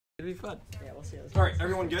It'll be fun. Yeah, we'll see. All right,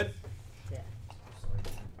 everyone good? Yeah.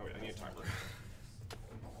 Oh wait, I need a timer.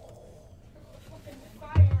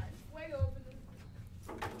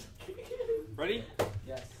 Ready?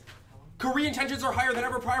 Yes. Korean tensions are higher than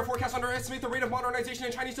ever. Prior forecasts underestimate the rate of modernization,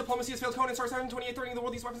 and Chinese diplomacy has failed Conan Star 72830 in the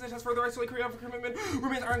world. These weapons test further isolate Korea. Commitment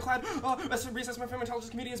remains ironclad. Reassessment from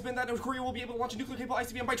intelligence committee has been that Korea will be able to launch a nuclear-capable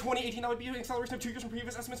ICBM by 2018. That would be an acceleration of 2 years from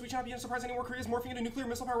previous estimates. We should not be surprised anymore. Korea is morphing into nuclear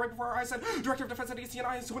missile power right before our eyes. Said Director of Defense at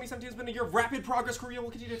ACNI. 2017 has been a year of rapid progress. Korea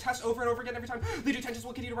will continue to test over and over again. Every time they do, tensions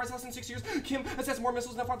will continue to rise. Less than 6 years. Kim has tested more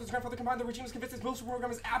missiles than father's grandfather combined. The regime is convinced its missile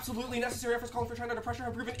program is absolutely necessary. Efforts calling for China to pressure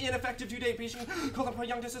have proven ineffective to date. Beijing called on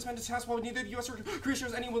Pyongyang to suspend its task while neither the U.S. or Korea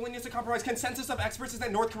shows any willingness to compromise. Consensus of experts is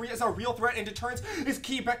that North Korea is a real threat and deterrence is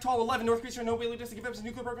key. Bechtel 11. North Korea should no willingness to give up its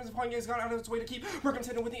nuclear programs. Pyongyang has gone out of its way to keep programs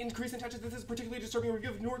hidden with the increase in tensions. This is particularly disturbing. A review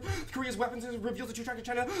of North Korea's weapons reveals the true track of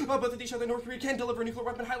China. Both of these show that North Korea can deliver a nuclear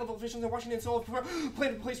weapon. High-level officials in Washington still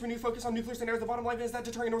plan to place renewed focus on nuclear scenarios. The bottom line is that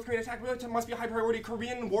deterring a North Korean attack must be a high priority.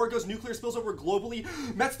 Korean war goes nuclear, spills over globally.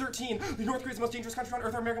 Mets 13. The North Korea is the most dangerous country on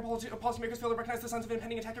earth. Our American policymakers fail to recognize the signs of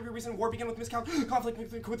impending attack. Every recent war began with miscalculation. Conflict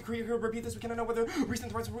with Korea. Repeat this. We cannot know whether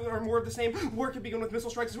recent threats are more of the same. War could begin with missile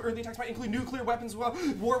strikes. Early attacks might include nuclear weapons.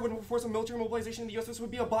 War would force a military mobilization in the U.S. This would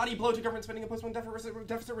be a body blow to government spending and postpone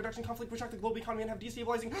deficit reduction. Conflict would shock the global economy and have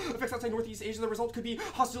destabilizing effects outside Northeast Asia. The result could be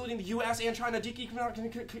hostility in the U.S. and China. Deep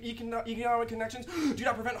economic connections do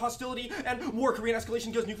not prevent hostility and war. Korean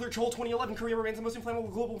escalation goes nuclear. Chol 2011. Korea remains the most inflammable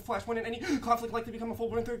global flashpoint, and any conflict likely to become a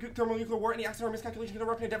full-blown thermonuclear war. Any accident or miscalculation could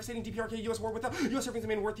erupt in a devastating DPRK-U.S. war with the U.S. serving as the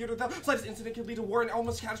main war theater. The slightest incident could lead to war, and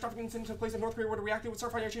almost catastrophic incident took place if North Korea were to react. It would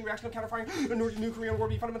start firing a chain reaction of counterfiring. The new Korean war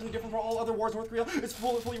would be fundamentally different from all other wars. North Korea is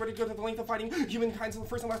fully ready to go to the length of fighting humankind's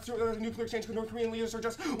first and last nuclear exchange. North Korean leaders are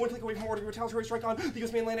just one click away from ordering a retaliatory strike on the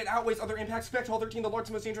U.S. mainland. It outweighs other impacts. Bechtel 13, the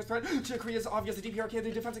largest, most dangerous threat to Korea is obvious. The DPRK,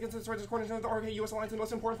 the defense against its threat is coordinated with the RK-U.S. alliance. The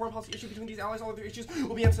most important foreign policy issue between these allies. All other issues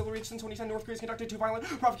will be ancillary. Since 2010, North Korea has conducted 2 violent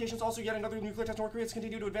provocations. Also, yet another nuclear test. North Korea has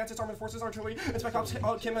continued to advance its armed forces, artillery, and Spec Ops.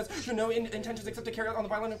 Kim has shown no intentions except to carry out on the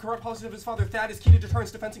violent and corrupt policies of his father. THAAD is key to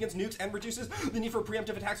deterrence, defense against nukes, and reduces the need for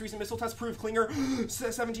preemptive attacks. Recent missile tests prove Klinger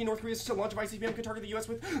 17. North Korea's launch of ICBM could target the U.S.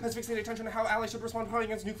 with has fixated attention on how allies should respond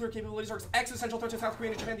against nuclear capabilities. Are existential threat to South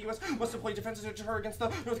Korea and Japan. The U.S. must deploy defenses to deter against the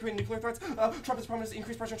North Korean nuclear threats. Trump has promised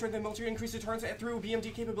increased pressure and strengthen the military, increased deterrence through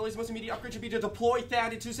BMD capabilities. Most immediate upgrade should be to deploy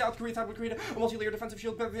THAAD into South Korea. THAAD would create a multi-layer defensive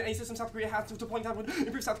shield better than any system South Korea has. Deploying THAAD would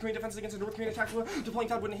improve South Korean defenses against a North Korean attack. Deploying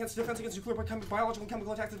THAAD would enhance defense against nuclear, biological, and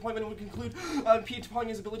chemical attacks. Deployment would conclude deploying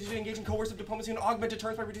his ability to engage in coercive diplomacy and augment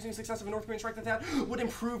deterrence by reducing the success of a North Korean strike. That would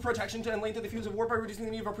improve protection and lengthen the fuse of war by reducing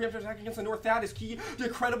the need of a preemptive attack against the North. THAAD is key to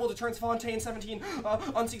credible deterrence. Fontaine 17.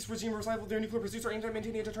 UNSEEK's regime revival. Their nuclear pursuits are aimed at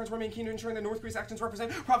maintaining a deterrence. Remain keen to ensuring that North Korea's actions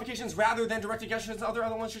represent provocations rather than direct aggressions. Other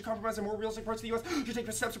elements should compromise a more realistic approach. The U.S. should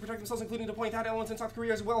take steps to protect themselves, including deploying THAAD elements in South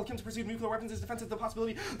Korea as well. Kim's pursuit of nuclear weapons is defensive. The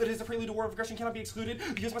possibility that it is a prelude to war of aggression cannot be excluded.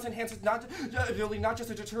 The U.S. must enhance its ability not just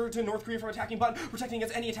to deter to North Korea from attacking, but protecting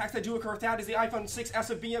against any attacks that do occur. THAAD is the iPhone 6s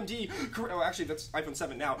of BMD. Actually, that's iPhone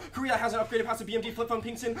 7 now. Korea has an upgraded passive BMD flip phone.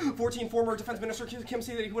 Pinkston 14. Former Defense Minister Kim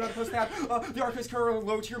said that he would not oppose THAAD. The RK's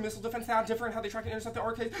low-tier missile defense THAAD different how they track and intercept. The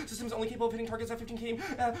RK system is only capable of hitting targets at 15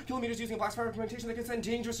 kilometers using a blast fire implementation that can send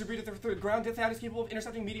dangerous debris to the ground. THAAD is capable of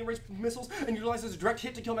intercepting medium-range missiles and utilizes a direct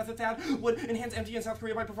hit-to-kill method. THAAD would enhance MD in South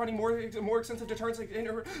Korea by providing more extensive deterrence,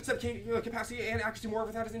 intercept capacity, and accuracy. More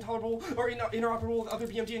of THAAD is intolerable or interoperable with other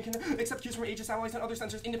BMD and can accept cues from Aegis satellites and other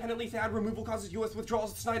sensors independently. THAAD removal causes U.S.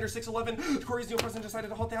 withdrawals. Snyder 611. Korea's new president decided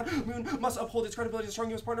to halt THAAD. Moon must uphold its credibility as a strong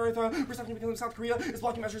U.S. partner. If perception becomes South Korea is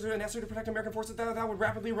blocking measures that are necessary to protect American forces, that would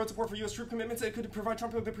rapidly erode support for U.S. troop commitments. It could provide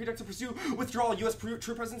Trump with the pretext to pursue withdrawal. U.S.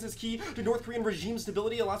 troop presence is key to North Korean regime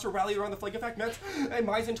stability. Allows to rally around the flag effect. Metz and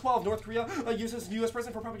Maizen 12. North Korea uses U.S.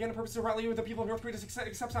 president for propaganda purposes to rally with the people of North Korea to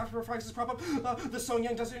accept sacrifices. Prop up the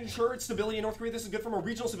Pyongyang doesn't ensure its stability in North Korea. This is good from a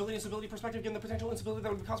regional stability perspective, given the potential instability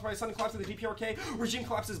that would be caused by a sudden collapse of the DPRK. Regime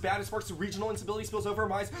collapse is bad. It sparks regional instability, spills over.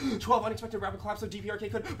 Mai's 12. Unexpected rapid collapse of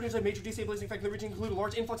DPRK could potentially have major destabilizing effect in the region, include a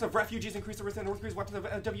large influx of refugees, increase the risk that North Korea's weapons of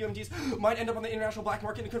WMDs might end up on the international black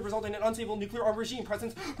market, and could result in an unstable nuclear armed regime.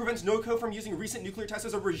 Presence prevents NOCO from using recent nuclear tests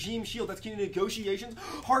as a regime shield. That's key to negotiations.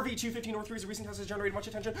 Harvey 215. North Korea's recent test has generated much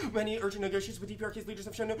attention. Many urgent negotiations with DPRK's leaders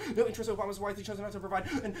have shown no interest. Obama's wisely chosen not to provide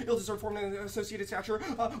an ill-deserved form and associated stature.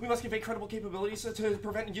 We must convey credible capabilities to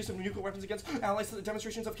prevent use of nuclear weapons against allies.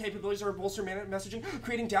 Demonstrations of capabilities are bolster messaging,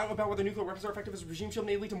 creating doubt about whether nuclear weapons are effective as a regime shield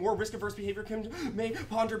may lead to more risk-averse behavior. Kim may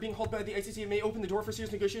ponder being held by the ICC may open the door for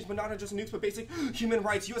serious negotiations, but not just nukes, but basic human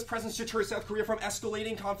rights. U.S. presence deters South Korea from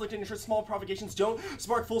escalating conflict and ensures small provocations don't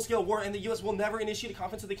spark full-scale war, and the U.S. will never initiate a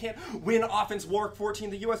conflict so they can't win offense war. 14.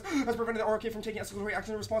 The U.S. has prevented the ROK from taking escalatory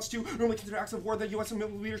action in response to normally considered acts of war. The U.S.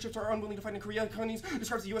 leaderships are unwilling to fight in Korea. Cummings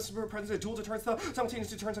describes the U.S. presence as dual deterrence, the simultaneous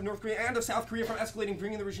deterrence of North Korea and of South Korea from escalating,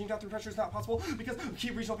 bringing the regime down through pressure is not possible because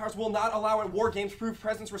key regional powers will not allow it. War games prove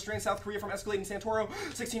presence restrain South Korea from escalating. Santoro.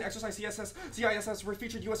 16. Exercise CISS were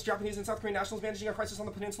featured U.S., Japanese, and South Korean nationals managing a crisis on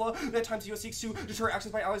the peninsula. At times, the U.S. seeks to deter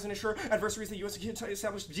actions by allies and assure adversaries. The U.S.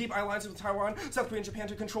 established deep alliances with Taiwan, South Korea, and Japan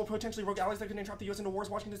to control potentially rogue allies that could entrap the U.S. into wars.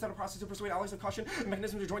 Washington set a process to persuade allies of caution and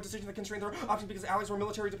mechanisms to joint decisions that constrain their options because allies were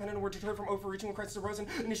military dependent and were deterred from overreaching when crisis arose and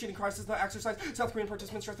initiating crisis. The exercise, South Korean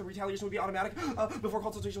participants stressed the retaliation would be automatic before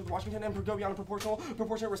consultation with Washington and go beyond a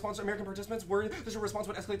proportionate response. American participants were such a response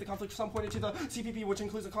would escalate the conflict. Some pointed to the CPP, which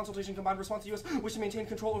includes a consultation combined response. The U.S. wished to maintain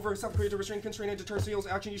control over South Korea to restrain, constrain, and deter sales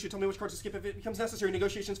action. You should tell me which cards to skip if it becomes necessary.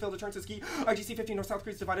 Negotiations fail. Deterrence is key. IGC 15 North South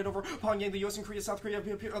Korea is divided over Pyongyang. The U.S. and Korea, South Korea,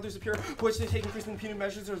 others appear which they take increasing punitive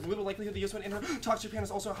measures. There's little likelihood the U.S. would enter talks. Japan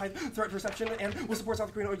is also a high threat perception and will support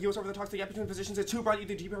South Korea and U.S. over the talks. The gap between positions is too broad.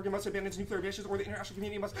 Either deprogram must abandon its nuclear ambitions or the international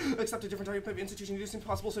community must accept a different type of institution. This seems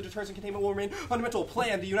possible, so deterrence and containment will remain fundamental.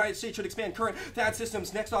 Plan. The United States should expand current THAAD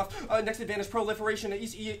systems. Next advantage proliferation.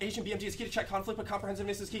 East Asian BMT is key to check conflict, but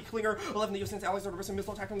comprehensiveness is key. Klinger 11. The U.S. sends allies under risk of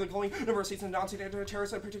missile attack from the growing number of states and non-state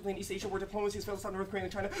terrorists, particularly in East Asia, where diplomacy has failed to stop North Korea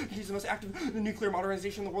and China continues the most active nuclear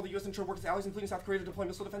modernization in the world. The U.S. ensured work with allies, including South Korea, to deploy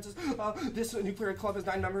missile defenses. This nuclear club has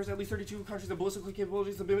 9 members, at least 32 countries have ballistic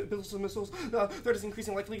capabilities. The ballistic missiles threat is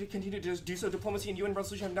increasingly likely to continue to do so. Diplomacy and UN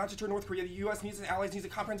resolution have not deterred North Korea. The U.S. needs its allies, needs a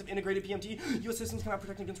comprehensive integrated BMT. U.S. systems cannot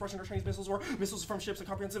protect against Russian or Chinese missiles or missiles from ships. A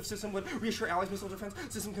comprehensive system would reassure allies. Missile defense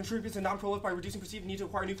system contributes to non-proliferation by reducing perceived need to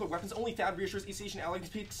acquire nuclear weapons. Only THAAD reassures East Asian allies.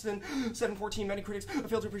 Peterson 714. Many critics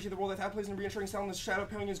fail to appreciate the role that THAAD plays in reassuring Stalin's shadow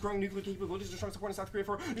Pyongyang's growing nuclear capabilities to strong support in South Korea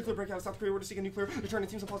for nuclear breakout. If South Korea were to seek a nuclear deterrent, it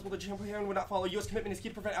seems impossible that Japan would not follow. U.S. commitment is key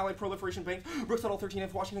to prevent allied proliferation. Bank Brooks Tuttle 13.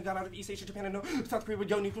 If Washington got out of East Asia, Japan and South Korea would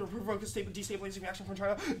go nuclear, provoke a destabilizing reaction from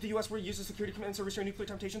China. The U.S. would use the security commitments to restrain nuclear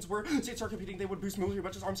temptations. Where states start competing, they would boost military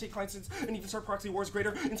budgets, arm state clients, and even start proxy wars.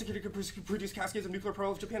 Greater insecurity could produce cascades of nuclear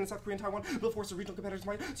peril. If Japan and South Korea and Taiwan built forces, regional competitors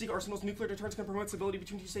might seek arsenals. Nuclear deterrence can promote stability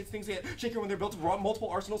between two states. Things get shakier when they're built. Multiple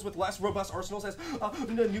arsenals with less robust arsenals. As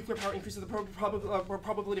nuclear power increases, the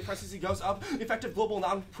probability of crisis goes up. Effective global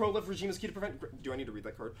non-proliferation regime is key to prevent. Do I need to read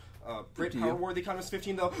that card? Great power war. The Economist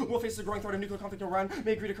 15, though, will face the growing threat of nuclear conflict in Iran.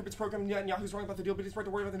 May agree to curb its program. Netanyahu's wrong about the deal, but he's right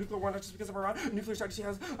to worry about the nuclear war, not just because of Iran. Nuclear strategy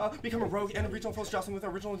has become a rogue and regional force jostling with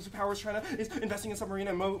original powers. China is investing in submarine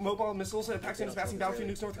and mobile missiles. Pakistan is massing battlefield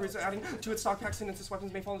nukes. North Korea is adding to its stock. Pakistan and its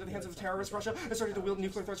weapons may fall into the hands of the terrorists. Russia has started to wield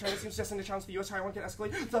nuclear threats. China seems destined to challenge the U.S. Taiwan can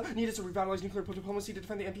escalate. The need is to revitalize nuclear diplomacy to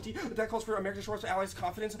defend the NPT. That calls for American shores to allies'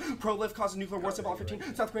 confidence. Pro-lift causes nuclear war. Symbol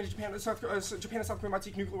 15. South Korea and Japan and South Korea might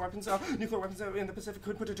seek nuclear weapons. Nuclear weapons in the Pacific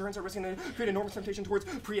could put deterrence at risk and create enormous temptation towards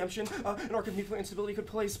preemption. An arc of nuclear instability could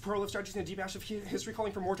place pro-lift strategies in a deep ash of history,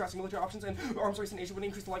 calling for more drastic military options, and arms race in Asia would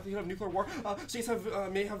increase the likelihood of nuclear war. States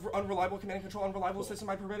may have unreliable command and control. Unreliable system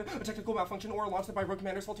might permit a technical malfunction or a launch by rogue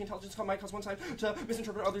commanders. Faulty intelligence might cause one side to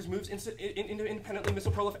misinterpret others' moves. Independently,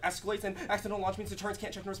 missile pro-lift escalates, and accidental launch means deterrence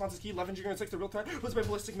can't check and response is key. 11. Junior and 6. The real threat posed by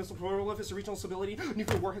ballistic missile pro-lift is regional stability.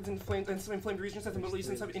 Nuclear warheads in inflamed regions such as the Middle East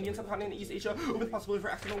and Indian subcontinent and East Asia, with the possibility for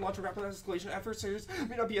accidental launch or rapid escalation. Adversaries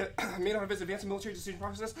may not have as advanced a military decision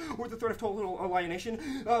process or the threat of total alienation.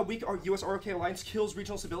 Weak U.S. ROK alliance kills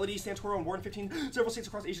regional stability. Santoro and Warren 15. Several states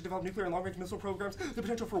across Asia develop nuclear and long-range missile programs. The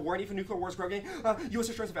potential for war and even nuclear war is growing. U.S.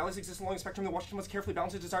 assurance of allies exists along the spectrum. The Washington must carefully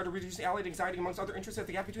balance its desire to reduce allied anxiety amongst other interests. If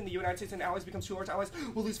the gap between the United States and allies becomes too large, allies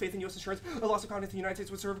will lose faith in U.S. assurance. A loss of confidence in the United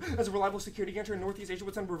States would serve as a reliable security guarantor in Northeast Asia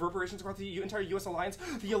would send reverberations across the entire U.S. alliance.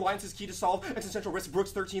 The alliance is key to solve existential risks.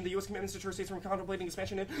 Brooks 13. The U.S. commitments to deter states from contemplating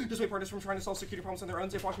expansion and dissuade partners from trying to solve security problems on their own.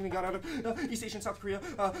 If Washington got out of East Asia and South Korea,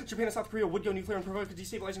 Japan and South Korea would go nuclear and provoke a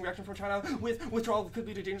destabilizing reaction from China. With withdrawal, could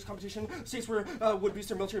lead to dangerous competition. States would boost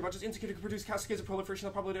their military budgets. Insecurity could produce cascades of proliferation.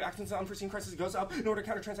 The probability of accidents and unforeseen crises goes up. In order to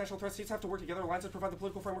counter transnational threats, states have to work together. Alliances provide the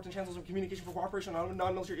political framework and channels of communication for cooperation on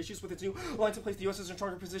non-military issues. With its new alliance in place, the U.S. is in a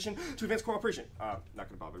stronger position to advance cooperation. Not going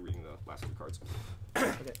to bother reading the last 2 cards.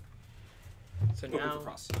 Okay. So Open now. for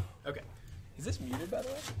cross. Okay. Is this muted, by the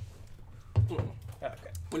way? Mm. Oh,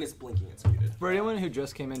 okay. When it's blinking, it's muted. For anyone who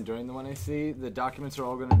just came in during the 1AC, the documents are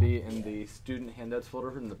all going to be in the student handouts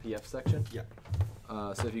folder in the PF section. Yeah.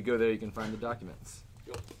 So if you go there, you can find the documents.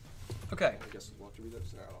 Yep. Okay. I guess we'll have to read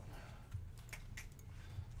this now.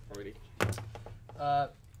 Already.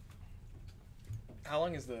 How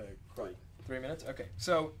long is the 3. 3 minutes? Okay.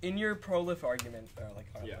 So in your pro-lift argument,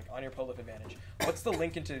 Yeah. like on your pro-lift advantage, what's the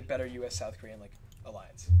link into better U.S. South Korean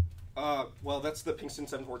alliance? Well, that's the Pinkston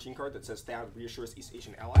 714 card that says THAAD reassures East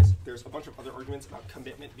Asian allies. There's a bunch of other arguments about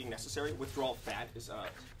commitment being necessary. Withdrawal of THAAD is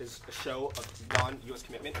a show of non-U.S.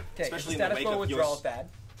 commitment, especially in the wake of withdrawal of THAAD?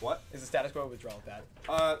 What? Is the status quo withdrawal of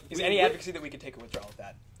THAAD? Is any advocacy that we could take a withdrawal of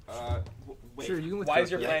THAAD? Wait. Sure, you can Why is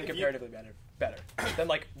your plan comparatively better than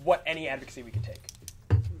like what any advocacy we could take?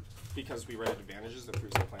 Because we read advantages that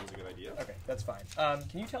proves the plan is a good idea. Okay, that's fine.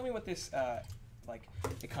 Can you tell me what this like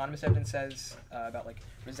economist evidence says about like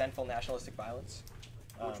resentful nationalistic violence?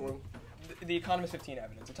 Which one? The Economist 15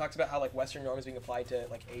 evidence. It talks about how like Western norms being applied to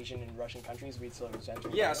like Asian and Russian countries, we'd still resent.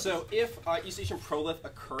 Yeah. So if East Asian prolif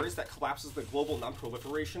occurs, that collapses the global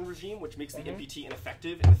non-proliferation regime, which makes the NPT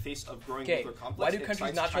ineffective in the face of growing nuclear complex. Why do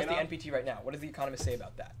countries not trust the NPT right now? What does the Economist say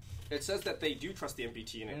about that? It says that they do trust the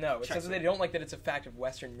NPT, and it says that they don't like that it's a fact of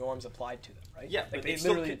Western norms applied to them, right? Yeah, like but,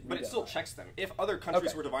 it still checks them. If other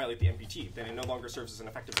countries were to violate the NPT, then it no longer serves as an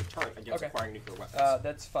effective deterrent against acquiring nuclear weapons.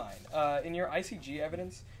 That's fine. In your ICG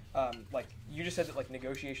evidence, like you just said that like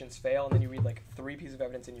negotiations fail, and then you read like 3 pieces of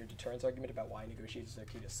evidence in your deterrence argument about why negotiations are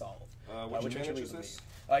key to solve. Which advantage is this?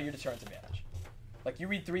 Your deterrence advantage. Like you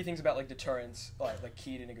read 3 things about like deterrence, like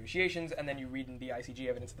key to negotiations, and then you read in the ICG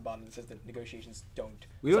evidence at the bottom that says that negotiations don't.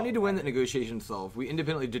 We don't need to win that negotiations solve. We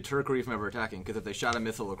independently deter Korea from ever attacking, because if they shot a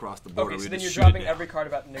missile across the border, okay, so we then just you're shoot dropping it down. every card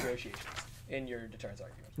about negotiations in your deterrence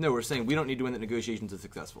argument. No, we're saying we don't need to win that negotiations are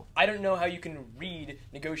successful. I don't know how you can read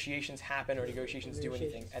negotiations happen or negotiations do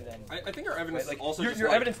anything, and then I think our evidence like, also your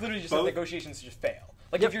evidence literally just says negotiations just fail.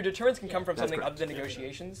 Like if your deterrence can come from something correct. other than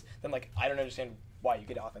negotiations, then like I don't understand why you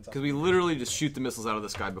get offense. Because we literally just shoot the missiles out of the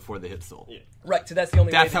sky before they hit Seoul. Yeah. Right, so that's the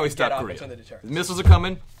only way That's how that we you get stop offense Korea. on the deterrence. The missiles are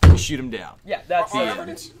coming, we shoot them down. Yeah, that's our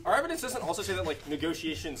evidence. Our evidence doesn't also say that like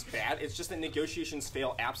negotiations bad. It's just that negotiations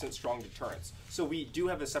fail absent strong deterrence. So we do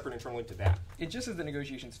have a separate internal link to that. It just says that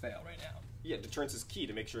negotiations fail right now. Yeah, deterrence is key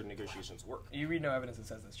to make sure negotiations work. You read no evidence that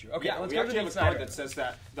says that's true. Okay, Yeah, let's we go to actually the have a Snyder card that says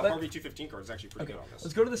that the Harvey 215 card is actually pretty good on this.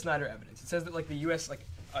 Let's go to the Snyder evidence. It says that like the U.S.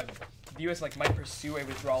 might pursue a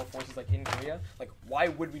withdrawal of forces like in Korea. Like, why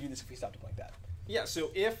would we do this if we stopped deploying that? Yeah, so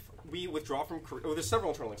if we withdraw from Korea, there's several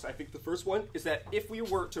internal links. I think the first one is that if we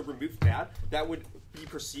were to remove that would be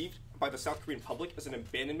perceived by the South Korean public as an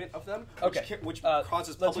abandonment of them, which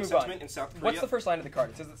causes public sentiment in South Korea. What's the first line of the card?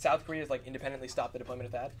 It says that South Korea has like independently stopped the deployment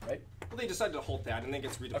of THAAD, right? Well, they decided to halt that, and then it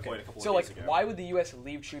gets redeployed a couple of days ago. So, why would the U.S.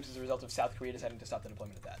 leave troops as a result of South Korea deciding to stop the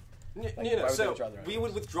deployment of THAAD? No. So we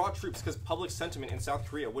would withdraw troops because public sentiment in South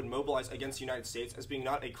Korea would mobilize against the United States as being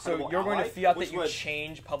not a credible So you're ally, going to fiat that you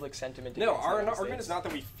change public sentiment? No, our argument is not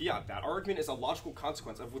that we fiat that. Our argument is a logical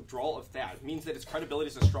consequence of withdrawal of THAAD. It means that its credibility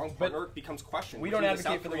as a strong partner becomes questioned. We don't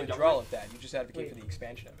advocate for the withdrawal of THAAD. You just advocate for the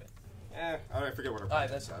expansion of it. I forget what our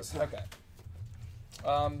plan says. Okay.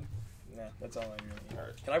 Nah, that's all I really need. All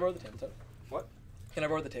right. Can I borrow the tabletop? What? Can I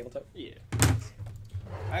borrow the tabletop? Yeah.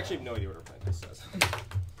 I actually have no idea what our plan says.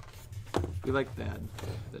 We like that.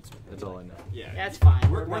 That's all I know. Yeah. That's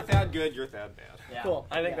fine. We're THAAD good, you're THAAD bad. Yeah. Cool.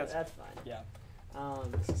 I think that's fine. Yeah.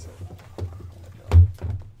 This is so fun.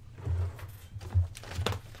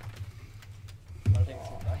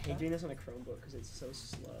 I hate doing this on a Chromebook because it's so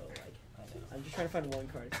slow. Like, I'm just trying to find one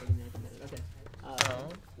card. It's taking me like a minute.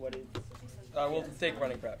 Okay. What is? We'll take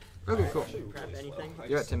running prep. Okay, cool. Prep anything?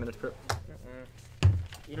 You're at 10 minutes prep.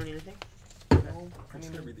 You don't need anything? I'm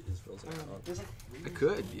just gonna read the Israel's I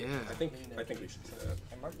could, yeah. I think we should do that.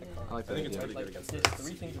 I marked the card. I like that I think it's idea. pretty good against There's this.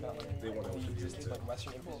 3 things about like, They want to the use existing it. like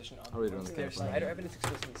Western imposition on. I'll read it on the Their camera. Snyder evidence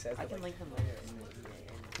explicitly says I that. can Like, link them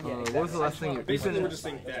later. What was the last thing? Basically, we're just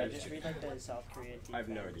saying Yeah, that. just read like the South Korea. I have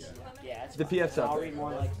no idea. Yeah, it's The fine. PF South I'll Korea. read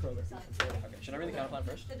more like pro defense. okay, should I read the counterplan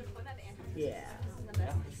first? Yeah.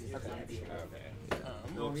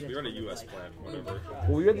 Well, we read a U.S. plan, whatever.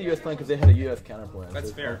 Well, we read the U.S. plan because they had a U.S. counterplan. That's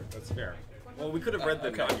so- fair. That's fair. Well, we could have read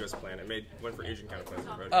the non-U.S. plan and went for Asian counterplans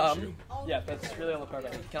and wrote an issue. Yeah, that's really all the part I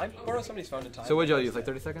need. Can I borrow somebody's phone to time? So what'd y'all use, like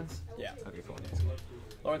 30 seconds? Yeah. Okay, cool.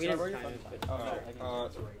 Lawrence, We can I borrow didn't your time phone?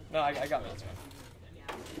 it, but No, I got it. That's fine.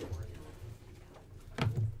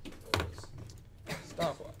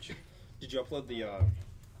 Stopwatch. Did you upload the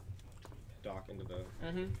doc into the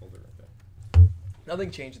folder?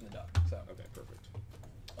 Nothing changed in the doc, so. Okay, perfect.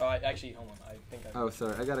 Oh, actually, hold on. I think I. Oh,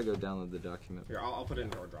 sorry. I gotta go download the document. Here, I'll put it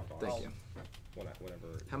in our Dropbox. Thank you.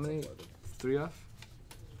 Whenever. How many? It's uploaded. 3 off?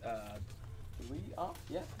 3 off?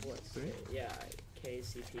 Yeah. What's 3? Yeah,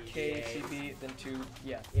 KCP. KCB, then 2,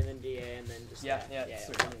 yeah. And then DA, and then just Yeah, that. yeah, yeah,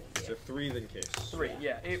 three. So 3 then case. 3,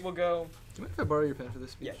 yeah. It will go. Do you mind if I borrow your pen for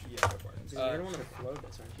this speech? Yeah, go for it. You're gonna want to float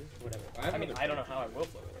this, aren't you? Whatever. I mean, I don't know how I will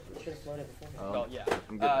float it. You should have floated before. Oh. Well, yeah.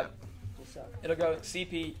 I'm good now. You suck. It'll go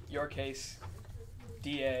CP, your case,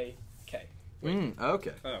 DA, K.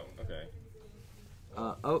 Okay. Oh, okay.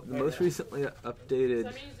 The most recently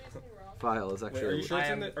updated file is Wait, actually. are you sure it's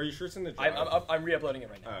I in the? am- Are you sure it's in the drive? I'm re-uploading it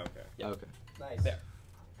right now. Oh, okay. Yeah. Okay. Nice. There.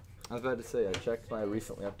 I was about to say I checked my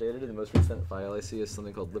recently updated, and the most recent file I see is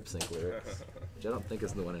something called lip sync lyrics, which I don't think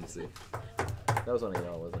is the one I see. That was one of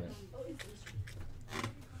y'all, wasn't it?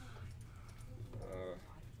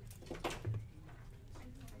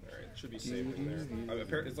 Alright, it should be saved in there.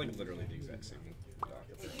 Apparently, it's like literally the exact same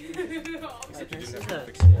document. Except you didn't have to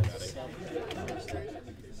fix formatting.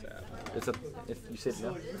 Sad. It's a. If you say it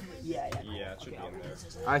now. Yeah. Yeah, it should be in there.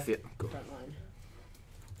 I see it. Cool. Front line.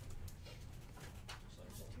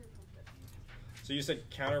 So you said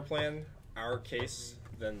counterplan our case,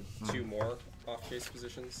 then two more off case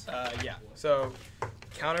positions. Yeah. So,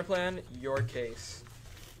 counterplan your case.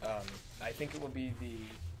 I think it will be the.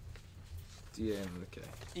 DA and the K.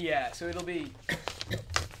 Yeah. So it'll be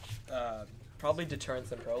probably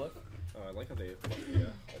deterrence and prolif, Oh, I like how they. Yeah.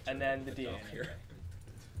 and then the DA. here.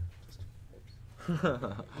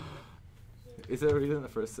 Is there a reason the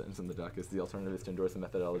first sentence in the doc is the alternative is to endorse the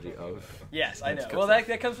methodology of? Yes, I know. That's Well, good.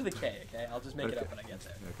 that comes with a K. Okay, I'll just make it Okay. up when I get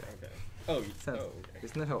there. Okay. Okay. Oh, Sounds, okay.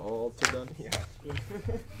 Isn't that how all alts are done? Yeah.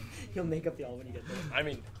 He'll make up the all when you get there. I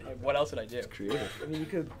mean, what else would I do? Creative. I mean, you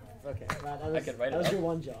could. Okay. That was, could write that it was up. your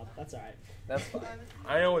one job. That's alright. That's fine.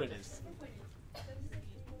 I know what it is.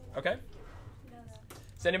 Okay.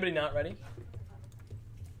 Is anybody not ready?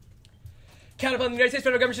 Counterplan, the United States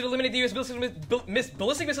federal government should eliminate the U.S.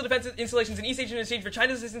 ballistic missile defense installations in East Asia in exchange for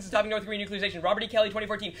China's assistance in stopping North Korean nuclearization. Robert E. Kelly,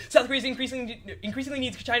 2014. South Korea increasingly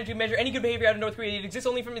needs China to measure any good behavior out of North Korea. It exists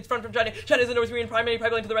only from its front from China. China is the North Korean primary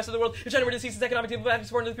pipeline to the rest of the world. If China were to cease its economic diplomatic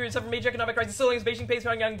support, North Korea would suffer major economic crisis. So long as Beijing pays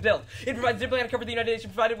Pyongyang to build. It provides diplomatic cover for the United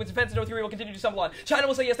States, provided with defense, and North Korea will continue to stumble on. China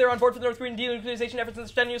will say yes, they're on board for the North Korean denuclearization efforts and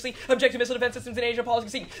strenuously object to missile defense systems in Asia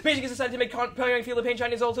policy. Beijing has decided to make Pyongyang feel the pain.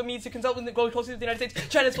 China is also needs to consult with go closely with the United States.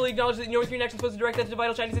 China has fully acknowledged that North Korean actions pose a direct threat to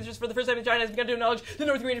vital Chinese interests. For the first time, China has begun to acknowledge that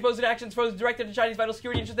North Korean imposed actions pose a direct threat to Chinese vital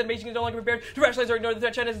security interests. That Beijing is no longer prepared to rationalize or ignore the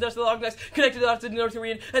threat. China has thus the long connected the dots to the North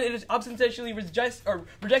Korean, and it is ostentatially rejects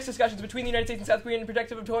discussions between the United States and South Korea in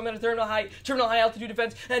protective of deployment of terminal high altitude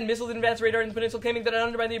defense and missiles and advanced radar in the peninsula, claiming that it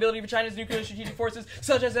undermine the ability of China's nuclear strategic forces.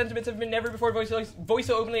 Such as sentiments have been never before voiced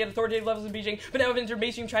so openly at authoritative levels in Beijing, but now have entered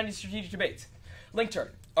mainstream Chinese strategic debates. Link turn,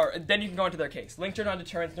 or then you can go into their case. Link turn on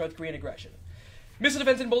deterrence, North Korean aggression. Missile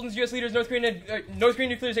defense emboldens U.S. leaders. North Korean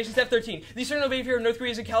nuclearization. Step 13. The external behavior of North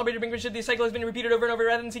Korea is a calibrated brinkmanship. The cycle has been repeated over and over.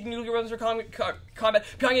 Rather than seeking nuclear weapons for combat,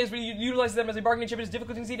 Pyongyang utilizes them as a bargaining chip. It is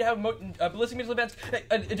difficult to concede to have ballistic missile defense.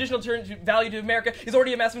 Additional value to America is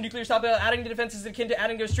already a massive nuclear stockpile. Adding to defense is akin to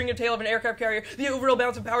adding to a string of tail of an aircraft carrier. The overall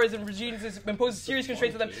balance of powers and regimes imposes serious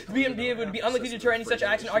constraints on them. BMD would be unlikely to deter any such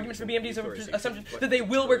action. Arguments for BMD's assumption that they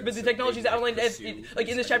will work, but the technologies outlined like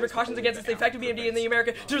in this chapter cautions against the effect of BMD in the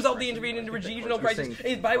America to resolve the intervening into regional crisis,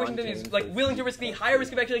 by which is like willing to risk the higher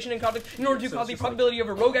risk of escalation and conflict in order to cause the probability of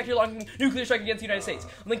a rogue actor launching nuclear strike against the United States.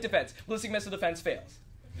 Link defense. Ballistic missile defense fails.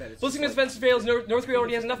 Ballistic missile defense fails. North Korea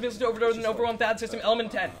already has enough missiles to overthrow an overwhelmed THAAD system.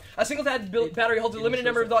 Element 10. A single THAAD battery holds a limited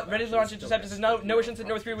number of ready to launch interceptors. There's no assurance that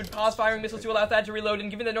North Korea would pause firing missiles to allow THAAD to reload. And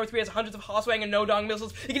given that North Korea has hundreds of Hwasong and No-Dong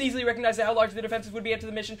missiles, it can easily recognize how large the defenses would be up to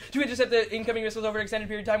the mission to intercept the incoming missiles over an extended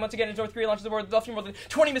period of time. Once again, as North Korea launches more than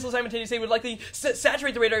 20 missiles simultaneously, it would likely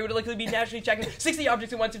saturate the radar. It would likely be naturally checking 60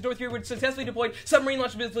 objects at once. If North Korea would successfully deploy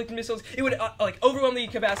submarine-launched missiles, it would overwhelm the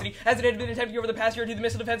capacity. As it had been attempting over the past year or two, the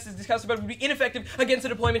missile defense is discussed about would be ineffective against the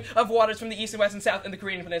deployment of waters from the east and west and south and the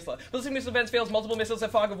Korean peninsula. Ballistic missile defense fails multiple missiles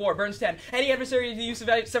at fog of war. Burns 10. Any adversary to the use of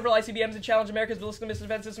several ICBMs and challenge America's ballistic missile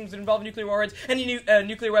defense systems that involve nuclear warheads, any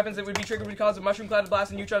nuclear weapons that would be triggered would cause a mushroom cloud of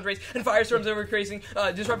blasts and neutron rays and firestorms over creating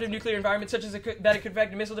disruptive nuclear environments such as that it could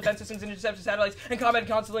affect missile defense systems and interceptor satellites and combat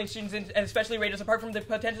constellations and especially radars. Apart from the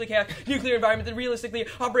potentially chaotic nuclear environment that realistically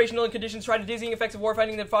operational conditions try to dizzying effects of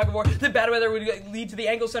warfighting in the fog of war, the bad weather would lead to the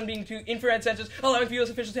angle sun being to infrared sensors, allowing for U.S.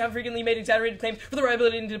 officials to have frequently made exaggerated claims for the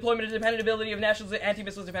reliability and deployment and dependability of national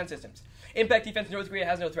anti-missile defense systems. Impact defense. North Korea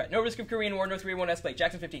has no threat. No risk of Korean war. North Korea won't escalate.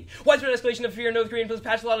 Jackson 15. Widespread escalation of fear. North Korean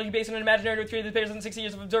pathology based on an imaginary North Korea that bears on 60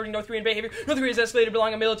 years of observing North Korean behavior. North Korea has escalated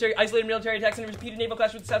belonging on isolated military attacks and repeated naval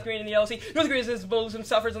clash with the South Korean and the LLC. North Korea has Muslim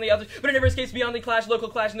suffers on the others, but it never escapes beyond the local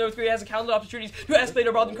clash. North Korea has countless opportunities to escalate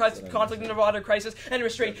or broaden conflict into a broader crisis and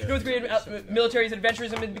restraint. North Korean military's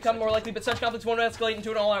adventurism has become more likely, but such conflicts won't escalate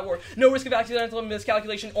into an all-out war. No risk of accidental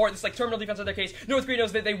miscalculation or this terminal defense of their case. North Korea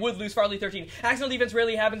knows that they would lose Farley 13. Accidental defense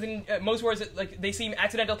rarely happens in most wars. They seem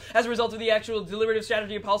accidental as a result of the actual deliberative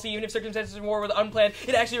strategy of policy. Even if circumstances of war were unplanned,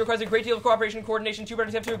 it actually requires a great deal of cooperation and coordination. Two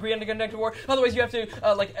parties have to agree on to conduct a war. Otherwise, you have to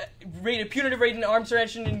rate a punitive rate in arms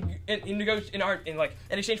intervention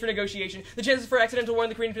in exchange for negotiation. The chances for accidental war in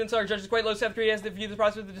the Korean Peninsula are judged as quite low. South Korea has the view the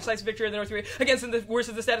prospect of the decisive victory of the North Korea against the worst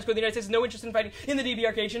of the status quo. The United States has no interest in fighting in the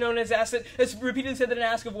DPRK. Known as asset has repeatedly said that an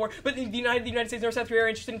ask of war, but the United States nor South Korea are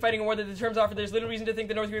interested in fighting a war that the terms offer. There's little reason to think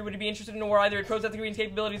that North Korea would be interested in a war either. It probes South Koreans'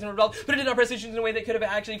 capabilities and rebelled, but it did not press issues in a way that could have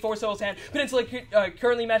actually forced Seoul's hand. Peninsula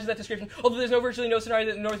currently matches that description, although there's virtually no scenario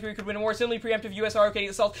that North Korea could win a war. Similarly, preemptive U.S. ROK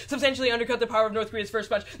assault substantially undercut the power of North Korea's first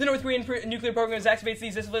punch. The North Korean nuclear program exacerbates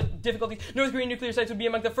these difficulties. North Korean nuclear sites would be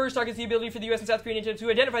among the first targets. The ability for the U.S. and South Korean to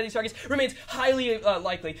identify these targets remains highly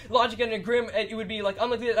likely. Logic and grim, it would be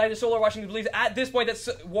unlikely that either Seoul or Washington believes at this point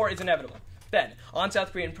that war is inevitable. Then, on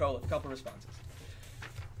South Korean prolif, a couple of responses.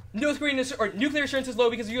 North Korean nuclear assurance is low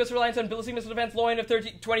because of U.S. reliance on ballistic missile defense law of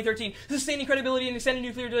 2013. Sustaining credibility in extended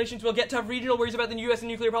nuclear relations will get tough. Regional worries about the U.S.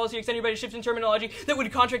 and nuclear policy extended by a shift in terminology that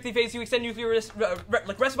would contract the phase to extend nuclear rest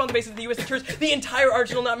upon the basis that the U.S. deters the entire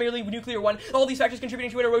arsenal, not merely nuclear one. All these factors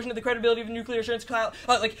contributing to an erosion of the credibility of the nuclear assurance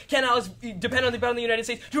can allies depend on the United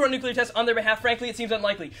States to run nuclear tests on their behalf? Frankly, it seems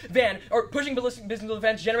unlikely. Pushing ballistic missile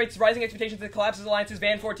defense generates rising expectations that collapses alliances.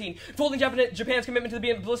 Van 14. Folding Japan's commitment to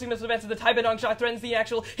the ballistic missile defense of the Taibadong shock threatens the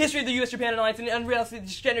actual history of the U.S.-Japan alliance and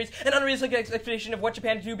generates an unrealistic expectation of what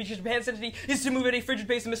Japan to do because Japan's entity is to move at a frigid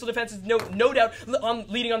pace. The missile defense is no doubt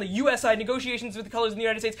leading on the U.S. side. Negotiations with the colors of the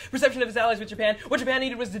United States, perception of its allies with Japan. What Japan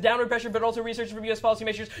needed was the downward pressure, but also research from U.S.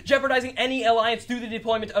 policymakers, jeopardizing any alliance through the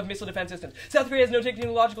deployment of missile defense systems. South Korea has no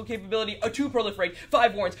technological capability to proliferate.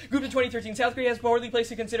 5 warrants. Group of 2013. South Korea has poorly placed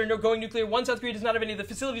to consider going nuclear. 1. South Korea does not have any of the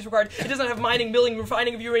facilities required. It does not have mining, milling,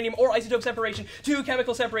 refining of uranium, or isotope separation. 2.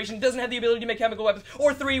 Chemical separation. It doesn't have the ability to make chemical weapons.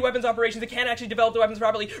 Or 3. Weapons operations. It can't actually develop the weapons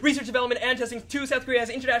properly. Research, development, and testing. 2. South Korea has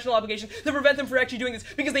international obligations that prevent them from actually doing this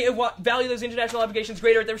because they value those international obligations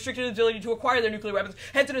greater at their restricted ability to acquire their nuclear weapons.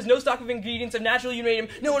 Hence, it has no stock of ingredients of natural uranium,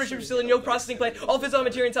 no ownership facility, no processing plant. All fissile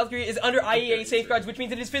material in South Korea is under IAEA safeguards, which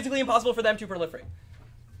means it is physically impossible for them to proliferate.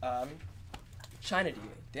 China DA.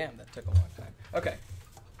 Damn, that took a long time. Okay.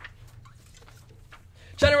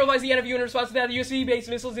 China revised the NFU in response to that. The USV-based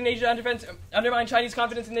missiles in Asia undermine Chinese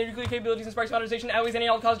confidence in their nuclear capabilities and sparks modernization. Outweighs any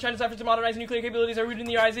cause of China's efforts to modernize nuclear capabilities are rooted in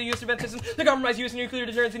the eyes of the U.S. defense system. The compromised U.S. nuclear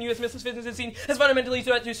deterrence and U.S. missile systems is seen as fundamentally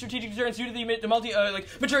threat to strategic deterrence due to the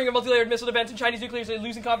maturing of multi-layered missile defense, and Chinese nuclear is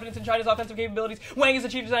losing confidence in China's offensive capabilities. Wang is the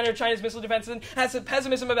chief designer of China's missile defense and has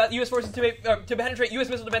pessimism about U.S. forces to penetrate U.S.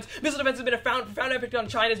 missile defense. Missile defense has been a profound impact on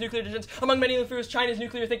China's nuclear deterrence. Among many influencers, China's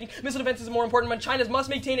nuclear thinking, missile defense is more important when China must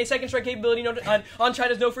maintain a second strike capability on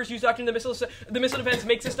China's no first use doctrine. The missile defense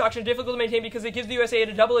makes this doctrine difficult to maintain because it gives the USA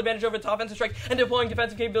a double advantage over its offensive strike and deploying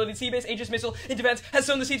defensive capabilities. Sea-based Aegis missile in defense has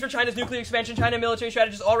sown the seeds for China's nuclear expansion. China military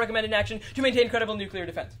strategists all recommend in action to maintain credible nuclear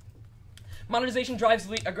defense. Modernization drives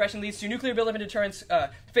aggression, leads to nuclear buildup and deterrence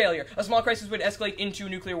failure. A small crisis would escalate into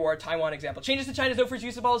nuclear war. Taiwan example. Changes to China's no first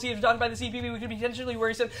use of policy if adopted by the CPP could be potentially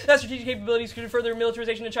worrisome. That strategic capabilities could further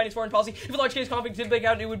militarization of Chinese foreign policy. If a large-scale conflict did break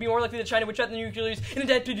out, it would be more likely that China would shut the nuclears in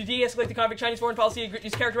attempt to de-escalate the conflict. Chinese foreign policy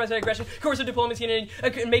is characterized by aggression, coercive diplomacy,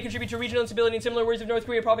 and may contribute to regional instability. In similar words of North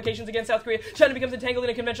Korea provocations against South Korea, China becomes entangled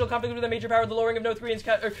in a conventional conflict with a major power. The lowering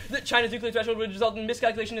of China's nuclear threshold would result in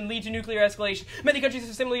miscalculation and lead to nuclear escalation. Many countries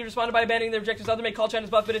have similarly responded by abandoning their objectives. Others may call China's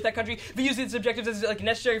bluff, but if that country views its objectives as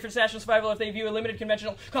necessary for its national survival, if they view a limited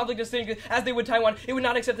conventional conflict as they would Taiwan, it would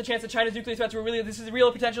not accept the chance that China's nuclear threats were really. This is a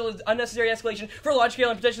real potential unnecessary escalation for a large-scale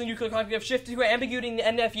and potentially nuclear conflict. Of shift to ambiguity in the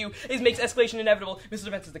NFU makes escalation inevitable. Missile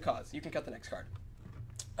defense is the cause. You can cut the next card.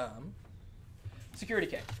 Security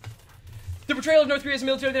K. The portrayal of North Korea's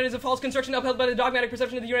military threat is a false construction upheld by the dogmatic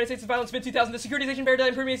perception of the United States of violence. Mid-2000, the securitization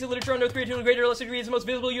paradigm permeates the literature on North Korea to a greater or lesser degree as the most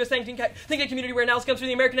visible U.S. think tank community, where analysis comes from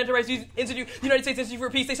the American Enterprise Institute, the United States Institute for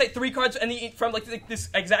Peace. They cite 3 cards from this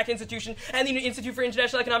exact institution, and the Institute for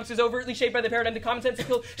International Economics is overtly shaped by the paradigm. The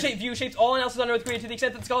commonsensical view shapes all analysis on North Korea to the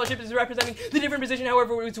extent that scholarship is representing the different position.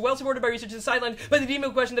 However, it's well supported by research is sidelined by the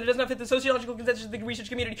demon question that it does not fit the sociological consensus of the research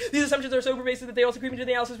community. These assumptions are so pervasive that they also creep into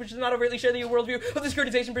the analysis, which does not overtly share the worldview of the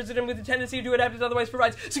securitization president with the tendency to adapt as otherwise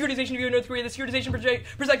provides. Securitization view of North Korea. The securitization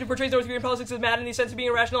perspective portrays North Korean politics as mad in the sense of being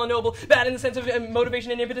irrational and noble, bad in the sense of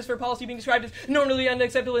motivation and impetus for policy being described as normally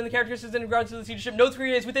unacceptable in the characteristics in regards to the leadership. North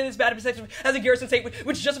Korea is within this bad perspective as a garrison state,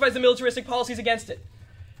 which justifies the militaristic policies against it.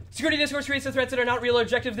 Security discourse creates the threats that are not real or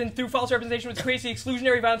objective, then through false representation, which creates the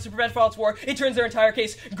exclusionary violence to prevent false war. It turns their entire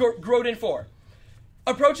case Grodin 4.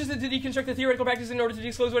 Approaches to deconstruct the theoretical practice in order to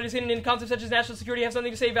disclose what is hidden in concepts such as national security have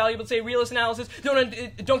something to say valuable to say realist analysis.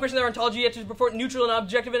 Don't question their ontology yet to purport neutral and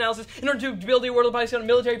objective analysis in order to build a world based on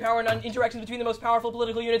military power and on interactions between the most powerful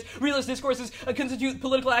political units. Realist discourses constitute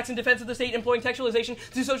political acts in defense of the state, employing textualization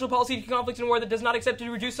to social policy conflicts and war that does not accept to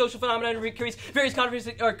reduce social phenomena and increase various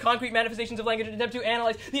concrete manifestations of language and attempt to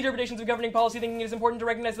analyze the interpretations of governing policy thinking. It is important to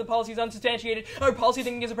recognize that the policy is unsubstantiated. Our policy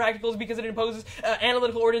thinking is a practical because it imposes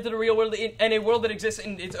analytical order to the real world and a world that exists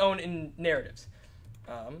in its own in narratives.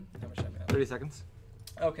 How much time? 30 seconds.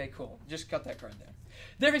 Okay, cool. Just cut that card there.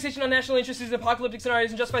 Their fixation on national interests is apocalyptic scenarios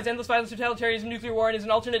and justifies endless violence, totalitarianism, nuclear war, and is an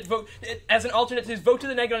alternate vote to his vote to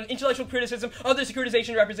the negative on intellectual criticism of their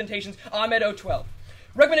securitization representations. Ahmed 012.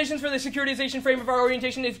 Recommendations for the securitization frame of our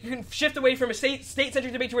orientation is to shift away from a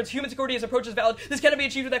state-centric debate towards human security as approach is valid. This cannot be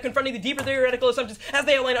achieved without confronting the deeper theoretical assumptions as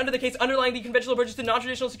they outline under the case underlying the conventional approaches to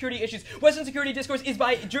non-traditional security issues. Western security discourse is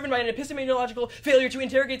driven by an epistemological failure to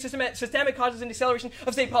interrogate systemic causes and acceleration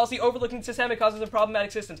of state policy, overlooking systemic causes of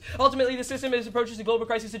problematic systems. Ultimately, the system as approaches to global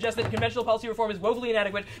crisis suggest that conventional policy reform is woefully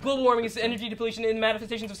inadequate. Global warming is energy depletion in the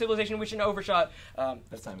manifestations of civilization which are overshot.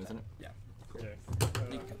 That's time, isn't it? Yeah. Okay.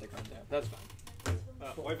 You can cut the card there. That's fine.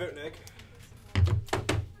 Why vote Nick?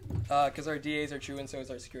 Because our DAs are true and so is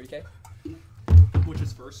our security K. Which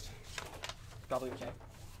is first? Probably the K.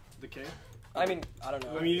 The K? I mean, I don't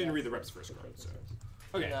know. I mean, you didn't read the reps first card, so.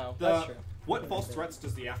 Okay. No, that's true. What false threats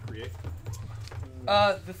does the AF create?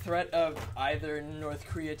 The threat of either North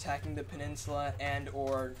Korea attacking the peninsula and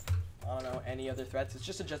or, I don't know, any other threats. It's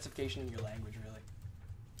just a justification in your language, really.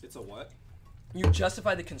 It's a what? You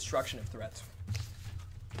justify the construction of threats.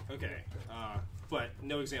 Okay. But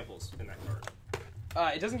no examples in that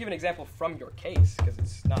card. It doesn't give an example from your case, because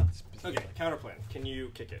it's not specific. Okay, counterplan. Can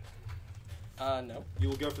you kick it? No. You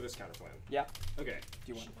will go for this counterplan. Yeah. Okay.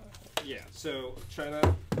 Do you want Yeah, so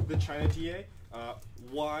the China DA,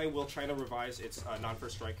 why will China revise its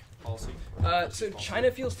non-first strike policy? So China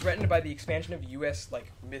feels threatened by the expansion of U.S.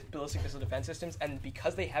 ballistic missile defense systems, and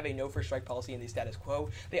because they have a no first strike policy in the status quo,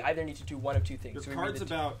 they either need to do one of two things. Your card's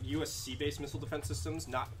about U.S. sea-based missile defense systems,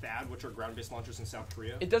 not THAAD, which are ground-based launchers in South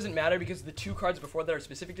Korea. It doesn't matter because the two cards before that are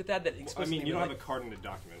specific to that explicitly. I mean, you don't have a card in the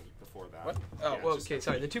document before that. What? Oh, Yeah, well, okay,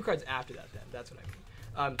 sorry. The two cards after that, then. That's what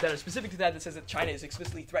I mean. That are specific to that says that China is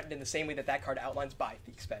explicitly threatened in the same way that that card outlines by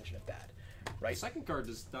the expansion of that. Right? The second card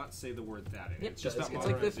does not say the word that in it. Yep, It's just does. about It's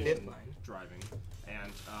like the modernization fifth line. driving.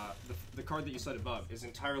 And the card that you said above is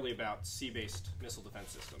entirely about sea-based missile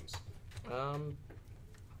defense systems.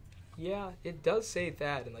 Yeah, it does say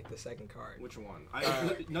that in the second card. Which one?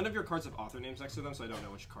 None of your cards have author names next to them, so I don't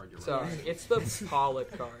know which card you're Sorry, referencing. it's the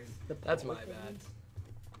Pollock card. That's my bad.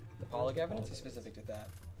 The Pollock evidence is specific to that.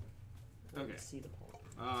 Okay. See the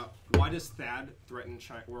poll. Why does THAAD threaten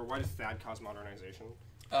China, or why does THAAD cause modernization?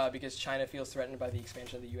 Because China feels threatened by the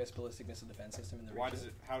expansion of the U.S. ballistic missile defense system in the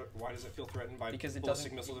region. Why does it feel threatened by Because it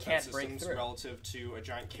ballistic doesn't- missile it defense can't break systems through. relative to a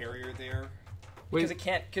giant carrier there? Because it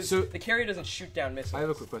can't. Because so- the carrier doesn't shoot down missiles. I have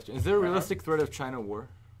a quick question. Is there a realistic threat of China war?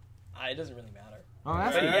 It doesn't really matter. Oh,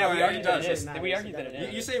 that's But Yeah, yeah, we yeah, argued it that does. it is. It We matters. argued that it You,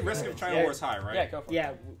 is. you say risk of China Yeah. war is high, right? Yeah, go for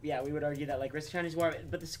it. Yeah, we would argue that risk of Chinese war,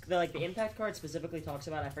 but the impact card specifically talks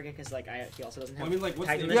about, I forget because he also doesn't have. Well, I mean, what's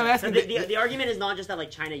tied the- to Yeah, I'm this. asking The argument is not just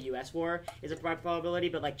that China-U.S. war is a probability,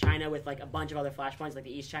 but China with a bunch of other flashpoints like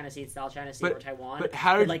the East China Sea, South China Sea, or Taiwan. But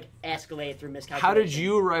how did would, escalate through miscalculation? How did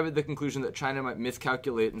you arrive at the conclusion that China might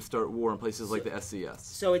miscalculate and start war in places like the SCS?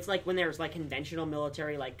 So it's when there's conventional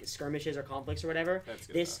military skirmishes or conflicts or whatever. That's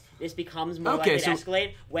good This becomes more Okay, likely to so-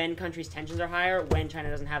 escalate when countries' tensions are higher, when China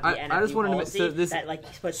doesn't have the I NFU just wanted to policy so this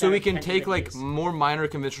that puts so that we can tensions take at ease. more minor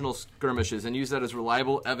conventional skirmishes and use that as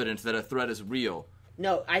reliable evidence that a threat is real.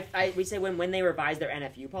 No, we say when they revise their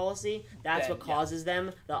NFU policy, that's Then, what causes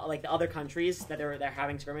them the other countries that they're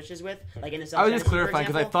having skirmishes with, in the I was just clarifying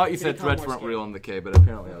because I thought you said threats weren't real in the K, but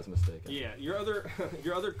apparently I was mistaken. Yeah, your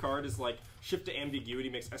other card is shift to ambiguity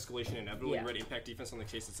makes escalation inevitable. Yeah. You read impact defense on the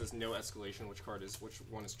case that says no escalation. Which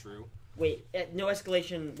one is true? Wait, no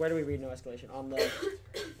escalation. Where do we read no escalation on the?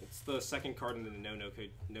 It's the second card in the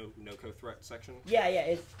no threat section.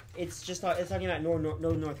 Yeah. It's talking about no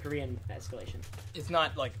North Korean escalation. It's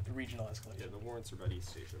not regional escalation. Yeah, the warrants are about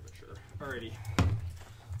East Asia, but sure. Alrighty.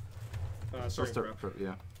 So Sorry, bro.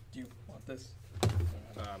 yeah. Do you want this?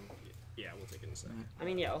 Yeah, we'll take it in a second. I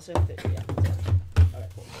mean, yeah. Also, okay,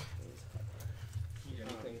 cool.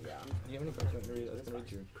 Anything? Yeah. Do you have any questions? I was going to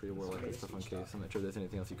read your Korea War like stuff on case. I'm not sure if there's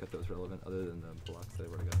anything else you cut that was relevant other than the blocks that I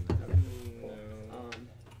would have gotten there.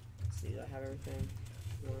 Let's see, do I have everything?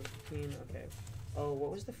 115, okay. Oh,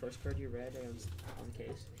 what was the first card you read on the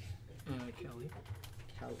case? Kelly.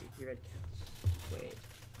 Kelly. You read Kelly. Wait.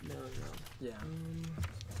 No. Yeah.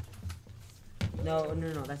 No.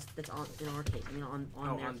 That's on in our case. I mean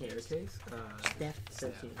on their case. case? Def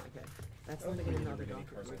 13. Okay. That's not like another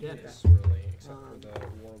document. Yeah, It's it's really, except for the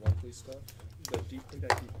War Monthly stuff. The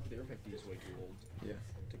Impact D is way too old Yeah.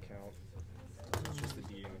 to count. It's just the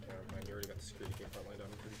D and the counterplan. You already got the security game frontline done,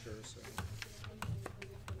 I'm pretty sure, so.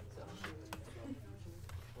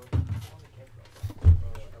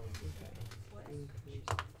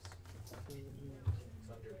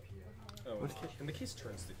 Oh, and the case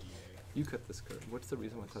turns the DA. You cut this code. What's the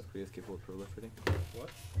reason why South Korea is capable of proliferating? What?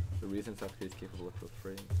 The reason South Korea is capable of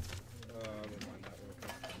proliferating? We'll find that real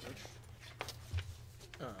quick.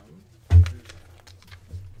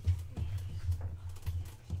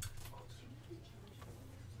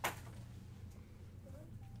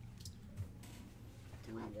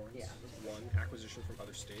 Three warrants. Yeah. 1, acquisition from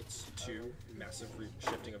other states. 2, massive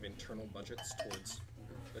shifting of internal budgets towards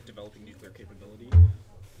developing nuclear capability.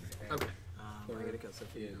 And Okay. Third I gotta cut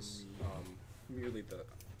stuff here. is merely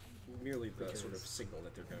the sort of signal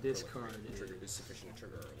that they're going to this card is sufficient to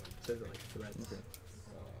trigger early. So like threats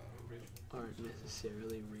aren't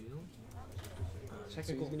necessarily real. So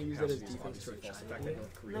he's gonna use that as defense to false. The China. fact that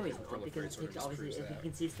North Korea No, he's can not proliferate because sort of obviously disproves if he that.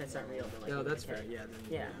 concedes that's not real, then like. No, that's okay. fair. Yeah. Then,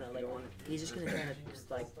 Yeah, no, like he's just gonna try to just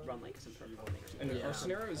like run like some purple thing. And then Yeah. our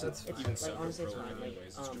scenario is That's it's fine. even Like simpler honestly, it's for fine. in Like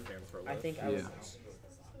ways. It's Japan for I think I Yeah. was.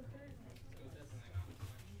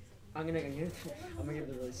 I'm gonna give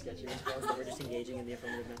the really sketchy response that we're just engaging in the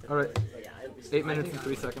affirmative method. All right. But yeah, it'll be 8 minutes and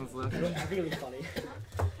 3 seconds left. I think it'll be funny.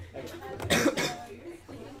 Okay.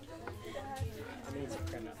 I mean, it's a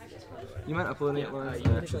crap after this, by the way. You mind uploading it, Yeah, Lawrence? you I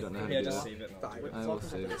can actually just, don't know how Yeah, to do just that. save it. I will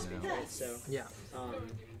save it now. So, Yeah. I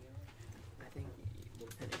think, well,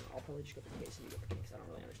 depending, I'll probably just go for the case and you go for the case. I don't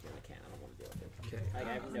really understand the can. I don't want to deal with it. Okay. Like,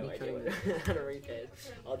 I have no me idea cutting- how to read it.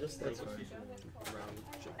 I'll just like. Round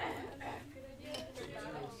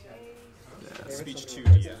Yeah. speech 2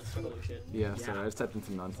 Holy DF. shit. Yeah, sorry, I just typed in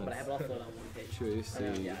some nonsense. But I have it all filled on one page. Should we see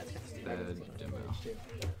Yeah, it's kind of stupid. demo? Dude,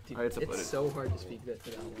 Alright, it's uploaded. it's so hard to speak that for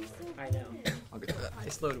that long. I know. I'll get that. I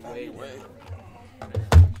slowed way down.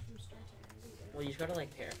 Well, you just gotta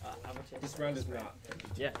like pair. How much is This round is not.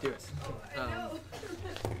 Yeah, do it.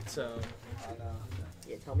 So,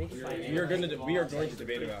 Yeah, tell me if you find it. We are going to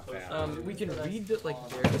debate about that. we can read that like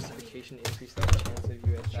their justification to increase the chance of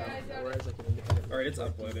U.S. China, or as like an independent. All right, it's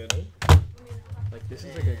uploaded. Like this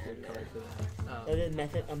is like a good card for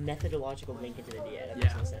that. A methodological link into the DA. That Yeah.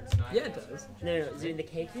 makes no sense. Yeah, it does. No, dude, the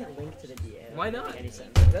K can't link to the DA. That Why doesn't not? make any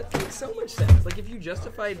sense. That makes so much sense. Like if you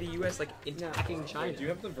justify the U.S. like attacking China. Do you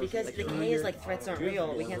have the version? Because the K is like threats aren't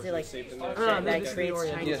real. We can't say like saved in there? that this is the creates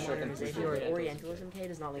Oriental- Chinese Yeah, sure. modernization. Orientalism. Orientalism K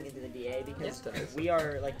does not link into the DA because Yes, it does. we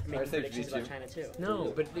are like making say predictions G2. about China too.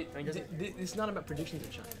 No, but I mean, doesn't- it's not about predictions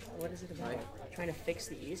of China. What is it about? Trying to fix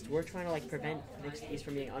the East? We're trying to like prevent the East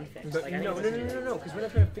from being unfixed. But Like, I no, think no, because we're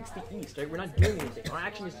not trying to fix the East, right? We're not doing anything. Our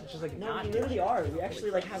action is just like No, not. we literally are. We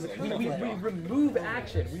actually like have a We conflict. remove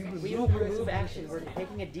action. We remove action. We're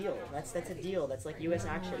making a deal. That's a deal. That's like U.S.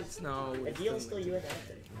 action. No. A deal is still U.S.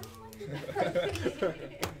 action.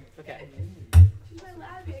 Okay.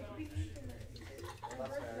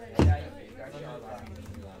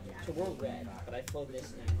 So we're red, but I flow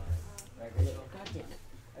this now. God damn it.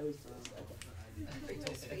 I was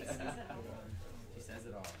okay. She says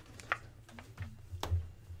it all.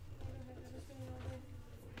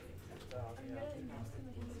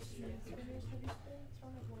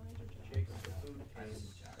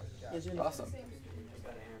 Awesome.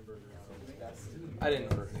 I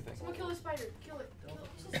didn't order anything. Someone kill the spider. Kill it. Kill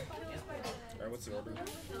the spider. Alright, what's the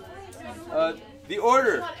order? The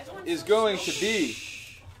order is going to be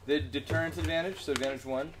the deterrence advantage, so advantage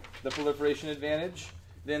 1, the proliferation advantage,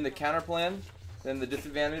 then the counter plan, then the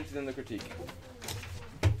disadvantage, then the critique.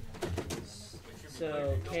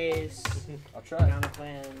 So K's I'll try. counter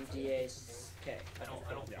plan, DA's K. I don't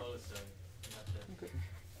close, so.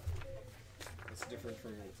 It's different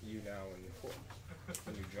from you now and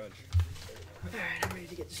the new judge. Alright, I'm ready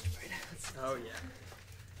to get destroyed. Oh yeah.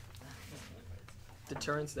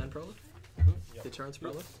 Deterrence then prolif? Deterrence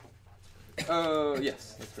prolif? Oh,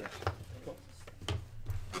 yes, that's correct.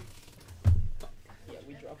 Yeah,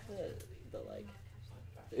 we dropped the like.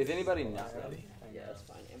 Is anybody not ready? Yeah, that's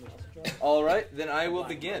fine. And we also dropped All right, then I will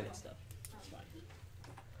begin. stuff. That's fine.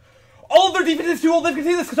 all of their defenses too old. They can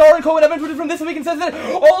see the Qatar and Cohen Evans from this week and says that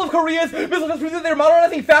all of Korea's missile tests prove that they're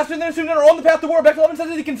modernizing faster than assumed and are on the path to war. Beck11 says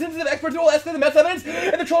that the consensus of experts will escalate the Mets evidence,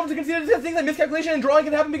 and the Trojans consider things like miscalculation and drawing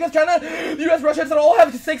can happen because China, the US, Russia, and all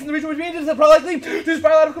have stakes in the region, which means it's probably likely to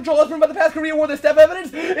spiral out of control. As proven by the past Korean War, the step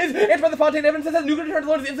evidence is answered by the Fontaine evidence that nuclear deterrence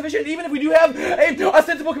alone is insufficient. Even if we do have a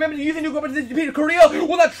sensible commitment to using nuclear weapons to defeat Korea,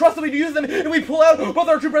 will not trust that we do use them if we pull out both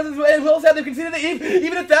our true presence as well as have them conceded that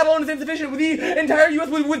even if that alone is insufficient, the entire US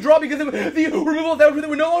would withdraw because of the removal of that.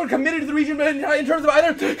 We're no longer committed to the region in terms of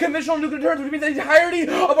either conventional nuclear deterrence, which means the entirety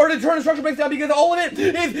of our deterrence structure breaks down because all of it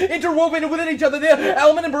is interwoven within each other. The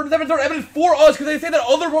element and burdens evidence are evidence for us because they say that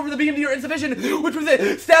other forms of the BMD are insufficient, which was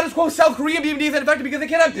the status quo South Korean BMD is ineffective because they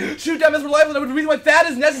cannot shoot down missiles reliably. The reason why that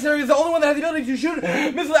is necessary is the only one that has the ability to shoot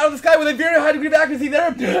missiles out of the sky with a very high degree of accuracy. There,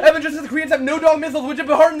 Evan just as the Koreans have no dog missiles, which if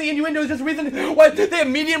hardened the innuendo is just the reason why they have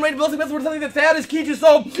medium range ballistic missiles, something that is key to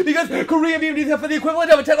solve because Korean BMDs have the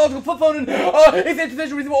equivalent of a technological flip phone and it's a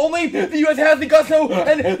decision reason only the US has the gusto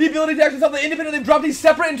and the ability to actually solve the independent. They've dropped a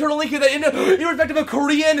separate internal link here that irrespective of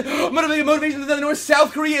Korean motivations in the North,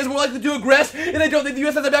 South Korea is more likely to aggress, and I don't think the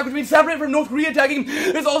US has that back, which means separate from North Korea attacking.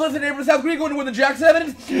 There's also a scenario for South Korea going to win the Jackson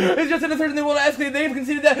evidence. It's just an assertion they want to escalate. They've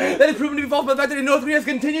conceded that is proven to be false by the fact that North Korea has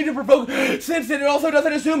continued to provoke since then. It also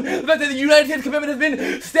doesn't assume the fact that the United States commitment has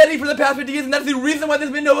been steady for the past 50 years, and that's the reason why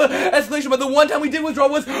there's been no escalation. But the one time we did withdraw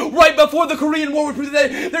was right before the Korean War, which proves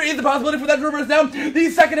that there is the possibility for that to reverse. Now, the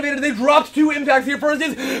second advantage, they dropped two impacts here. First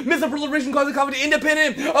is missile proliferation causing conflict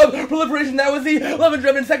independent of proliferation. That was the 11th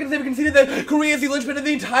drive. And second, they conceded that Korea is the linchpin of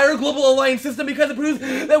the entire global alliance system because it proves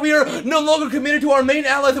that we are no longer committed to our main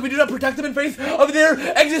allies, that we do not protect them in face of their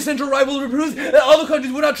existential rivals. It proves that other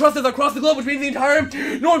countries would not trust us across the globe, which means the entire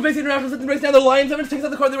North-based international system breaks down. The alliance evidence takes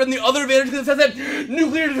out the card there, and the other advantage because it says that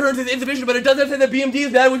nuclear deterrence is insufficient, but it doesn't say that BMD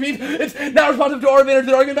is bad, which means it's not responsive to our advantage.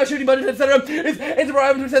 The argument about shifting budgets, etc. is answered by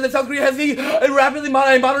argument which says that South Korea has the rapidly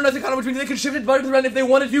modernized economy, which means they can shift its budgets around if they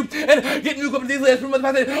wanted to and get nuclear weapons easily. As proven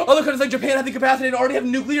by the fact that other countries like Japan have the capacity and already have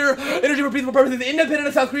nuclear energy for peaceful purposes, independent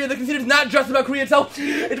of South Korea. They consider it's not just about Korea itself;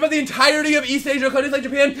 it's about the entirety of East Asia. Countries like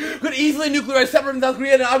Japan could easily nuclearize separate from South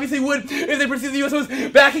Korea, and obviously would if they perceive the US was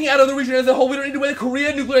backing out of the region as a whole. We don't need to win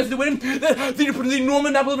Korea nuclearized to win. The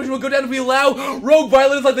Norman non-proliferation will go down if we allow rogue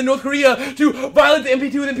violators like the North Korea to violate the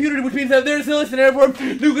MP2 with impunity, which means that there's still a scenario for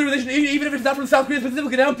nuclearization, even if it's not from South Korea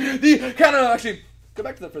specifically. Now, the counter actually go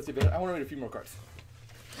back to the first debate. I want to read a few more cards.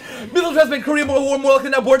 Missile test made Korean War more likely.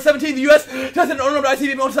 Now, Board 17, the U.S. tested an unarmed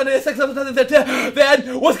ICBM on Sunday. 6 level tested that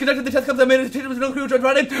was conducted. The test comes out made it with North Korea on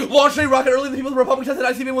Friday. Launched a rocket early. The People's Republic tested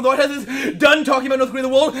ICBM when the White House is done talking about North Korea in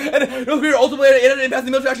the world. And North Korea ultimately had an impasse.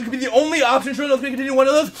 The military action could be the only option. Sure, North Korea continue one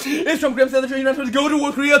of those. If Trump grabs the other, you're not supposed to go to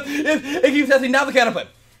North Korea if it keeps testing. Now the counterplay.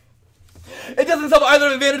 It doesn't solve either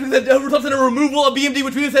advantage because it results in a removal of BMD,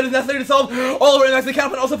 which we said is necessary to solve all of our impacts. The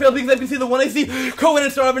counterpoint also failed because you can see the 1AC Cohen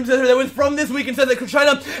and Star evidence that was from this week and said that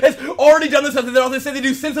China has already done this stuff. They also say they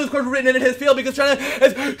do since those cards were written, and it has failed because China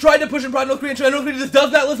has tried to push and prod North Korea. China, North Korea just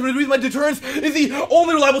does not listen. The reason why deterrence is the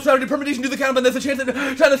only reliable strategy. Permutation to the counterplan. There's a chance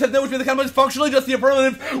that China says no, which means the counterplan is functionally just the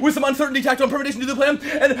affirmative with some uncertainty tacked on. Permutation to the plan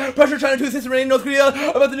and pressure China to assist in North Korea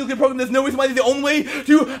about the nuclear program. There's no reason why the only way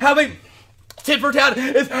to have a tit for tat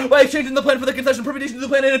is by exchanging the plan for the concession. Permutation to the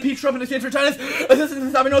plan and impeach Trump in exchange for China's assistance in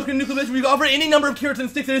stopping North Korean nuclear mission. We offer any number of carrots and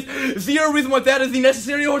sticks. There's zero reason why that is the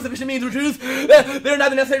necessary or sufficient means, which is that they're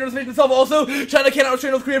not the necessary or sufficient to solve. Also, China cannot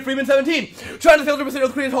restrain North Korea. Freeman 17. China failed to restrain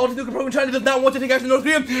North Korea's halt nuclear program. China does not want to take action. North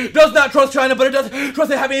Korea does not trust China, but it does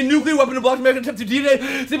trust that having a nuclear weapon to block American attempts to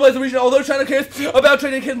destabilize the region. Although China cares about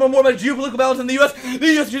trade and cares more about geopolitical balance than the U.S., the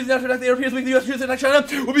U.S. chooses not to attack the Europeans. The U.S. chooses to attack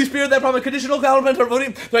China will be spared that problem. Conditional counterplans are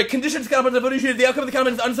voting. Conditions counterplans are voting. The outcome of the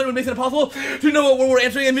counterplans is uncertain, makes it impossible to know what we're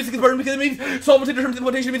answering, and music is burden because it means solvency determines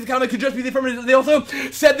implementation. Means the counterplans could just be the affirmative. They also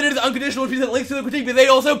said that it is unconditional, which means it links to the critique, but they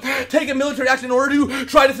also take a military action in order to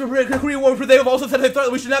try to prevent the Korean War, which they have also said they thought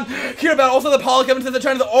that we should not hear about. Also, the Pollock evidence says that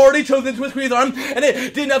China has already chosen Swiss Korea's arm, and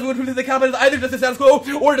it did nothing, which proves that the counterplans is either just a status quo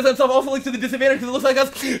or it doesn't solve. Also links to the disadvantage because it looks like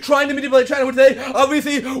us trying to manipulate China, which they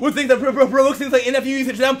obviously would think that provokes things like NFU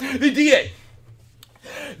usage. Now, the DA.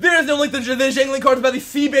 There is no link to the Zhangling cards about the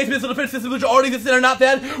sea-based missile defense systems, which already exist and are not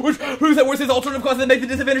bad, which proves that worse is alternative causes that make the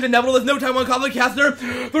disadvantage inevitable. There's no Taiwan conflict. Caster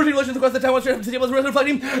 13 relations request that Taiwan straight from was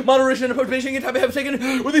reflecting moderation and approach Beijing and have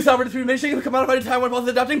taken with the sovereign dispute. Beijing have commodified Taiwan policy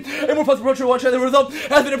adopting a more positive approach to one China. The result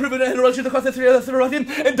has been improvement in relations across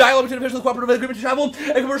the and dialogue between officials, cooperative agreement to travel,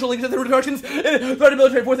 and commercial links in the directions. Threatened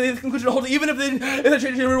military force. The conclusion holds even if the is a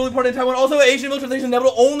change in ruling part in Taiwan. Also, Asian militarization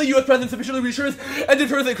inevitable. Only U.S. presence sufficiently reassures and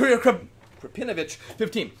deters the Korea. Krapinovich,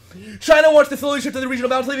 15. China wants to slowly shift to the regional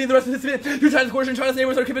balance, leaving the rest of the Pacific to China's course, and China's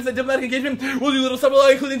neighbors are convinced that diplomatic engagement will do little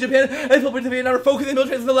supply, including Japan, and Philippines, and Vietnam are focusing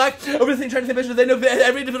military the lack of resisting China's ambitions. They know that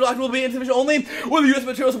every individual action will be insufficient only with the U.S.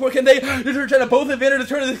 material support. Can they deter China? Both advantages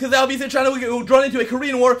turn this, because that'll be China will drawn into a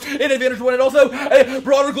Korean War in advantage one, and also a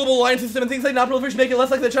broader global alliance system, and things like non-proliferation make it less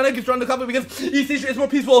likely that China gets drawn into conflict because East Asia is more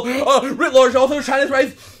peaceful writ large. Also, China's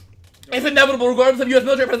rise is inevitable regardless of U.S.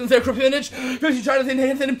 military presence there. Krapinovich, China's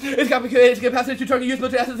enhancing its capacity to target U.S.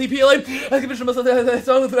 military assets. The PLA has commissioned missiles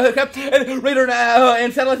and radar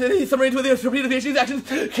and satellite submarines with the torpedo. These actions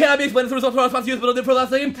cannot be explained as a result of our response to U.S. military for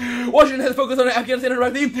last name. Washington has focused on Afghanistan and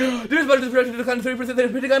Iraq. The defense budget is projected to decline 30%. The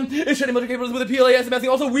Pentagon is shedding military capabilities with the PLA as amassing.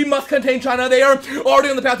 Also, we must contain China. They are already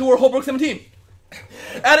on the path to war. Holbrook 17.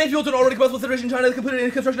 Adding fuel to an already combustible situation, China has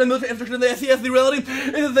completed construction of military infrastructure in the SCS. The reality is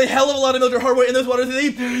that there's a hell of a lot of military hardware in those waters.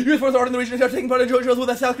 The U.S. forces are in the region and are taking part in joint drills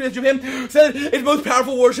with South Korea. Japan said its most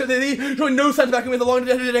powerful warship, showing no signs of backing away the long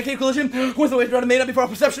decade coalition. Of course, the way around may not be for our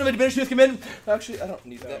perception of a diminished U.S. command. Actually, I don't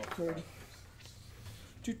need that card.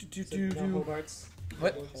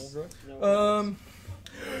 What?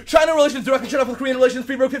 China relations directly shut off with Korean relations.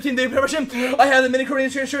 Free broke 15 day preparation. I had that many Korean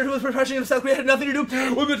shares with preparation of South Korea had nothing to do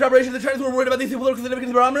with the preparation. The Chinese were worried about these political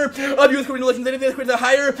significance barometer of U.S. Korean relations. Anything that creates a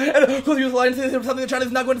higher and closer U.S. alliance is something that China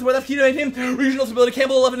is not going to support. That's key to maintain regional stability.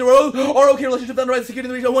 Campbell 11 in a row. Our okay relationships on the right security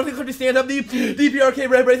in the region. One country stand up. The DPRK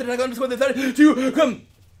race and not going to score the third to come.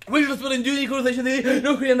 Regional stability and duty equalization. The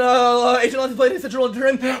North Korean Asian alliance played a central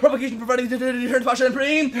deterrent provocation, providing deterrent posture and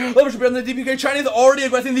praying. Leverage on the DPK. China is already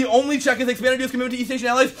aggressing. The only check is expanded U.S. commitment to East Asian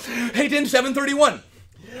allies. Hayden 731.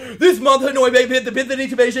 This month, Hanoi bid the bid to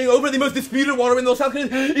Beijing over the most disputed water in the South Korea.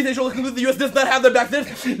 East Asia will conclude the U.S. does not have their back.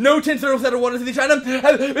 This no 10 surface waters in China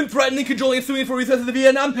have been threatening, cajoling, and suing for resources. The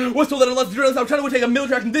Vietnam was told that unless the journalists South China would take a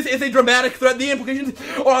military action, this is a dramatic threat. The implications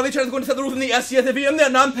are how the China is going to set the rules in the SCS. If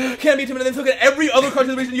Vietnam can't be intimidated, so can every other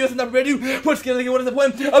country in the region. The U.S. is not prepared to put skin in the game. What is the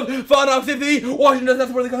point of fun off safety? Washington does not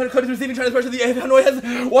support the countries receiving China's pressure. The Hanoi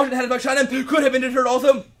has Washington had back. China could have been deterred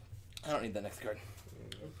also. I don't need that next card.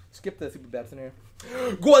 Skip the super bad scenario.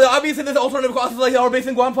 Obviously, there's alternative causes like our base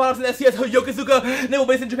in Guam, products in SCS, Yokosuka, naval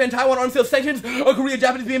base in Japan, Taiwan, arms sales sanctions, Korea,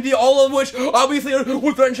 Japanese BMD, all of which obviously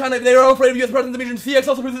would threaten China if they are afraid of U.S. presence in the region. CX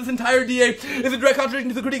also proves this entire DA is a direct contradiction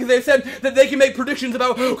to the critique, because they said that they can make predictions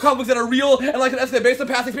about conflicts that are real and like an escalate based on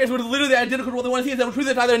past experience, which is literally identical to what they want to see. Is that truth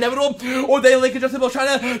is either inevitable or they link adjustable.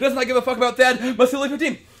 China does not give a fuck about that. Basili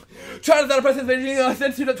 15. China's not a president of Beijing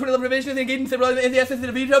since 2011 invasion, engaged in stabilizing in the SS in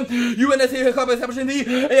the veto. UNSC combat establishing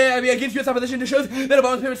the against U.S. opposition to shows that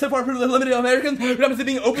Obama's period so far proved limited Americans. Predominantly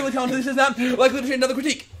being openly talented, this is not likely to change another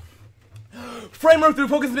critique. Framework through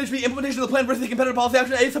focus and the implementation of the plan versus the competitive policy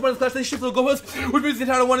action. A supports class they shift to the goalpost, which means the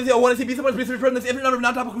entire one is the one is B supports research presence infinite number of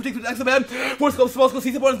non-topical critiques with exo bad. Four scopes, small scope,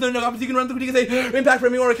 C supports no opposite. You can run the critique as a impact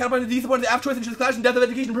framing or a counterpoint. D supports the F choice and choose clash and depth of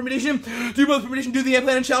education permutation. Do both permutation, do the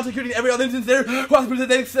plan and challenge security in every other instance there. Cross proves that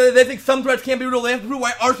they think some threats can be ruled. They have to prove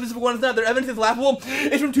why our specific one is not. Their evidence is laughable.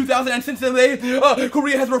 It's from 2000 and since then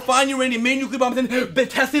Korea has refined uranium, made nuclear bombs, and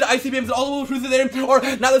tested ICBMs. And all the truths there are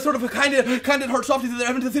not the sort of kind of hard softies. Their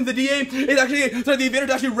evidence seems the DA is actually the advantage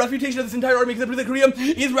actually refutation of this entire army, because the Korea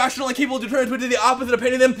is rational and capable of deterrence, which is the opposite of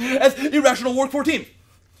painting them as irrational work 14.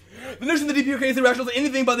 The notion that DPRK is irrational is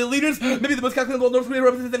anything but the leaders. Maybe the most calculated world North Korea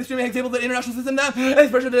represents an extremely example of the international system now. And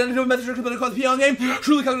expression of the message that cause Pyongyang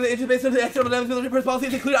truly calculated interface of the external dynamics of military policy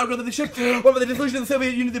is a clear outgrowth of the shift. However, the dissolution of the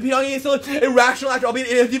Soviet Union, the Pyongyang is still a rational actor, albeit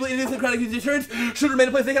a deeply idiosyncratic deterrence. Should remain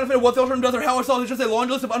in place. They cannot fit what the alternative does or how it's solved. It's just a long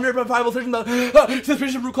list of unverifiable assertions about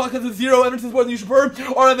suspicion of root cause with zero evidence is more than you should prefer.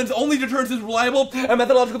 Our evidence only deterrence is reliable and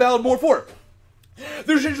methodological valid more for.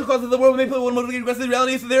 The essential causes of the world may play one motivating aggressive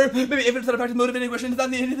reality is there. Maybe if it's not a fact of motivating aggression, it's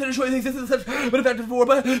not the independent choice exists as such, but a factor for war.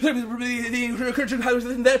 But the current power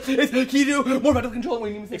system that is key to more practical control.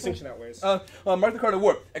 Extinction outweighs. Mark the card of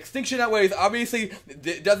war. Extinction outweighs. Obviously,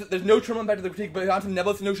 there's no terminal impact of the critique, but on some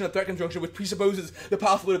nebulous notion of threat conjunction, which presupposes the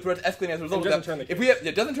possibility of threats escalating as a result of that.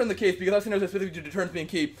 It doesn't turn the case, because our scenarios are specific to deterrence being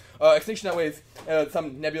key. Extinction outweighs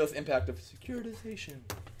some nebulous impact of securitization.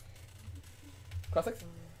 Cross-X?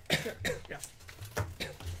 Yeah.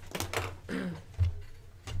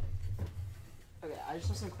 Okay, I just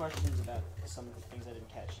have some questions about some of the things I didn't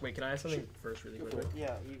catch. Wait, can I ask something first really quickly?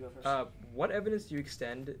 Yeah, you go first. What evidence do you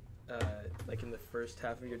extend, like in the first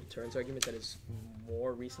half of your deterrence argument, that is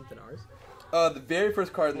more recent than ours? The very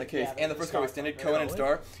first card in the case, and the first card we extended, Cohen and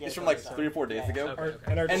Star, is from like 3 or 4 days ago.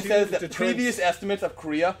 Okay. And says that previous estimates of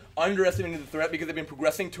Korea underestimated the threat because they've been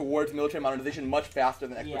progressing towards military modernization much faster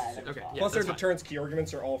than experts. Plus their deterrence key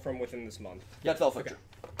arguments are all from within this month. That's also true.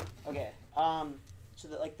 Okay. So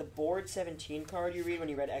the board 17 card you read when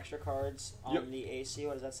you read extra cards on the AC.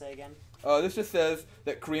 What does that say again? This just says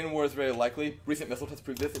that Korean War is very likely. Recent missile tests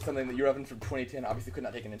prove this. It's something that your evidence from 2010 obviously could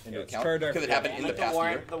not take into account because it happened in the past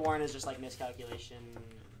year. The warrant is just like miscalculation.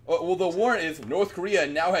 Well, the warrant is North Korea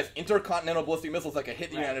now has intercontinental ballistic missiles that can hit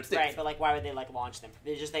the United States. Right, but like, why would they like launch them?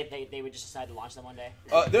 They would just decide to launch them one day.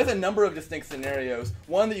 There's a number of distinct scenarios.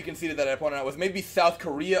 One that you conceded that I pointed out was maybe South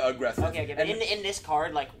Korea aggressive. Okay, but in this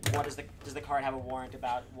card, like, what does the card have a warrant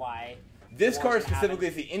about why? This card specifically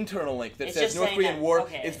is the internal link that says North Korean war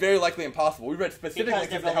is very likely impossible. We read specific links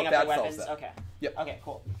to help that solve that. Okay. Yep. Okay,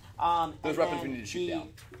 cool. Those weapons we need to shoot down.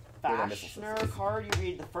 Fashioner card, you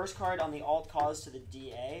read the first card on the alt cause to the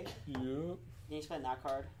DA. Yep. Can you explain that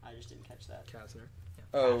card? I just didn't catch that. Kastner.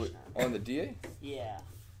 Oh, on the DA? Yeah.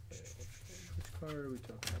 Which card are we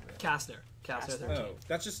talking about? Kastner. Kastner 13. Oh,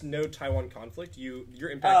 that's just no Taiwan conflict.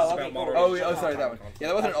 Your impact is about modern. Sorry, that one. Yeah,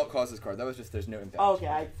 that wasn't an alt causes card. That was just there's no impact. Oh, okay,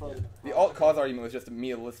 I floated. The alt cause argument was just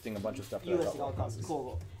me listing a bunch of stuff. You listing alt causes.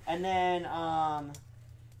 Cool. And then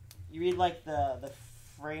you read like the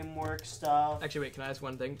framework stuff. Actually, wait, can I ask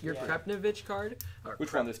one thing? Your Krepnovich card?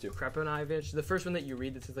 Which one? There's two. Kreponovich. The first one that you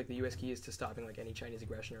read that says like the U.S. key is to stopping like any Chinese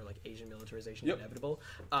aggression or like Asian militarization inevitable.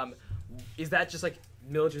 Is that just like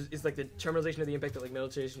is like the terminalization of the impact that like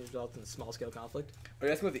militarization results in small scale conflict? Are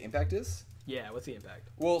you asking what the impact is? Yeah, what's the impact?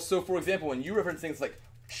 Well, so for example, when you reference things like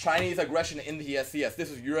Chinese aggression in the SCS, this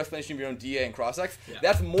is your explanation of your own DA and cross-ex. Yeah.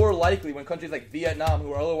 That's more likely when countries like Vietnam,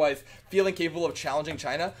 who are otherwise feeling capable of challenging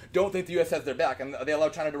China, don't think the U.S. has their back, and they allow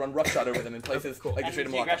China to run roughshod over them in places like the Strait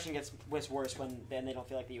of Malacca. And the aggression gets worse when then they don't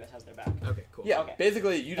feel like the U.S. has their back. Okay, cool. Yeah,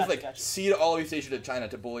 basically you just cede all of East Asia to China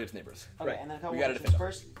to bully its neighbors. Okay, and then a couple more questions.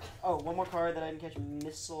 First, one more card that I didn't catch,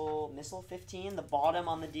 Missile 15, the bottom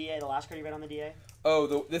on the DA, the last card you read on the DA.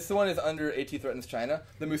 Oh, this one is under AT threatens China.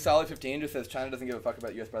 The Musali 15 just says China doesn't give a fuck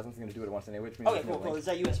about U.S. presence, it's going to do what it wants anyway, which means cool. Is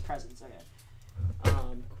that U.S. presence? Okay.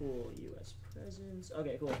 Cool. U.S. presence.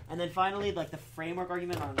 Okay, cool. And then finally, like the framework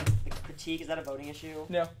argument on the critique, is that a voting issue?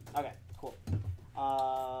 No. Okay, cool.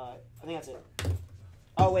 I think that's it.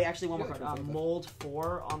 Oh wait, actually one more card. Mold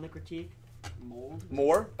 4 on the critique. Mold.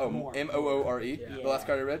 More? Oh, More. Moore. Yeah. The last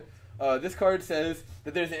card I read. This card says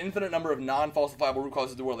that there's an infinite number of non-falsifiable root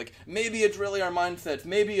causes of the world. Like, maybe it's really our mindsets.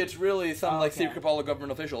 Maybe it's really some, secret cabal of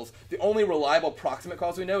government officials. The only reliable proximate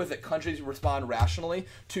cause we know is that countries respond rationally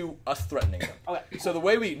to us threatening them. Okay. So the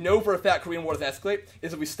way we know for a fact Korean War doesn't escalate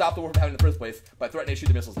is if we stop the war from happening in the first place by threatening to shoot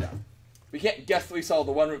the missiles down. We can't guess that we solve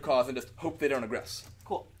the one root cause and just hope they don't aggress.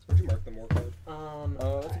 Cool. Where'd you mark the more card?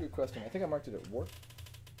 That's a good question. I think I marked it at war.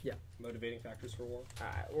 Yeah. Motivating factors for war?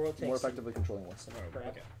 World takes More effectively controlling war.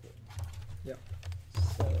 Okay. Yeah.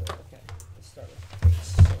 So, okay, let's start with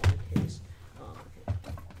case. So, in case,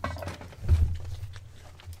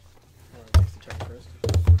 Takes the turn first.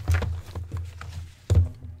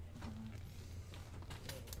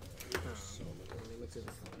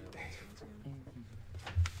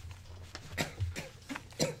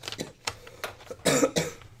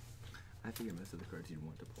 I think most of the cards you'd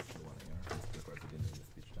want to pull for the one AR. The cards you didn't in the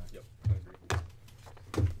speech time. Yep, I agree.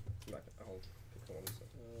 I'll pick the one.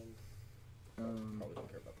 Probably don't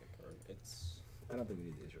care about the card. I don't think we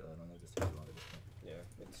need the Israel. I don't know. Just takes a lot of this. Yeah,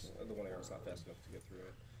 it's the one AR is not fast enough to get through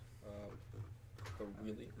it.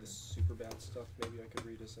 The super bad stuff maybe I could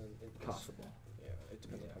read as an Possible. Yeah, it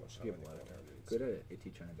depends on how much time I think one AR needs. Good at AT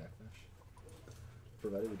China backlash.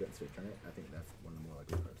 Provided we don't straight turn it, I think that's one of the more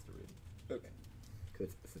likely cards to read. Okay.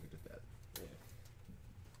 Because it's specific to that. Yeah.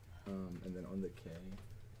 And then on the K,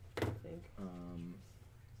 I think.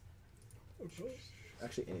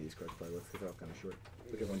 Actually, any of these cards probably works because they're all kind of short.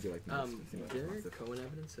 Look at ones you like the most. Their Cohen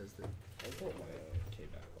evidence says that. I'll pull my K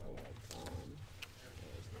back.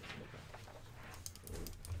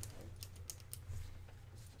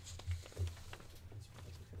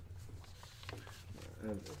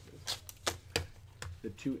 The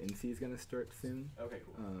 2NC is going to start soon. Okay,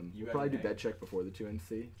 cool. We'll probably do bed check before the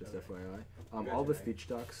 2NC, just FYI. All the speech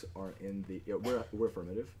docs are in the. Yeah, we're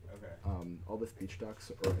affirmative. Okay. All the speech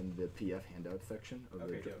docs are in the PF handout section of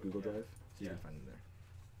the Google Drive, so you can find them there.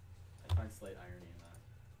 I find slight irony in that.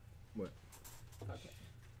 What? Okay.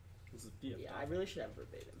 This is Yeah, I really should have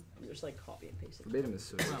verbatim. I'm just like copy and paste it. Verbatim is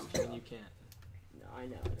so Well, you can't. No, I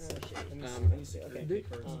know. It's so shitty. Okay. Okay.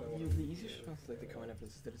 The easiest response to like the Cohen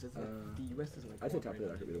evidence is that it says that the U.S. doesn't like. I'd say top of cooperate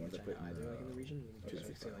that could be the ones I with put in China either, the, like in the region. Just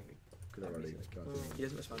two say like. because I've already got them. He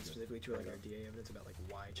doesn't respond specifically to like our DA evidence about like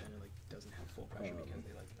why China like doesn't have full pressure because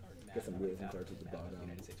they like are mad Get some about, wheels like, and cards at the mad about bottom. the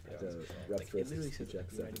United States The presence. rep Like, it versus literally says speech that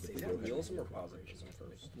the United accept. States Is that realism or positivism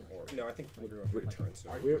first? Or no, I think we're going for returns.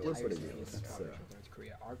 We're pretty real.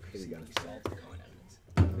 Korea. Our Maybe critique got it. solves the Cohen evidence.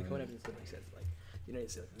 The Cohen evidence literally says like You know,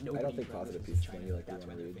 it's like I nobody don't think positive pieces when you like that's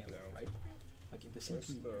why want to they're read. failing, right? Like if the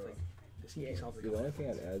CP, like the CP solver. The only thing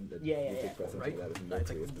I'd add that Yeah, would take precedence Right? over that is It's like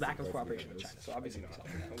creative lack of both cooperation with videos. China. So obviously, we solve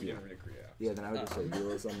that. Yeah, then I would just say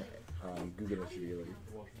realism, Google reality,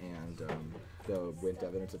 and the went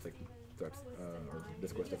evidence if like threats or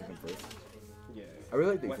discourse doesn't come first. Yeah. I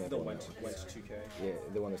really like the The example. Went 2K. Yeah,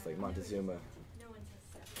 the one that's like Montezuma.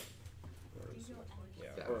 Yeah.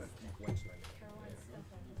 That Or one. Went 9.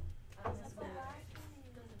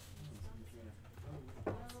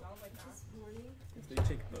 If they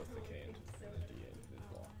take both the K and the D and the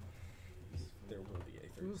block, there will be a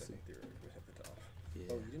We'll 30-second see. theory to hit the top. Yeah.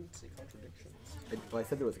 Oh, you didn't say contradictions. Well, I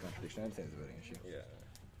said there was a contradiction. I didn't say it was a voting issue. Yeah.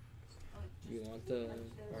 Do you want the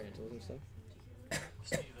Orientalism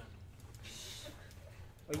stuff?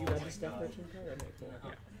 Oh, you read the Steph 13 card? Okay, cool.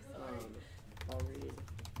 I'll read.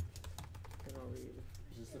 And I'll read.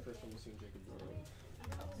 Is this the first time you've seen Jacob Burrow?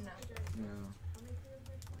 No.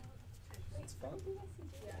 It's fun.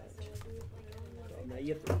 No,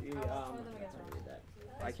 you have to read that.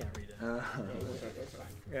 I can't read it. That's fine.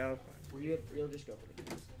 Yeah. You'll just go for the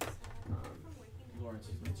keys. Lawrence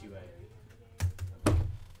is my 2A.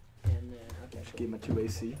 And then, okay, Just gave him a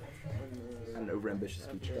 2AC. An overambitious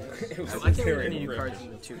speech. So I can't read any new cards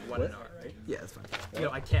in the 1 and R, right? Yeah, that's fine. You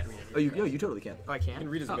know, I can't read it. Oh, you totally can. Oh, I You can't. can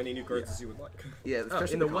read as many new cards as you would like. Yeah,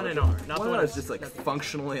 especially in the 1 and R, not the 1 one R is just like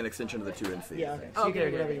functionally an extension of the 2 and C. yeah, okay. Oh, So you okay, can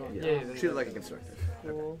okay. do whatever you want. Yeah. Treat it like a constructive.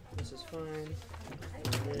 Cool. This is fine.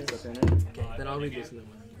 And Is this. that in it? Okay, then I'll read this in the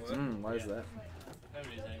 1. Why is that?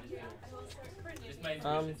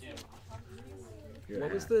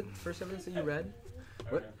 What was the first evidence that you read?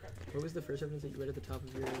 What? What was the first evidence that you read at the top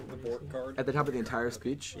of your Board card. At the top of the entire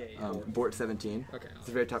speech, Yeah. Bort 17. Okay. It's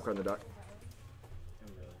the very top card in the doc.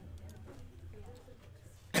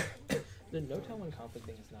 The no Taiwan conflict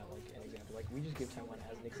thing is not like an example. Like we just give Taiwan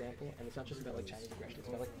as an example, and it's not just about like Chinese aggression. It's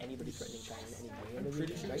about like anybody threatening China in any way in the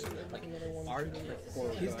region, right? Like our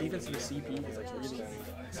his defense of the CP is like really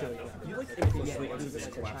silly. You like Yeah, implicitly yeah, into this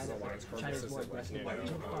like collapse China, of alliance card. China's This more is like, aggressive. you know,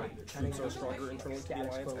 Fine. troops China's are stronger internally to the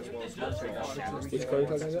alliance as well as military Which card are you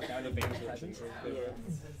talking about? down advantage presence.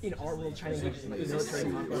 in our world, China engages in like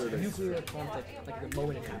military conflict, nuclear conflict, like the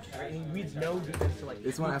moment it happens, right? And he reads no defense to like.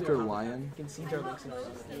 This one after Lion. Concedes our links in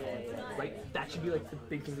our right? That should be like the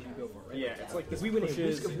big thing that you go for, right? Yeah, it's like If this we win a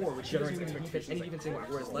pushes risk of war, which doesn't mean defense, any defense saying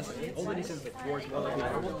war is less than all that he says is that war is more likely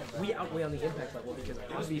than war, we outweigh on the impact level because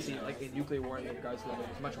obviously like a nuclear war in regards to level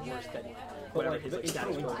is much worse than whatever his like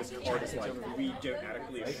status internally quo this card is like we don't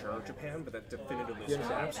adequately assure Japan, but that definitively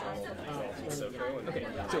snaps all of the Soko and Okay,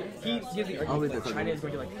 so he gives the I'll read argument that this China is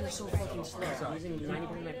going to like You're so fucking slow. I'm using 90%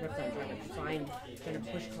 of my prep time trying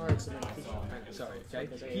to push cards and then I think. sorry,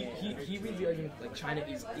 okay? He reads the argument like China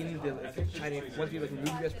is in the China once we like remove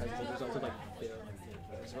U.S. presence as a result of like the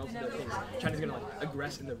as a result of the things, China's gonna like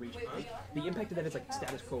aggress in the region. The impact of that is like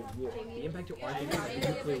status quo war. The impact to our thing is the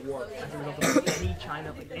nuclear war as a result of like, any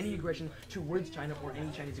China, like any aggression towards China or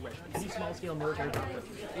any Chinese aggression. Any small scale military conflict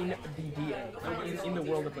in the DA, in the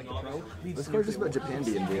world of like pro, leads This to card's just nuclear about war. Japan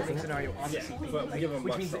DMD, This isn't it? scenario on the CP, But we give him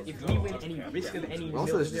which bucks means that on if it. we win any risk of any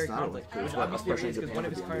Also, there's military just not conflict, like which there's obviously there is because Japan one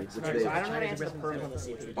of his DMD, current which scenarios they I don't know how to China's answer the aggressive perm on the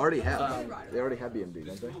CP. already have. They already have BMD,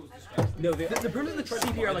 don't they? no, The terms of the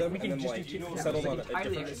CP are like we can and just then, do like, two settled on a entirely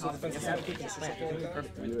different extra topic. It's advocating the plan. It's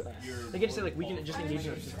perfect. They can just say like we can just engage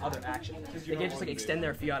in just other action. They can just like extend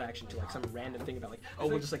their fiat action to like some random thing about like oh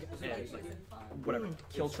we'll just like whatever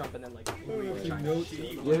kill Trump and then like China.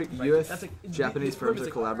 U.S. That's like Japanese the firms purpose are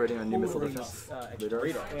of collaborating on new missile overly, defense radar.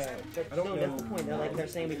 radars. I don't No, know. that's the point. They're like they're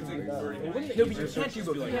saying we can do both. No, but you can't do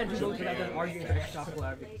both. You can't do both without then arguing for extra topical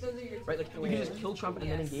advocacy. Right? Like you can just kill Trump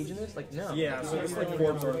and then engage in this. Like no. Yeah, so it's like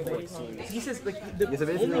Forbes article 18. He says like the Yeah, so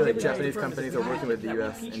basically, only like, difference Japanese between companies are is that working with the that we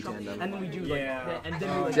US in impeach Trump, tandem. and then we do like Yeah. and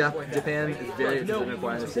then we like Japan is very interested in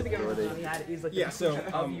acquiring this specific capability. that is like Yeah, the so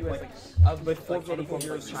position of US like, of but Forbes like, any article form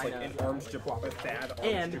here of is just like China. an arms Japan, a bad arms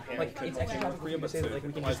And Japan like could it's help extra Korea, to but say that like we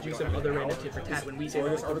can implies just do don't some have other any random power. tit for tat when we say Or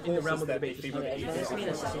that this like, article in the says realm of the that they debate. favor the Okay, Asians I mean,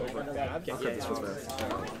 it's over bad. Yeah, This was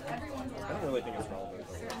bad. I don't really think it's relevant.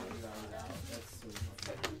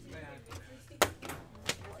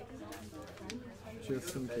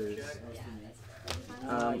 Just in case.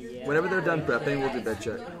 Whenever they're done prepping, we'll do bed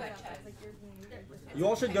check. You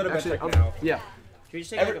all should go to bed Actually, check now. Yeah. Can we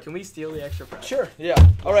just take like Can we steal the extra prep? Sure. Yeah.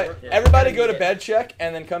 All right. Everybody go to bed check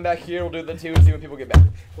and then come back here. We'll do the two and see when people get back.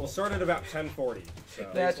 We'll start at about 10:40. So.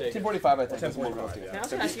 That's 10:45, I think. 10:45. Can I Yeah.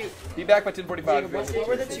 also ask you, Be back by 10:45. what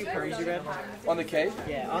were the two cards you read? On the K.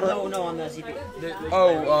 Yeah, on the CP.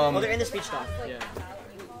 Oh, Oh, they're in the speech doc. Yeah.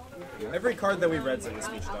 Every card that we read's in the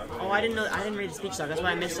speech doc. Oh, I didn't know. I didn't read the speech doc. That's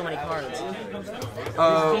why I missed so many cards.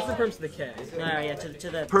 Just the perms to the K. No, yeah, to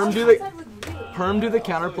the. Perm do the Perm do the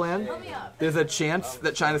counter plan. There's a chance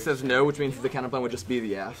that China says no, which means the counter plan would just be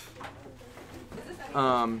the F.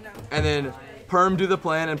 And then Perm do the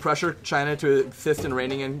plan and pressure China to assist in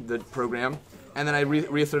reining in the program. And then I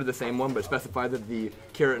reasserted the same one, but specified that the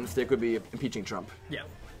carrot and stick would be impeaching Trump. Yeah.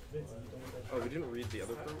 Oh, we didn't read the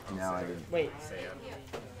other part? No, I didn't. Wait.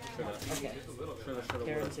 Okay.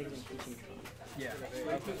 Karen is impeaching Trump. Yeah.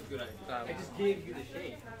 I just gave you the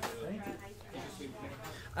shade.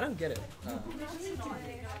 I don't get it.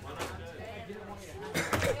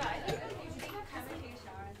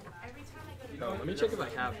 Let me check if I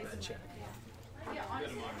have that check.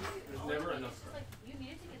 There's never enough.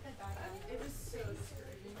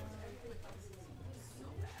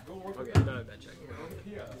 Okay, I don't have that check.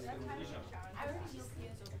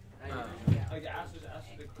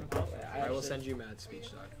 I will send you Matt's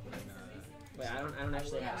speech doc. Wait, I don't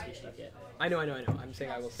actually have speech stuff yet. I know. I'm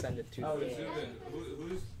saying I will send it to you. Oh,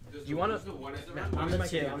 yeah. You want to? I'm the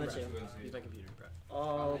two. Use my computer prep.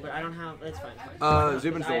 Oh, but I don't have. It's fine.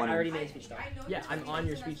 Zubin's the one. I already made a speech doc. Yeah, I'm on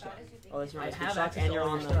your speech doc. Oh, that's right. I Speech have doc, access and to you're all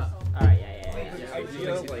on your the. stuff. All right, yeah. The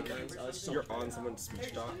idea of like you're on someone's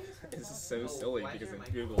speech doc is so silly because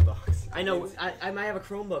of Google Docs. I know. I might have a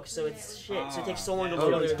Chromebook, so it's shit. So it takes so long to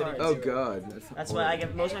load all these cards. Oh god. That's why I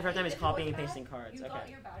get most of my free time is copying and pasting cards.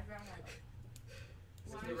 Okay.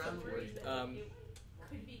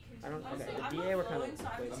 I don't. Okay, the BA were kind of wasting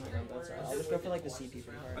on both sides. I'll just go for like the CP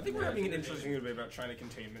for hard. I think we're having an interesting debate about China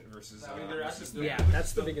containment versus. Yeah,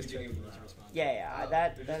 that's the biggest check you need to respond. Yeah,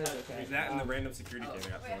 that is okay. That and the random security game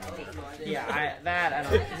I got thrown out. Yeah, I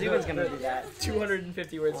don't. Zubin's gonna do that.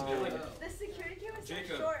 250 words. The security cam was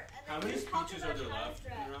Jacob, short. how many speeches are there left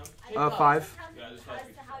in the round? 5. Yeah, there's 5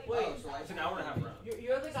 speeches. Wait, It's an hour and a half round.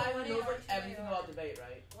 You're the guy who knows everything about debate,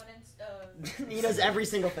 right? He knows every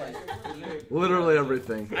single thing. Literally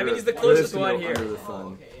everything. I mean, he's the closest There is no one here. under the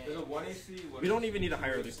sun. There's a 1AC. We don't even need to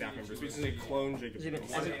hire other staff members. We just need to clone Jacob. Zubin,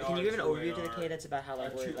 can you give an overview to the cadets about how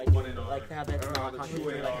like we're like how that's not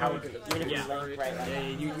controversial, like how even if it's linked, right? Yeah,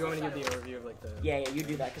 you want to give the overview of like the. Yeah, you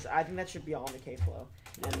do that because I think that should be all in the K flow,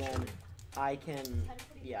 and then I can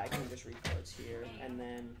just read codes here, and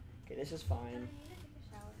then okay, this is fine.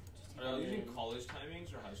 Are you using college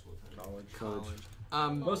timings or high school timings? College.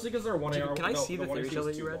 Mostly because they're 1 hour. Can I see the theory shell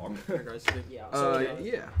that you read? In regards to the- Yeah. So,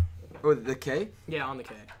 Yeah. Oh, the K? Yeah, on the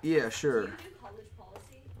K. Yeah, sure.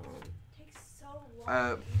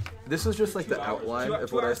 This was just like the outline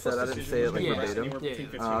of what I said. I didn't say it like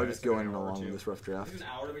verbatim. I'll just go in along with this rough draft. It's an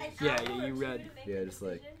hour to make Yeah, you read. Yeah, just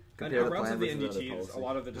like On compare the rounds plan of the versus other NDTs, a policy.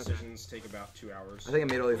 lot of the decisions take about 2 hours. I think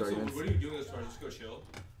I made all these So arguments. what are you doing this for? Just go chill?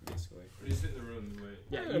 Basically. Or do you sit in the room and wait?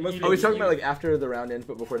 Yeah, Yeah, Oh, he's talking about like after the round ends,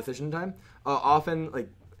 but before decision time. Often, like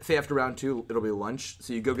say after round 2, it'll be lunch.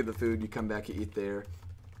 So you go get the food, you come back, you eat there,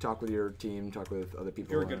 talk with your team, talk with other people.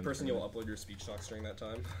 If you're a good around. person, you'll upload your speech docs during that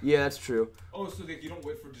time. Yeah, that's true. Oh, so like you don't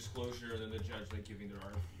wait for disclosure and then the judge like giving their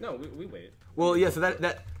article? No, we wait. Well, yeah. So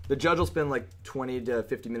that the judge will spend like 20 to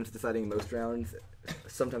 50 minutes deciding most rounds,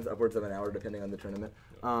 sometimes upwards of an hour depending on the tournament.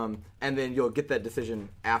 And then you'll get that decision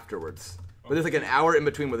afterwards. But there's like an hour in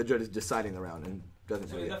between where the judge is deciding the round and doesn't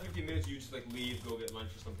So know in yet. that 15 minutes you just like leave, go get lunch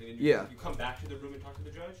or something, and Yeah. you come back to the room and talk to the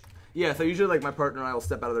judge? Yeah, so usually like my partner and I will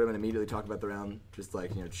step out of the room and immediately talk about the round, just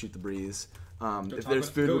like shoot the breeze. If there's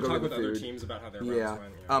food, we'll go talk get with the other food. teams about how their Yeah. rounds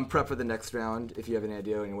went. Prep for the next round if you have any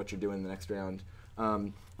idea what you're doing in the next round.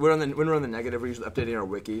 When we're on the negative, we're usually updating our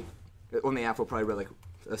wiki. On the app, we'll probably read like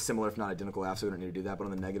a similar, if not identical app, so we don't need to do that. But on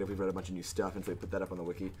the negative, we've read a bunch of new stuff, and so we put that up on the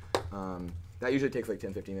wiki. That usually takes like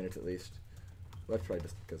 10-15 minutes at least. Well, that's probably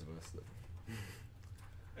just because of us.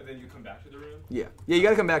 And then you come back to the room? Yeah, you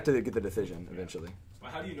gotta come back to get the decision eventually.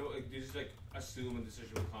 Well, how do you know? Like, do you just like assume a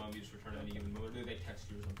decision will come, you just return at any given moment, or do they text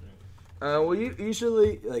you or something? Well,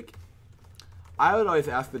 usually, like, I would always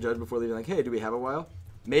ask the judge before leaving, like, hey, do we have a while?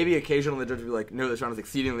 Maybe occasionally the judge will be like, no, this round is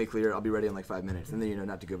exceedingly clear, I'll be ready in like 5 minutes, and then,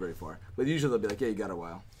 not to go very far. But usually they'll be like, yeah, you got a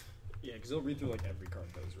while. Yeah, because they'll read through like every card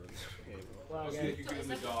those rooms. Wow, So guys. you give them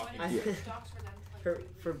the doc. And Yeah.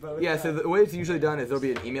 For both. Yeah, so the way it's usually done is there'll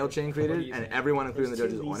be an email chain created, and everyone, including the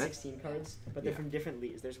there's judge, is two on it. 16 cards, but they're Yeah. from different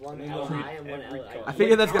leagues. There's one And they'll LI read and one every LI. card. I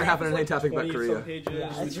figure that's gonna happen in any topic about 20 Korea. some pages,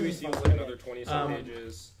 Yeah, the it's two really seals fun. like another 20 some Um,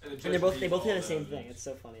 pages, the judge And they both reads hear all the same the- thing. It's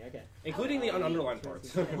so funny. Okay. including the underlined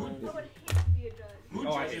parts. No one can't be a judge. Who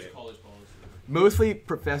Oh, I judges hate it. college policy? Mostly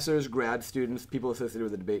professors, grad students, people associated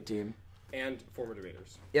with the debate team. And former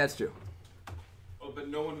debaters. Yeah, it's true. Oh, but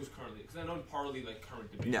no one who's currently, because I know in Parley like current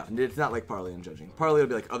debate. No, it's not like Parley and judging. Parley will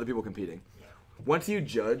be like other people competing. once you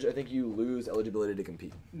judge, I think you lose eligibility to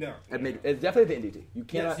compete. No. It's definitely the NDT. You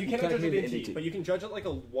cannot. Yes, you cannot judge compete at at NDT, but you can judge at like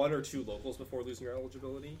a 1 or 2 locals before losing your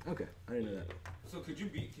eligibility. Okay, I didn't know that. So can you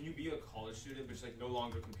be a college student but just like no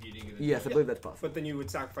longer competing? And Yes, I believe that's possible. But then you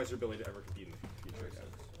would sacrifice your ability to ever compete in the future.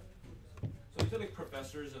 So you said like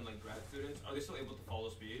professors and like grad students, are they still able to follow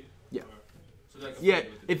speed? Yeah. Or, so like Yeah,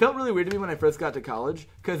 it felt really weird to me when I first got to college,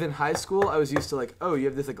 because in high school I was used to like, oh, you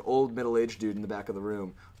have this like old middle-aged dude in the back of the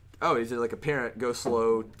room. Oh, he's like a parent, go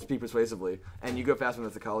slow, speak persuasively, and you go fast when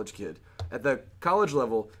it's a college kid. At the college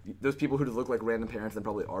level, those people who just look like random parents and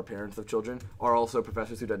probably are parents of children are also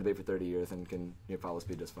professors who've done debate for 30 years and can follow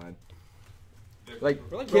speed just fine. Like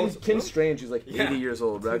Ken Strange, who's like 80 years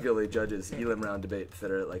old, regularly judges elim round debates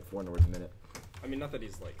that are at like 400 words a minute. I mean, not that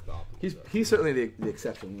he's like the opposite. He's certainly the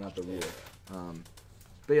exception, not the rule.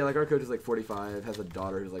 But yeah, like our coach is like 45, has a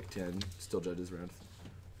daughter who's like 10, still judges rounds.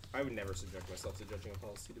 I would never subject myself to judging a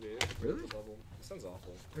policy debate. Really? Level. It sounds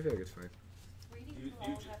awful. I feel like it's fine.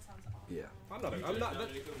 That sounds awful. Yeah. I'm not.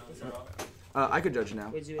 I could judge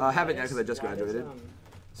now. I haven't yet because I just graduated.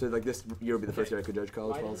 So like this year would be the first year I could judge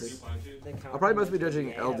college policy. I'll probably mostly be judging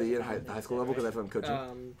LD at the high school level because that's what I'm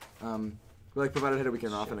coaching. But like provided I had a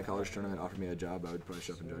weekend off and a college tournament offered me a job, I would probably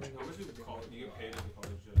show up and judge. How much do you get paid as a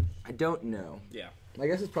college judge? I don't know. Yeah. I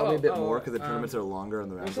guess it's probably a bit more because the tournaments are longer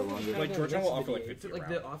and the rounds are longer. Like Georgia will offer like 50 Like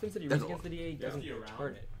the offense that he raised against the DA doesn't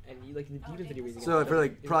turn it, and you like the defense that he raised. So for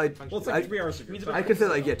like probably, well, it's like 3 hours. I consider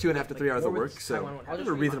like 2.5 to 3 hours of work, so it's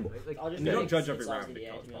reasonable. You don't judge every round in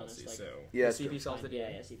college policy, so yeah. See if he solves the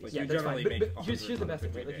DA. yeah, that's fine. But here's the best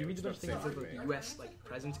thing, right? Like you read the bunch of things that says like the U.S. like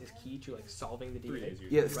presence is key to like solving the DA.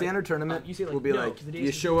 Yeah, standard tournament will be like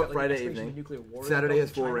you show up Friday evening. Saturday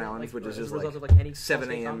has 4 rounds, which is just like 7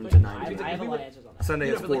 a.m. to 9 p.m. Sunday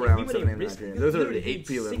has 4 rounds, 7 a.m. to 9 p.m. Those are the 8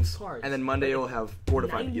 prelims, and then Monday will have 4 to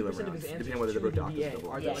 5 elim rounds, depending on whether the broke doctors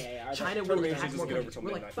double. China will attack more countries.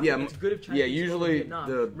 We're like, yeah. Usually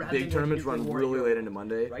the big tournaments run really late into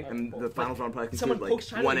Monday, and the finals run probably considered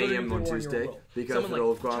like 1 a.m. on Tuesday because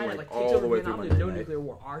it'll have gone like all the way through Monday no night. nuclear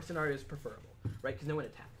war. Our scenario is preferable, right? Because no one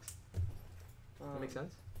attacks. Does that make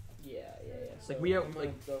sense? Yeah. So like we are I'm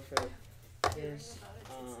like go for this.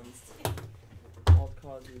 All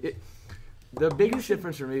causes. The biggest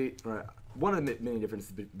difference for me, or one of the many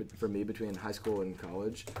differences for me between high school and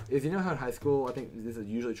college, is you know how in high school, I think this is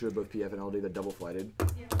usually true of both PF and LD, they're double flighted.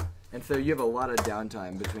 Yeah. And so you have a lot of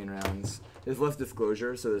downtime between rounds. There's less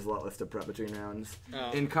disclosure, so there's a lot less to prep between rounds.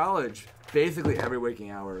 Oh. In college, basically every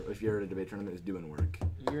waking hour, if you're at a debate tournament, is doing work.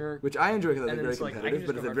 Which I enjoy because it's very competitive,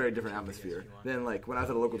 but it's a very different atmosphere. Than like when I was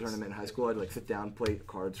at a local tournament in high school, I'd like sit down, play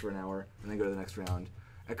cards for an hour, and then go to the next round.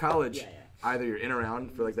 At college, either you're in a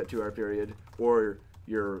round for like that 2-hour period, or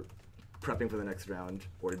you're prepping for the next round,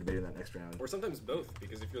 or debating that next round. Or sometimes both,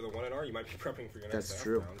 because if you're the 1NR, you might be prepping for your next That's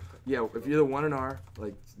true. round. Yeah, if you're the 1NR,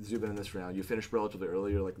 like Zubin in this round, you finish relatively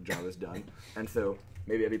early, you're like the job is done. And so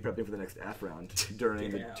maybe I'd be prepping for the next F round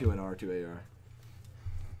during the 2NR, 2AR.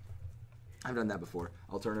 I've done that before.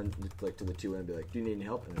 I'll turn like to the 2 and be like, do you need any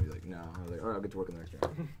help? And they'll be like, no. I was like, all right, I'll get to work on the next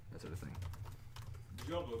round. That sort of thing. Did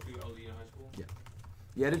you all both do LD in high school? Yeah.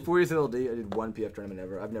 Yeah, I did 4 years at LD. I did 1 PF tournament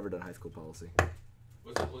ever. I've never done high school policy.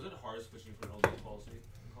 Was it hard switching from LD policy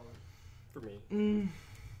in college? For me.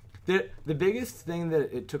 The biggest thing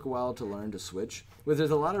that it took a while to learn to switch was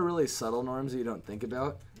there's a lot of really subtle norms that you don't think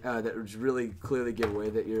about that really clearly give away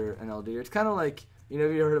that you're an LD. It's kind of like, you know,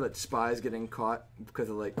 have you heard about spies getting caught because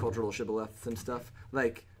of like cultural shibboleths and stuff?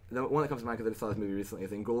 Like, the one that comes to mind because I just saw this movie recently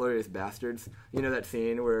is Inglourious Bastards. You know that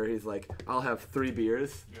scene where he's like, I'll have 3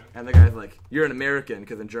 beers, and the guy's like, you're an American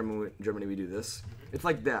because in Germany we do this. It's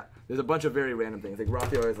like that. There's a bunch of very random things. Like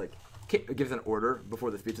Rothio always like gives an order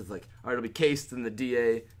before the speech. It's like, all right, it'll be case, then the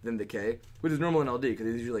DA, then the K, which is normal in LD because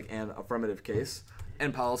it's usually like an affirmative case.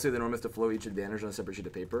 And policy, the norm is to flow each advantage on a separate sheet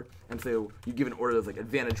of paper. And so you give an order that's like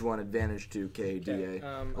advantage 1, advantage 2, K, DA.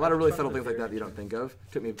 A lot of really subtle things like that you don't think of.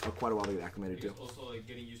 Took me quite a while to get acclimated to. Also, like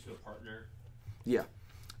getting used to a partner. Yeah.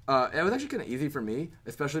 It was actually kind of easy for me,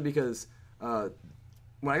 especially because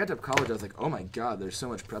when I got to college, I was like, oh my god, there's so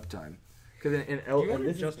much prep time. Because in LD, you want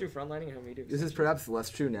to just do frontlining and have me do. This is perhaps less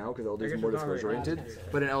true now because LD is more disclosure oriented.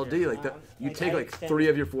 But in LD, like you take like 3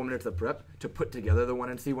 of your 4 minutes of prep to put together the 1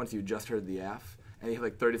 and C once you just heard the AF, and you have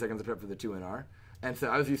like 30 seconds of prep for the 2 NR. And so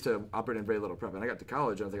I was used to operating very little prep. And I got to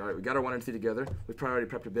college, and I was like, all right, we got our 1 and C together. We've probably already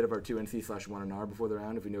prepped a bit of our 2 and C/1 and R before the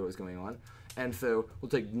round if we knew what was going on. And so we'll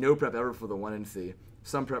take no prep ever for the 1 and C,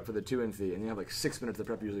 some prep for the 2 and C, and you have like 6 minutes of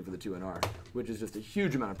prep usually for the 2 and R, which is just a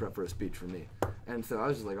huge amount of prep for a speech for me. And so I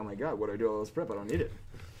was just like, oh my god, what do I do all this prep? I don't need it.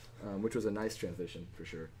 Which was a nice transition for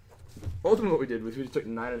sure. Ultimately, what we did was we just took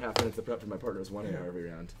 9.5 minutes to prep for my partner's 1AR every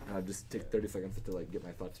round. And I'd just take 30 seconds to like get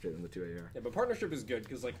my thoughts straight on the 2AR. Yeah, but partnership is good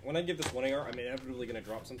because like when I give this 1AR, I'm inevitably gonna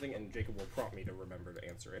drop something, and Jacob will prompt me to remember to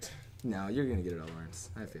answer it. No, you're gonna get it all, Lawrence.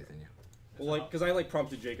 I have faith in you. Well, like because I like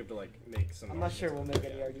prompted Jacob to like make some. I'm not sure we'll make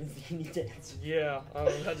any arguments that you need to answer. Yeah, I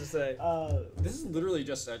was about to say. This is literally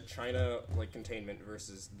just a China like containment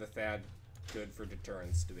versus the THAAD good for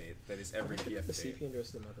deterrence debate that is every PF The debate. CP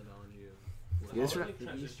address the methodology. Yeah, that's How right. are they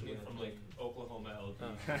transitioning from like Oklahoma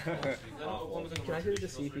LD? Can I hear the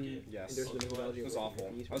CP Yes. endorse the methodology? It was of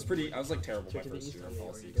awful. these I was like terrible my to the first east year on of the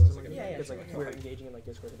policy. Oregon? 'Cause I was like, Yeah, Because like sure. we're engaging in like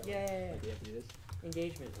discourse about Yeah, yeah, yeah. like we have to do this.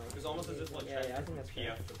 Engagement. Like, It's almost as if like yeah, I think that's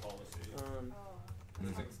fair. PF the policy.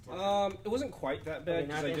 It wasn't quite that Okay, bad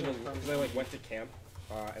now because they have I like went to camp,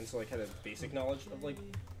 and so like had a basic knowledge of like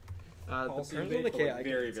The policy terms debate, of the but, K, like,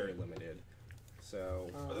 very limited. So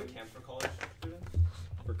Are there camps for college students?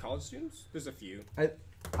 for college students, there's a few. I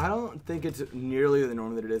don't think it's nearly the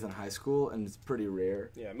norm that it is in high school, and it's pretty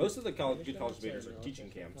rare. Yeah, most of the good college debaters are teaching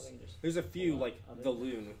camps. There's a few like the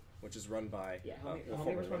Loon, which is run by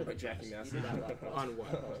formerly run by Jackie Massey. On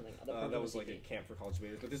what? That was like a camp for college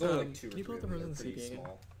debaters, but there's only like 2 or 3 people of at the them. They're Rosen pretty CPA again?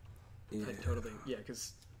 small. Yeah. Like, totally. Yeah,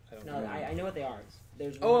 because I don't No, know. I know what they are.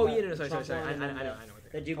 There's Oh, one yeah, that no, sorry. Trump I one know and what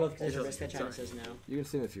they they do both because there's a risk Sorry. that China says now. You can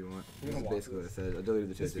see them if you want. You This can is watch basically what it said. I deleted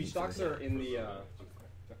the The two. speech docs are in the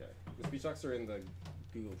the speech docs are in the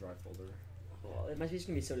Google Drive folder. Well, my speech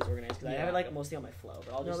can be so disorganized because I have it like mostly on my flow,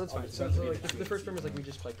 but I'll No, just. that's I'll fine. just So, send so it. like, the first term is like we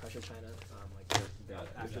just like pressure China,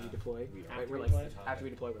 after we deploy. After We're we like deploy? after we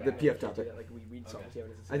deploy. The PF topic. Like we solve the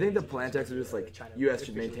evidence. I think the plan text are just like China U.S.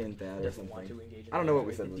 should officially maintain THAAD or doesn't want something. to engage in I don't know what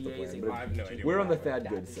we that. said was the DA is plan, a- but I have no idea. we're on the That THAAD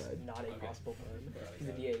good is side. not a possible plan because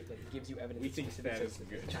the DA like gives you evidence. We think specifically that is says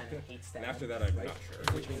good. China hates that. And after that, I'm right? not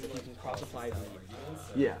sure. Which means that you can cross-apply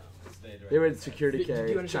the. Yeah. They read security Did you K,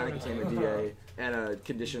 understand China what I'm containment DA, and a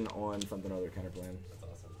condition on something or other kind of plan.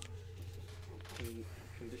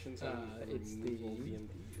 Conditions on it's removal the-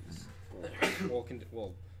 VMDs.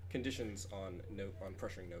 Well, conditions on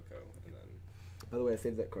pressuring NOCO, and then. By the way, I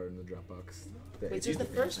saved that card in the Dropbox. Wait, so is the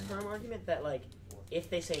first perm argument that like if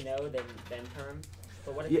they say no, then perm?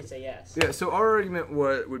 But what if Yeah. they say yes? Yeah, so our argument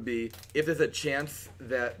would be if there's a chance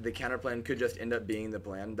that the counterplan could just end up being the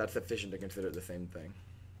plan, that's sufficient to consider it the same thing.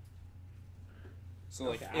 So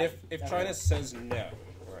like Okay, if okay. China says no,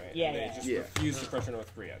 right? Yeah, and they yeah. just Yeah. refuse to pressure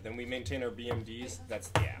North Korea, then we maintain our BMDs. That's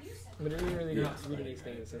the app. But we really need to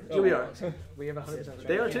extend this. Yeah, we are. We have 100%.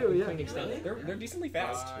 They are too, yeah. We can extend it. They're decently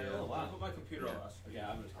fast. Oh wow. Put my computer on. Yeah,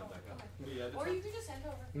 I'm just come back up. Or you could just send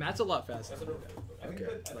over. Matt's a lot faster. Okay.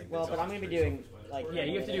 Well, but I'm gonna be doing like Yeah,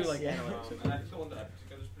 you have to do like. yeah. And I think the one that I picked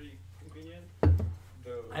together is pretty convenient.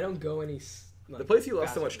 I don't go any. The place you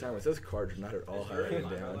lost so much time with, those cards are not at all highlighted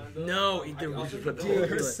down. No, We should put the Dude, whole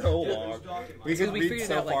they're so long. We could we read figured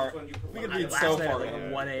so out, like, far. We could read so last night far. at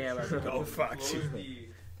like 1 a.m. I was like, Oh fuck.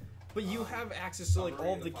 But you have access to like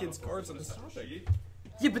all of the kids' cards on this topic.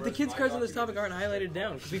 yeah, but the kids' cards on this topic aren't highlighted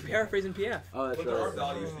down because we paraphrase in PF, Oh, that's But there are right.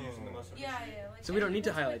 values to using the must. Yeah, yeah. Like, so we don't need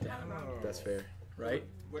to highlight that, That's fair. right?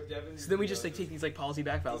 What Devin So then we just like take these like policy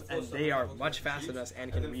back files and they are much faster than us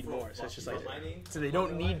and can read more. So it's just like so they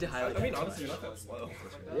don't need to highlight. I mean, that. honestly, you're not that slow.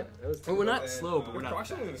 Yeah, that was. Well, we're not slow, but we're We're not.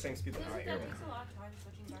 approximately the same speed that I That am. takes a lot of time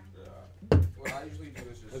switching back. What I usually do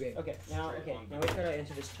is just Okay, now we try to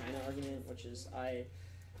answer this China argument, which is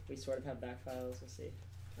we sort of have back files. Let's see.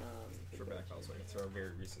 For back files, I can throw a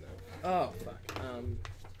very recent note. Oh fuck.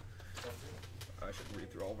 I should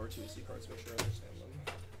read through all of our TC cards, make sure I understand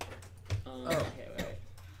them. Okay, wait.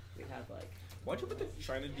 We have like. Why'd you put the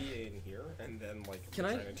China DA in here and then like Can the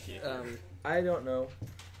I? China DA? I don't know.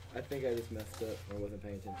 I think I just messed up or wasn't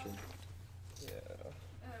paying attention. Yeah.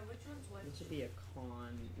 Which one's what? It should be a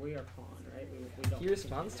con. We are con, right? We don't. He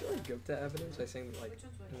responds to our Gupta evidence by saying like Which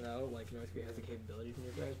one's what? no, like North Korea has the capability to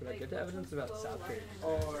nuclearize, but our Gupta evidence about South Korea.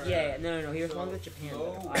 Yeah, no. He responded with Japan.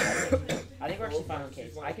 Though. I think we're actually fine on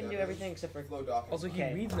case. I can do everything except for. Also, he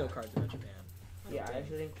Okay. reads no cards about Japan. Yeah, I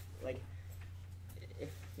actually think like.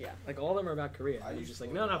 Yeah. Like all of them are about Korea. And he's just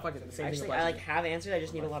like no, fuck it. The same thing Actually, applies. I like have answers. I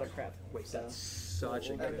just need a lot of prep. Wait, so that's such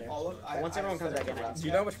a we'll good get there. answer. Once everyone comes back in, Do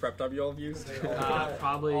you know how much prep time you all have used?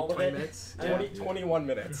 Probably all of 20 it? minutes. 21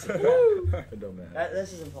 minutes. It don't matter.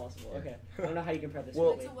 This is impossible. Okay. I don't know how you can prep this.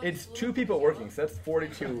 Well, quickly. it's 2 people working, so that's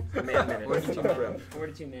 42 man minutes.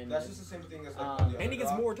 42 men. That's just the same thing as like Um, And he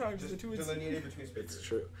gets more time to the two. delineated between speakers. It's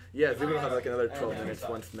true. Yeah, so we're gonna have like another 12 minutes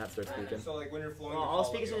once Matt starts speaking. So like when you're flowing. Well, I'll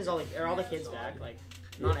speak as soon as all the kids back. Like,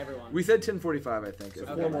 not everyone. We said 10:45, I think. Okay.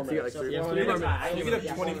 So you got like So 3 4 more more minutes. minutes. You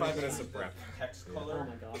get 25 minutes of prep. color. Oh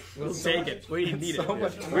my gosh. We'll take it. We need so it.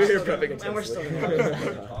 much We're here prepping And we're still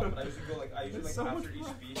But I usually go like It's so after much each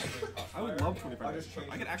fun. speech. I would love 25 I'll minutes. just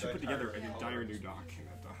change I could actually the put together entire an entire new doc in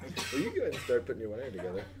that time. Well, you can go ahead and start putting your 1A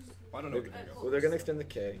together. I don't know. If we can go. Well, they're gonna extend the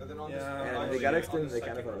K. And then on Yeah. this, And they gotta extend the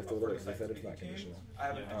kind of on the list. They said it's not conditional. I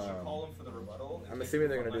have an extra column for the rebuttal. I'm assuming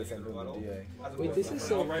they're gonna do the same thing with the DA. Wait, this is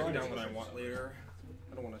so I'll write fun. down what I want later.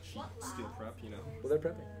 I don't want to cheat, steal prep, you know. Well,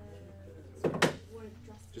 they're prepping.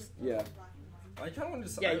 Just yeah. I kind of want to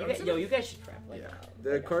just. Yeah, you guys should prep. Like, Yeah.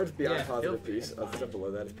 The cards beyond Yeah, positive feel piece, the stuff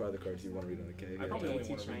below that is probably the cards you want to read on the K. I probably only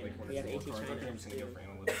want to China. read like one We have or AT two cards. I China. think I'm just gonna go for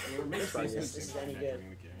analytics. This fine, is, yeah. this is any good.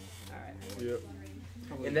 Alright. Yep.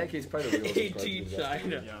 In that case, probably the real cards would be the best.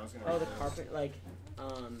 China. Yeah, I was gonna. Oh, read the those. carpet, like,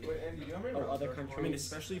 other countries. I mean,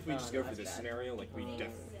 especially if we just go for that's this bad. scenario, like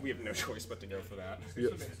we have no choice but to go for that.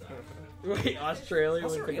 Yep. Wait, Australia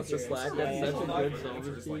Also, would pick up the serious. slack. Yeah, That's yeah, such a yeah.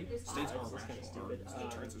 good States sovereignty. are That's rational. kind of stupid. Our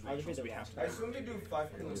deterrence is I just rational, read so the we have last to. I assume they do 5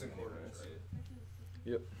 prelims and quarters.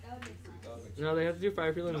 Yep. No, they have to do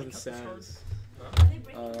 5 prelims and SATs.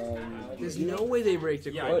 Um, There's no way they break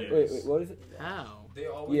the Yeah, quarter. wait, what is it? How? They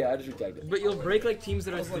always Yeah, I just retagged it. But you'll break like teams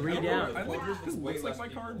that are 3 I down. like yours because it looks like my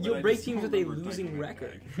card. but You'll I break just teams don't with a remember losing typing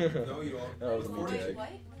record. No, you won't. That was a me tag.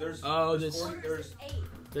 There's Oh, there's 40, there's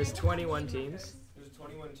there's 21 teams.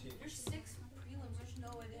 21 teams. There's 6 prelims. There's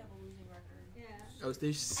no way they have a losing record. Oh,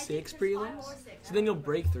 there's 6 prelims. So then you'll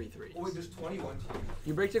break 3 threes. Oh wait, there's 21 teams.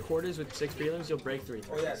 You break the quarters with 6 prelims, you'll break 3 Oh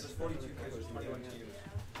threes. yeah, there's 42 kids. There's 21 teams.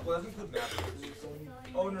 Well, that doesn't include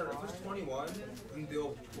math. Oh no, if there's 21, then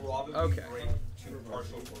they'll probably Okay. break 2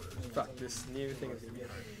 partial quarters. Fuck, this new thing is gonna be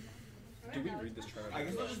hard. Do we read this chart? I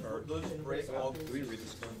guess they'll just break all. Do we read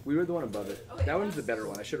this one? We read the one above it. That one's the better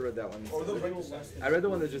one. I should have read that one. Or they'll break the same. I read the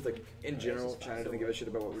one that's just like, in general, China doesn't give a shit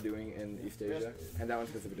about what we're doing in East Asia, and that one's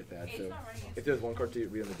specific to that. So if there's one card to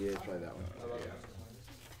read on the DA, it's probably that one.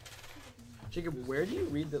 Jacob, where do you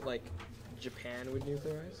read that like Japan would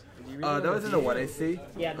nuclearize? Do you read it That on was in the DA? 1AC.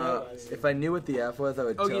 Yeah, no, it was. If I knew what the F was, I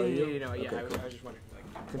would Oh tell yeah, you. yeah, yeah. Okay, I was cool. just wondering.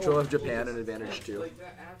 Like, Control of Japan and advantage 2.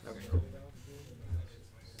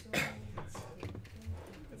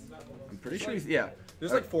 I'm pretty sure he's, yeah.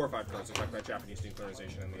 There's like 4 or 5 cards that talk about Japanese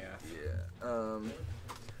nuclearization in the F.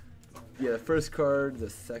 Yeah, the first card, the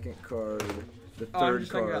second card, the oh, I'm third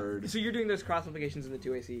just talking about. card. So you're doing those cross implications in the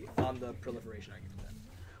 2AC on the proliferation argument then?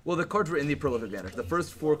 Well, the cards were in the prolif advantage. The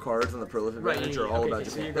first 4 cards on the prolif Right, advantage yeah, are yeah, all okay, about so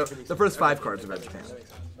Japan. you're No, going for the first 5 cards are about Japan.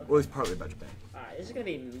 Well, at least partly about Japan. Alright, this is gonna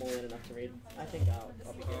be more than enough to read. I think I'll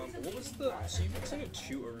be good. What was the? So you presented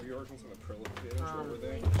 2 overview arguments on the prolif advantage. What were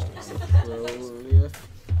they? Prolif.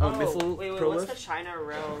 Oh, missile wait, prolif. what's the China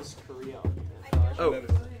Rails Korea? Oh,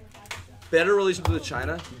 better relations with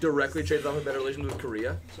China directly trades off of better relations with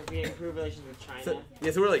Korea. So if we improve relations with China, So,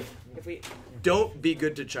 yeah, so we're like, if we don't be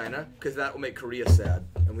good to China because that will make Korea sad,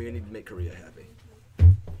 and we need to make Korea happy.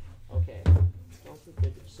 okay, don't be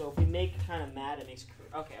good. So if we make kind of mad, it makes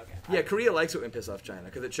okay. Yeah, Korea likes it when we piss off China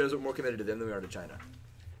because it shows we're more committed to them than we are to China.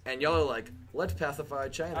 And y'all are like, let's pacify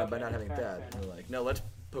China by Okay, not having fair, that. fair. And we're like, no, let's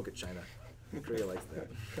poke at China. Korea likes that.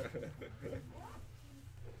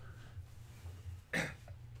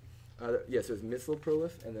 Yeah, so it's missile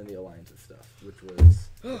prolif and then the alliances stuff, which was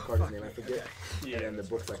the card's name I forget. Yeah. And then the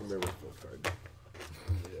book secondary was full card.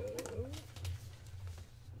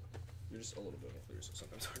 You're just a little bit unclear, so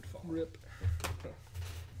sometimes hard to follow. Rip.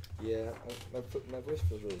 Yeah, my voice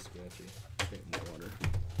feels really scratchy. I think more water.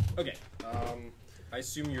 Okay. I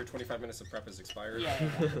assume your 25 minutes of prep is expired. Yeah.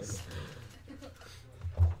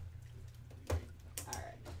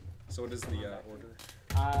 Alright. So what is the order?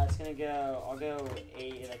 It's gonna go. I'll go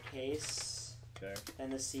A the case, Okay.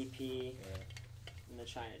 then the CP, and the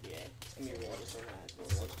China DA. It's gonna be real disorganized. Well,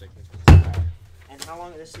 let's take it. Alright. And how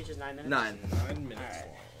long? This speech is 9 minutes. 9. 9 minutes Alright.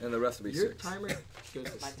 long. And the rest will be Your 6. timer goes to My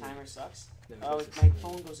sleep. timer sucks. No, it Oh, goes to my sleep.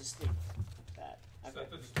 phone goes to sleep. That. Okay.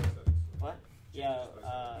 Set the display settings. What? Yeah.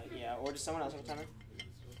 Yeah. Or does someone else have a timer?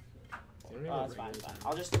 It's fine. It's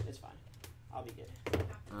fine. It's fine. I'll be good.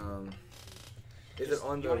 Is it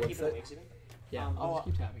on You the wanna keep it website? awake, Steven? Yeah, Oh, I'll just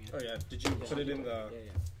keep tapping it. Oh yeah. Did you put it in the?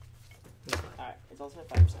 Yeah. Alright. It's also at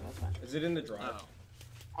 5%. That's fine. Is it in the drive?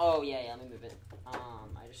 Oh. Oh yeah. Let me move it. I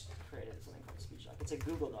just created something called Speech Doc. It's a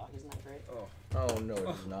Google Doc. Isn't that great? Oh. Oh, no, it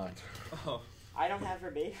is not. Oh. I don't have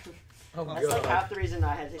verbatim. Oh, That's like God. half the reason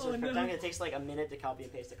I had to take so Oh, much prep no. time. It takes like a minute to copy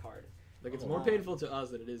and paste a card. Like it's more painful to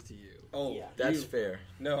us than it is to you. Oh. Yeah. That's you- fair.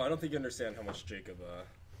 No, I don't think you understand how much Jacob.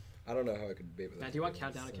 I don't know how I could debate with that. Matt, do you want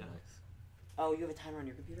countdown accounts? Oh, you have a timer on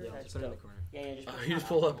your computer? Yeah, That's just put it in the dope. corner. Yeah, just. Oh, put you it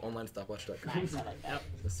just on. pull up onlinestopwatch.com. Nice, I like that. Yep.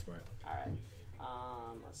 That's smart. All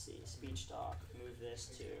right. Let's see. Speech Doc. Move this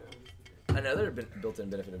to. Another built-in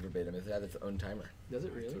benefit of verbatim is it has its own timer. Does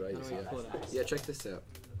it really? That's what I How use, do I yeah. pull it out? Yeah, check this out.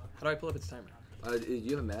 How do I pull up its timer? Do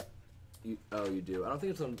you have a map? Oh, you do. I don't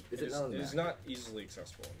think it's on. Is it not on the It's Mac? not easily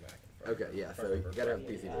accessible on Mac. Okay, yeah. So you gotta have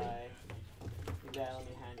PC version. Yeah, let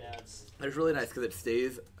me handouts. It's really nice because it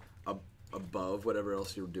stays above whatever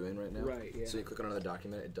else you're doing right now. Right, yeah. So you click on another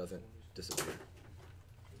document, it doesn't disappear.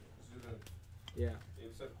 Yeah.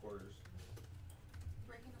 They've said quarters.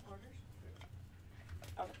 Breaking the quarters?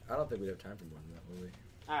 I don't think we'd have time for more than that, will we?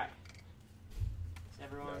 Alright. Is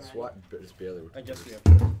everyone ready? SWAT just barely. I guess we have.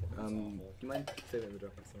 Do you mind saving the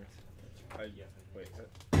Dropbox notes? Wait.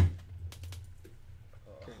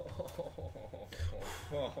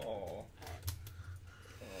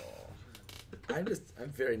 I'm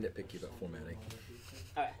very nitpicky about formatting.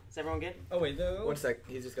 Alright, is everyone good? Oh wait, no. 1 sec.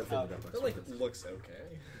 He's just got to save the Dropbox. That like looks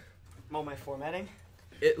okay. Oh, my formatting?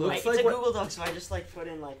 It looks It's like a Google Doc, so I just like put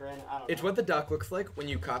in like random. I don't know. It's what the doc looks like when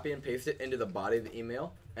you copy and paste it into the body of the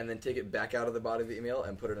email, and then take it back out of the body of the email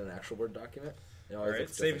and put it in an actual Word document. Alright,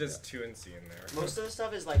 saved as 2 and C in there. Most of the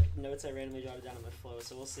stuff is like notes I randomly jotted down on my flow,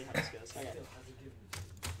 so we'll see how this goes. Okay.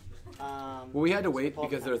 Well, we had to wait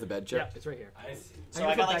because there was a bed check. Yeah, it's right here. So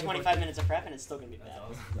I got like 25 minutes of prep, and it's still gonna be bad.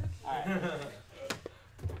 Alright.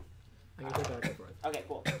 I can go back and forth. Okay,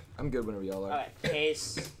 cool. I'm good whenever y'all are. Alright,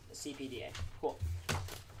 case CPDA. Cool.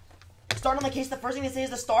 Start on the case, the first thing they say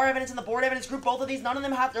is the star evidence and the board evidence group. Both of these, none of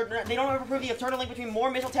them have, they don't ever prove the internal link between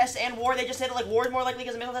more missile tests and war. They just say that like war is more likely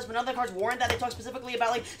because of missile tests, but none of the cards warrant that. They talk specifically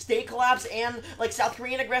about like state collapse and like South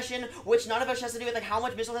Korean aggression, which none of us has to do with like how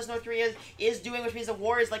much missile tests North Korea is doing, which means the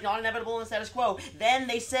war is like not inevitable in the status quo. Then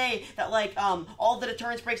they say that like all the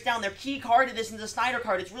deterrence breaks down. Their key card to this is the Snyder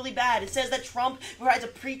card. It's really bad. It says that Trump provides a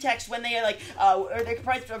pretext when they like or they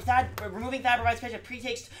provide removing THAAD provides a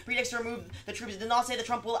pretext to remove the troops. It did not say that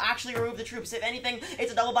Trump will actually remove the troops. If anything,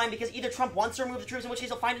 it's a double bind because either Trump wants to remove the troops, in which case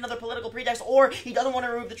he'll find another political pretext, or he doesn't want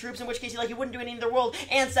to remove the troops, in which case he wouldn't do it in either world.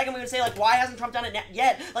 And second, we would say like, why hasn't Trump done it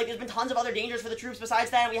yet? Like, there's been tons of other dangers for the troops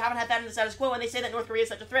besides that, and we haven't had that in the status quo. And they say that North Korea is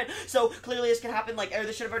such a threat, so clearly this can happen. Like, or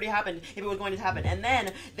this should have already happened if it was going to happen. And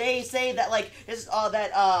then they say that like this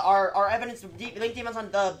our evidence linked defense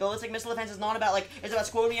on the ballistic missile defense is not about like it's about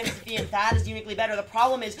squoting and THAAD is uniquely better. The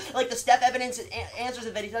problem is like the step evidence answers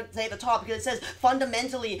it that he say at the top because it says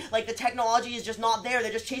fundamentally like the technology is just not there.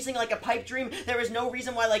 They're just chasing like a pipe dream. There is no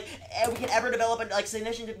reason why like we can ever develop a like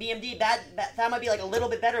submission to BMD. That might be like a little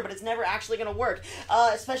bit better, but it's never actually going to work.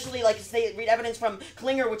 Especially like they read evidence from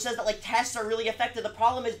Klinger, which says that like tests are really effective. The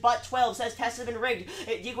problem is Butt 12 says tests have been rigged.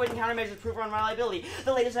 Decoys and countermeasures prove unreliability.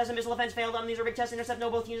 The latest test of missile defense failed. These are rigged tests. Intercept no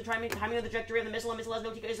both teams timing of the trajectory of the missile. And missile has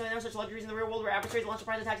no decoys. So there are such luxuries in the real world where adversaries launch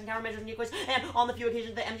surprise attacks and countermeasures and decoys. And on the few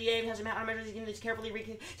occasions the MDA has countermeasures these carefully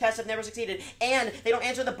rigged tests have never succeeded. And they don't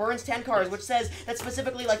answer the Burns 10 cards, which says that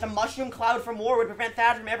specifically like the mushroom cloud from war would prevent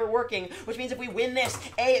THAAD from ever working, which means if we win this,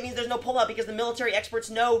 it means there's no pullout because the military experts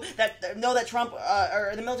know that Trump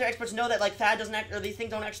or the military experts know that like THAAD doesn't or these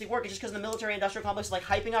things don't actually work. It's just because the military industrial complex is like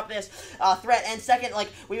hyping up this threat. And second, like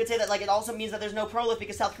we would say that like it also means that there's no prolif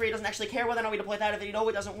because South Korea doesn't actually care whether or not we deploy THAAD if they know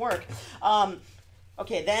it doesn't work.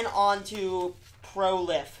 Okay, then on to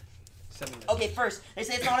prolif. Okay, first, they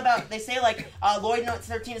say it's not about, they say like, Lloyd Note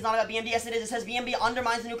 13 is not about BMD. Yes, it is. It says BMD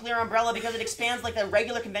undermines the nuclear umbrella because it expands like the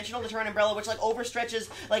regular conventional deterrent umbrella, which like overstretches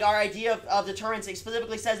like our idea of deterrence. It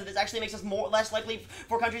specifically says that this actually makes us less likely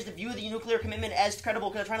for countries to view the nuclear commitment as credible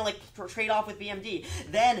because they're trying to like trade off with BMD.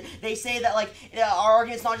 Then they say that like, our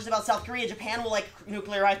argument's not just about South Korea. Japan will like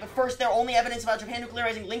nuclearize, but first, their only evidence about Japan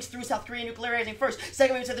nuclearizing links through South Korea nuclearizing first.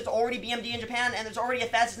 Second, we would say there's already BMD in Japan and there's already a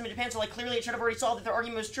THAAD system in Japan, so like clearly it should have already solved that their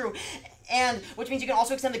argument was true. And which means you can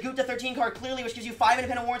also extend the Gupta 13 card clearly, which gives you 5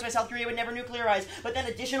 independent warrants why South Korea would never nuclearize. But then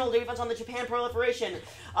additional defense on the Japan proliferation.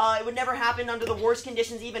 It would never happen under the worst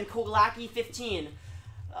conditions, even Koglaki 15.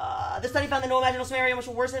 The study found that no imaginable scenario in which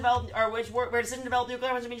where decision developed nuclear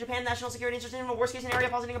weapons between Japan national security interests in a worst case scenario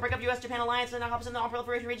positing a breakup U.S.-Japan alliance and the opposite of the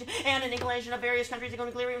non-proliferation region and an inclination of various countries to go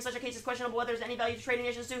nuclear. In such a case, it's questionable whether there's any value to trading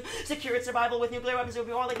nations to secure its survival with nuclear weapons. It would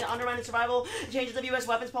be more likely to undermine its survival. Changes of U.S.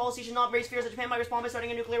 weapons policy should not raise fears that Japan might respond by starting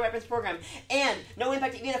a nuclear weapons program. And no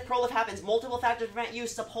impact even if prolif happens. Multiple factors prevent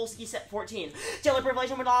use. Sapolsky set 14. Taylor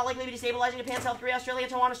proliferation would not likely be destabilizing Japan, South Korea, Australia,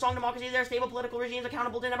 Taiwan are strong democracies. There are stable political regimes,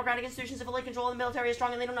 accountable to democratic institutions, civil control, and the military is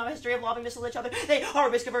strong, and they don't have a history of lobbying missiles at each other. They are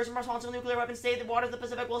risk averse and responsible nuclear weapons. Stay the waters of the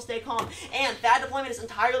Pacific will stay calm. And that deployment is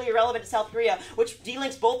entirely irrelevant to South Korea, which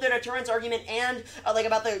delinks both their deterrence argument and like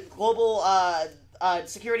about the global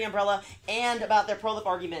security umbrella, and about their prolif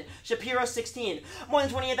argument. Shapiro 16. More than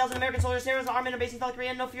 28,000 American soldiers, terrorists, and armed base in South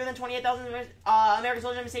Korea. No fewer than 28,000 American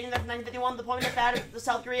soldiers have been stationed there from 1951. The deployment of THAAD, the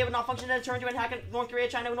South Korea would not function as a deterrent to attack North Korea.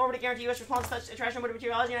 China, in order to guarantee U.S. response to such attrition would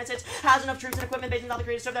materialize, the United States has enough troops and equipment based in South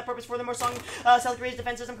Korea to serve that purpose. Furthermore, South Korea's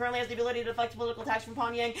defense system currently has the ability to deflect political attacks from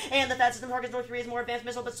Pyongyang, and the THAAD system targets North Korea's more advanced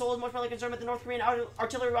missile, but Seoul is more fairly concerned with the North Korean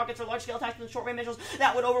artillery rockets for large-scale attacks than short-range missiles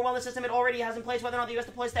that would overwhelm the system it already has in place. Whether or not the U.S.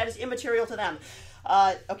 deploys that is immaterial to them.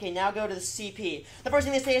 Okay, now go to the CP. The first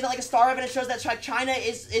thing they say is that like a star evidence shows that China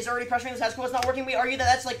is already pressuring the status quo. It's not working. We argue that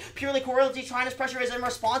that's like purely correlative. China's pressure is in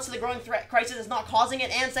response to the growing threat crisis. It's not causing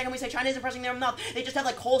it. And second, we say China isn't pressing them enough. They just have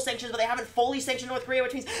like coal sanctions, but they haven't fully sanctioned North Korea,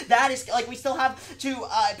 which means that is like we still have to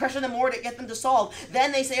pressure them more to get them to solve.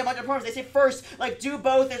 Then they say a bunch of problems. They say first, like do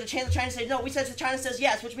both. There's a chance that China says no. We said China says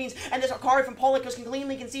yes, which means, and there's a card from Pollock was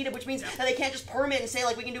cleanly conceded, which means that they can't just permit and say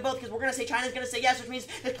like we can do both because we're going to say China's going to say yes, which means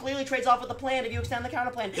this clearly trades off with the plan if you extend the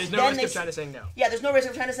counter plan. There's no risk of China saying no. Yeah, there's no risk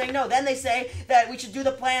of China saying no. Then they say that we should do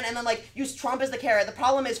the plan and then like use Trump as the carrot. The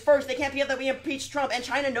problem is first they can't be that we impeach Trump, and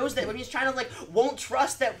China knows that, which means China like won't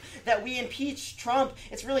trust that we impeach Trump.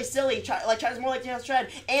 It's really silly. China's more like China's tread,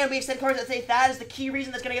 and we extend cards that say that is the key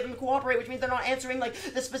reason that's going to get them to cooperate, which means they're not answering like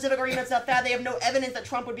the specific arguments that they have no evidence that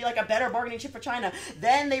Trump would be like a better bargaining chip for China.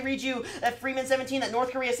 Then they read you that VBI17 that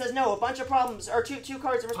North Korea says no. A bunch of problems or two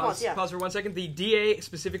cards in response. Pause for 1 second. The DA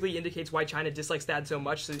specifically indicates why China dislikes THAAD so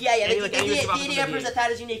much. So the DA proves that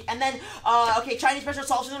THAAD is unique. And then, okay, Chinese pressure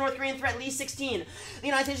solves the North Korean threat, Lee 16. The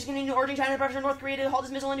United States is continuing urging China to pressure North Korea to halt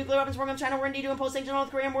its missile and nuclear weapons program. China were indeed to impose sanctions on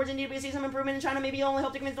North Korea, and more indeed we see some improvement in China. Maybe the only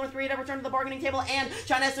hope to convince North Korea to return to the bargaining table, and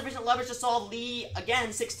China has sufficient leverage to solve Lee,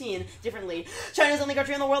 again, 16, differently. China is the only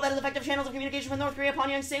country in the world that has effective channels of communication with North Korea.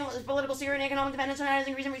 Pyongyang's political security and economic dependence on China has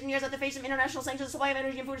increased in recent years at the face of international sanctions. The supply of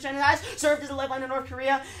energy and food China has served as a lifeline to North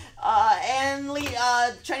Korea.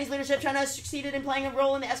 Chinese leadership, China has succeeded in playing a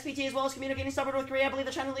role in the SPT as well as communicating stubborn North Korea. I believe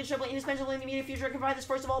that China's leadership will indispensably in the immediate future provide this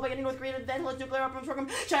first of all by getting North Korea to develop its nuclear weapons program.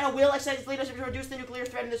 China will exercise its leadership to reduce the nuclear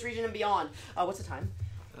threat in this region and beyond. What's the time?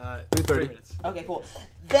 3 minutes. Okay, cool.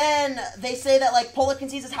 Then they say that like Pollock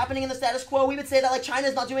concedes is happening in the status quo. We would say that like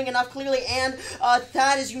China's not doing enough clearly, and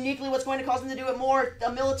that is uniquely what's going to cause them to do it more.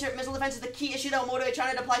 The military missile defense is the key issue that will motivate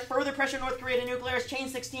China to apply further pressure on North Korea to nuclear. As chain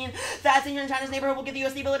 16, that's in China's neighborhood will give the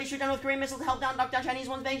U.S. the ability to shoot down North Korean missiles to help knock down Chinese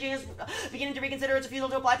ones. Beijing is beginning to reconsider its refusal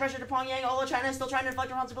to apply pressure to Pyongyang, although China is still trying to reflect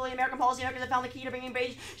responsibility. American policymakers have found the key to bringing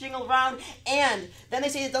Beijing around. And then they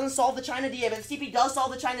say it doesn't solve the China DA, but the CP does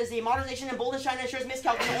solve the China DA. Modernization and boldness China ensures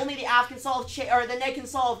miscalculation. Only the AF can solve, or the NEG can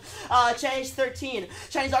solve. Change 13.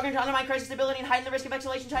 Chinese argument to undermine crisis stability and heighten the risk of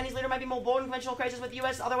escalation. Chinese leader might be more bold in conventional crisis with the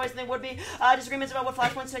U.S. otherwise than they would be. Disagreements about what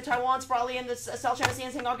flashpoints to Taiwan, sprawly in the South China Sea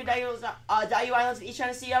and Senkaku Diaoyu Islands of East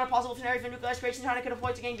China Sea are a possible scenario for nuclear escalation China could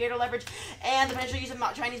avoid to gain greater leverage. And the potential use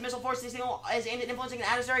of Chinese missile force is aimed at influencing an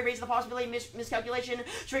adversary, raises the possibility of miscalculation,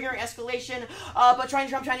 triggering escalation. But trying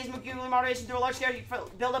to trump Chinese nuclear moderation through a large-scale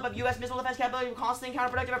buildup of U.S. missile defense capability will constantly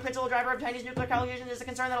counterproductive. A principal driver of Chinese nuclear calculation is the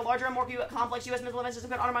concern that a larger and more complex U.S. missile defense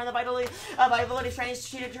system could undermine the viability of Chinese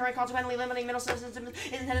strategic deterrent. Consequently, limiting missile systems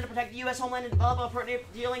is intended to protect the U.S. homeland and develop a appropriate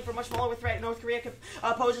dealing for much smaller threat North Korea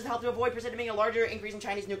poses to help to avoid precipitating a larger increase in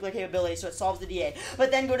Chinese nuclear capability. So it solves the DA.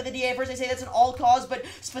 But then go to the DA. First they say that's an all cause, but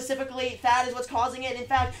specifically THAAD is what's causing it. In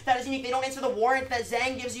fact, that is unique. They don't answer the warrant that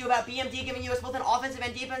Zhang gives you about BMD giving U.S. both an offensive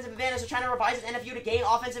and defensive advantage. So China revises NFU to gain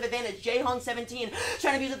offensive advantage. J-Hung17.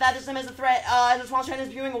 China views that system as a threat. In response, China is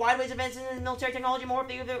viewing a wide range of advances in military technology. More of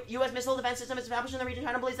the U.S. missile defense system is established in the region.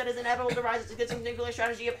 China believes that it is inevitable to rise its existing nuclear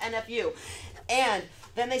strategy of NFU. And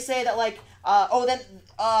then they say that like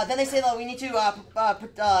then they say that we need to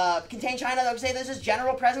contain China. They say this is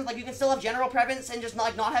general presence. Like you can still have general presence and just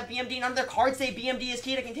not have BMD. None of their cards say BMD is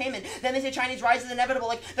key to containment. Then they say Chinese rise is inevitable.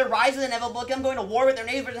 Like their rise is inevitable. Them going to war with their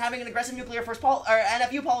neighbors and having an aggressive nuclear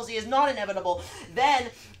NFU policy is not inevitable. Then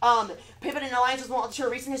pivot and alliances will ensure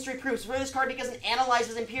recent history proofs. For this card because it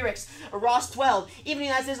analyzes empirics. Ross 12. Even the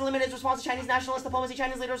United States limited its response to Chinese nationalist diplomacy.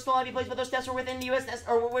 Chinese leaders still have to be placed, but those steps were within the U.S.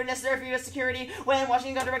 or were necessary for U.S. security. When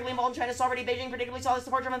Washington got directly involved in China's sovereignty, Beijing predictably saw this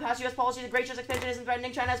departure from the past U.S. policy. The gracious expansionism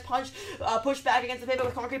threatening China has pushed back against the pivot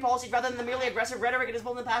with concrete policies rather than the merely aggressive rhetoric it has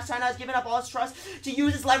pulled in the past. China has given up all its trust to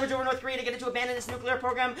use its leverage over North Korea to get it to abandon its nuclear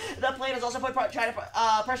program. The plan has also put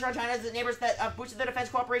pressure on China's neighbors that boosted their defense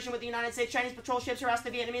cooperation with the United States. Chinese patrol ships harassed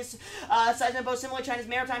the Vietnamese seismic boats. Similarly, China's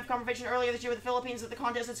maritime confrontation earlier this year with the Philippines at the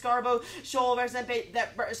contest at Scarborough Shoal represent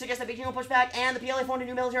suggest that Beijing will push back, and the PLA formed a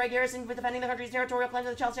new military garrison for defending the country's territorial claims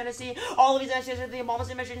in the South China Sea. All of these initiatives, the Obama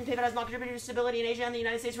administration pivot has not contributed to stability in Asia, and the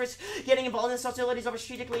United States risks getting involved in hostilities over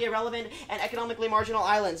strategically irrelevant and economically marginal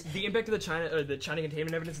islands. The impact of the China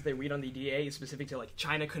containment evidence that they read on the DA is specific to like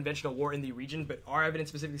China conventional war in the region, but our evidence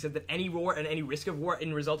specifically said that any war and any risk of war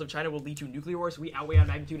in result of China will lead to nuclear war. So we outweigh on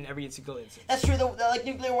magnitude in every single instance. That's true. The like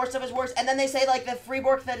nuclear war stuff is worse. And then they say like the free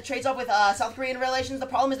work that it trades off with South Korean relations. The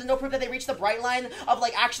problem is there's no proof that they reached the bright line of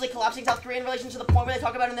like actually collapsing South Korean relations to the point where they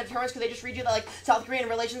talk about it in the deterrence, because they just read you that like South Korean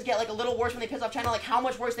relations get like a little worse when they piss off China. Like how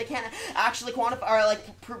much worse, they can't actually quantify or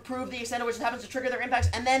like prove the extent of which it happens to trigger their impacts.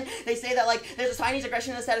 And then they say that like there's a Chinese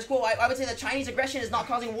aggression in the status quo. I would say that Chinese aggression is not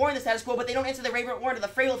causing war in the status quo, but they don't answer the Raybert warrant to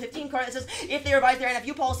the Frabel 15 card that says if they revise their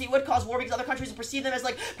NFU policy, it would cause war because other countries would perceive them as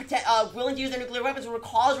like willing to use their nuclear weapons or would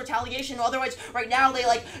cause retaliation. Otherwise, right now they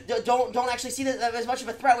like don't actually see that as much of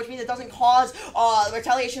a threat, which means it doesn't cause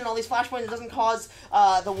retaliation and all these flashpoints. It doesn't cause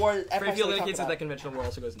the war. Frayfield indicates that conventional war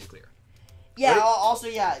also goes nuclear. Yeah. Also,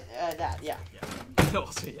 yeah. That. Yeah.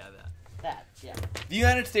 Also, yeah. That. Yeah. The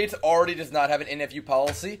United States already does not have an NFU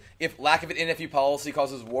policy. If lack of an NFU policy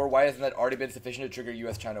causes war, why hasn't that already been sufficient to trigger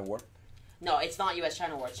U.S.-China war? No, it's not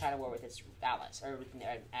U.S.-China war. It's China war with its allies or with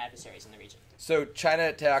their adversaries in the region. So China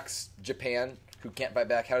attacks Japan, who can't fight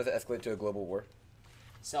back. How does that escalate to a global war?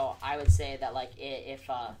 So I would say that like if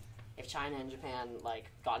China and Japan like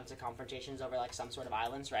got into confrontations over like some sort of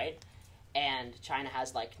islands, right? And China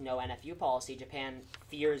has like no NFU policy, Japan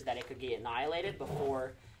fears that it could get annihilated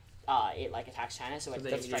before it like attacks China. So it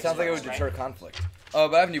sounds like it would deter conflict.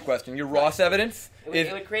 But I have a new question. Your Ross evidence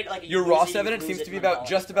it would create like your Ross evidence seems to be about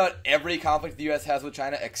just about every conflict the U.S. has with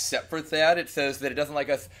China except for THAAD. It says that it doesn't like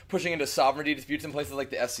us pushing into sovereignty disputes in places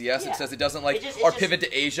like the FCS. Yeah. It says it doesn't like our pivot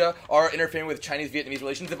to Asia, our interfering with Chinese-Vietnamese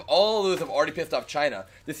relations. If all of those have already pissed off China,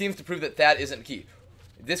 this seems to prove that THAAD isn't key.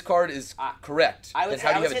 This card is correct. I would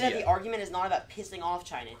say that the argument is not about pissing off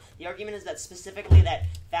China. The argument is that specifically that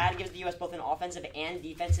THAAD gives the U.S. both an offensive and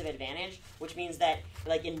defensive advantage, which means that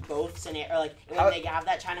like in both scenarios, like when they have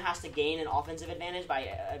that, China has to gain an offensive advantage by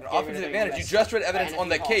an offensive advantage. You just read evidence on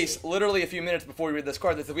the case literally a few minutes before we read this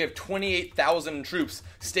card that says we have 28,000 troops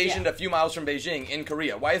stationed a few miles from Beijing in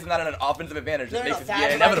Korea. Why isn't that an offensive advantage that makes it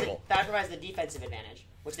inevitable? THAAD provides the defensive advantage,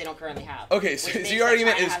 which they don't currently have. Okay, so your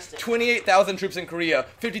argument is 28,000 troops in Korea,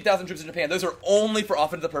 50,000 troops in Japan. Those are only for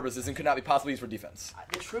offensive purposes and could not be possibly used for defense.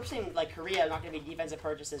 The troops in like Korea are not going to be defensive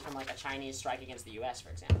purchases from like a Chinese strike against the U.S., for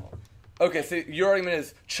example. Okay, so your argument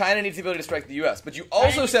is China needs the ability to strike the U.S., but you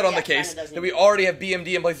also said on the case that we already have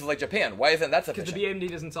BMD in places like Japan. Why isn't that sufficient? Because the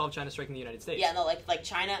BMD doesn't solve China striking the United States. Yeah, no, like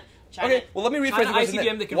China. Okay, well let me rephrase the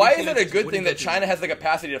question. Why is it a good thing that China has the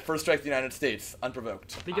capacity to first strike the United States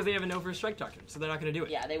unprovoked? Because they have a no first strike doctrine, so they're not going to do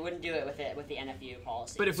it. Yeah, they wouldn't do it with the NFU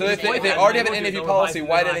policy. But if they already have an NFU policy,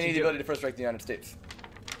 why do they need the ability to first strike the United States?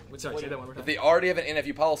 Sorry, say that one more time. If they already have an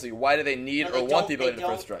NFU policy, why do they need or want the ability to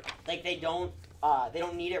first strike? Like they don't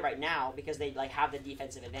need it right now because they like have the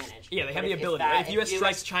defensive advantage. Yeah, they have the ability. Right? If the U.S.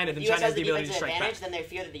 strikes China, then China has the ability to strike back. Then they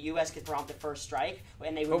fear that the U.S. could prompt the first strike,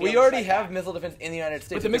 and they would. But we already have missile defense in the United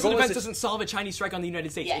States. But the missile defense doesn't solve a Chinese strike on the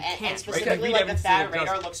United States. Yeah, it can't. And specifically, like the THAAD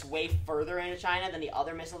radar looks way further into China than the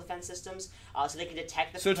other missile defense systems, so they can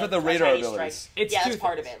detect the. So it's with the radar abilities. Yeah, that's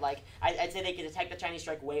part of it. Like I'd say they can detect the Chinese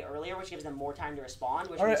strike way earlier, which gives them more time to respond.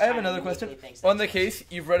 All right, I have another question. On the case,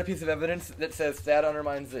 you've read a piece of evidence that says THAAD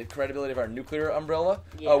undermines the credibility of our nuclear umbrella.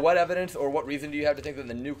 Yeah. What evidence or what reason do you have to think that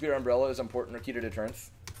the nuclear umbrella is important or key to deterrence?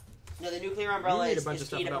 No, the nuclear umbrella is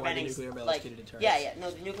key to preventing. Yeah. No,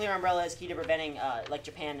 the nuclear umbrella is key to preventing like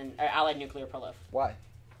Japan and allied nuclear proliferation. Why?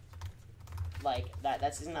 Like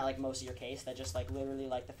isn't that like most of your case? That just like literally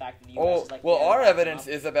like the fact that the U.S. is like. Well, our evidence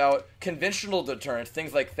is about conventional deterrence,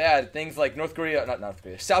 things like THAAD, things like South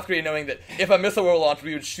Korea knowing that if a missile were launched,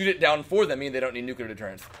 we would shoot it down for them, meaning they don't need nuclear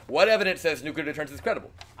deterrence. What evidence says nuclear deterrence is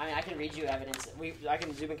credible? I mean, I can read you evidence.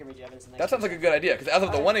 Zubin can read you evidence. That sounds like a good idea, because as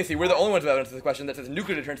of the 1AC, we're the only ones with evidence to the question that says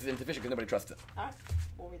nuclear deterrence is insufficient because nobody trusts it. Alright,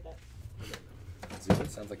 we'll read that. Zubin,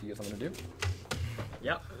 sounds like you got something to do.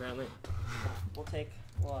 Yeah, apparently. We'll take.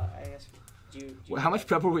 Well, I guess. How much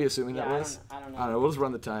prep were we assuming that was? I don't know. I don't know. We'll just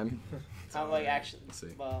run the time. I'm like actually. Let's see.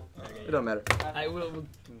 Well, it don't matter. I will.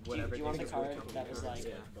 Whatever. Do you want the card that was like?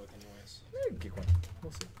 Yeah, both anyways. Pick one.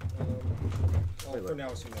 We'll see. Well, for now,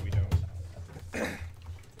 assume that we don't.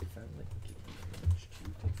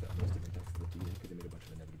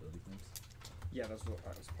 Yeah, that's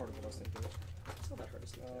part of what I was thinking. It's not that hard to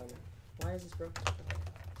see. Why is this broken?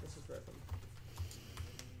 This is broken.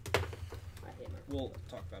 We'll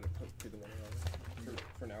talk about it through the one around.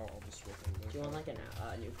 For now, I'll just work on Do you want like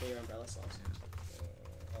a nuclear umbrella sauce?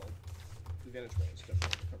 The advantage range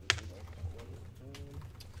definitely covers things like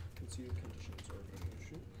conceded conditions are going to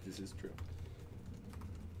shoot. This is true.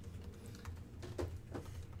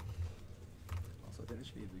 Also, I think it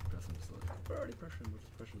should be a big press on just like, we're already pressuring, we'll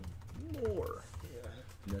just pressure them more. Yeah.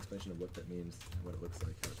 No explanation of what that means, what it looks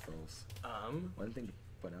like, how it falls. One thing to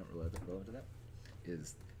point out relevant to that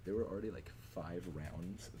is there were already like 5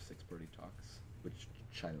 rounds of 6-party talks, which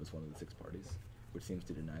China was one of the 6 parties, which seems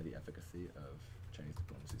to deny the efficacy of Chinese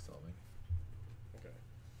diplomacy solving. Okay.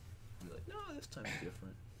 You're like, no, this time's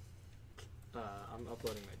different. I'm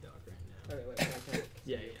uploading my doc right now. Okay, wait, can I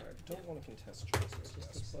Yeah. I don't want to contest Chinese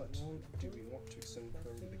request, but do we want to extend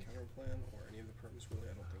perm to the counter plan or any of the perms?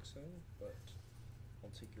 Really, I don't think so. But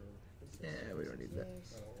I'll take your. Yeah, we don't need that.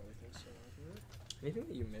 I don't really think so. Anything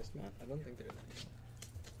that you missed, Matt? I don't think there's any.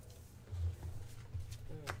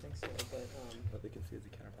 I don't think so, but But they can see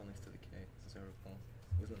the counterplan next to the K, as I recall.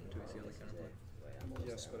 Wasn't it 2AC on the counterplan? wait, I'm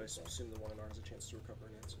almost Yes, there, but I I'm almost assume the 1R has a chance to recover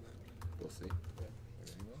and answer that. We'll see. Yeah.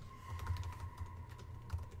 Very well. there.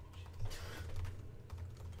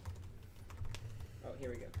 Oh, here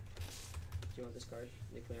we go. Do you want this card?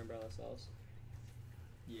 Nuclear Umbrella Cells.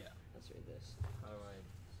 Yeah. Let's read this. How do I?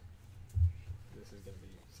 This is gonna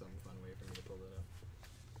be some fun way for me to pull it up.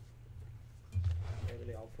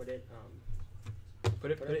 Literally, I'll put it Put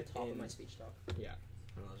it at the top in. of my speech doc. Yeah.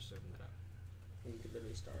 And I'll just open that up. And you could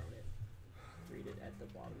literally start on it. Read it at the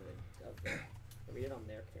bottom of the read it on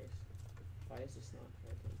their case. Why is this not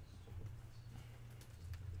working?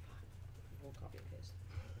 We'll copy and paste.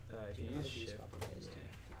 If Do you you know how use to use shift. copy and paste?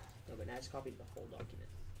 No, but now I just copied the whole document.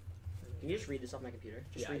 Can you just read this off my computer?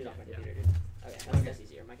 Just Yeah, read it I off my can, computer, dude. Okay, that's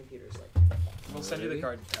easier. My computer is like. We'll send you the Ready?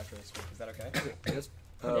 card after this week. Is that okay? Yes.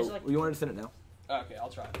 There's like- You wanted to send it now? Okay, I'll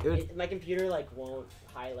try. It would- My computer like won't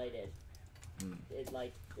highlight it. Hmm. It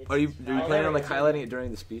like. It's, Are you oh, planning there on we like go. highlighting it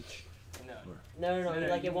during the speech? No. Or- No, No,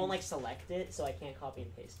 like you- it won't like select it, so I can't copy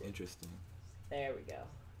and paste it. Interesting. There we go.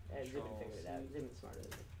 Zibin Control figured it out. Zibin's smarter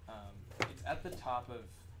than me. It's at the top of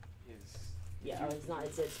his. Yeah, oh, it's not.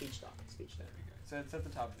 It said speech doc. Speech There doc. we go. So it's at the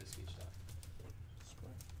top of his speech doc.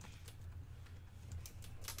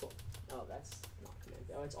 Cool. Oh, that's not command.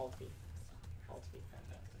 Oh, it's Alt V. Alt V.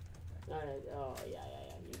 Fantastic. Okay. No. Oh, yeah.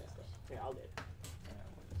 You messed up. Here, I'll do it.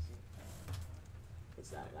 What is it? It's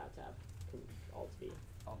that tab. Alt V.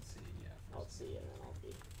 Alt C. Yeah. Alt C and then Alt V.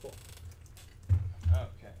 Cool.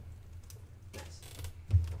 Okay. Nice.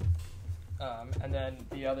 And then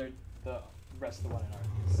the rest of the one in our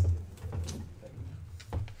thing.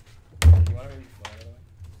 Do you want to maybe fly it away?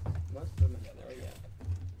 What? Yeah, there we go.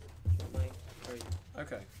 Yeah. My.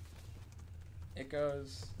 Okay. It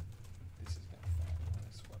goes. This is gonna fall. I'm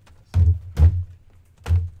gonna swap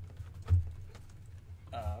this.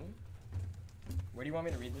 Where do you want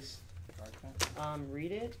me to read this card from?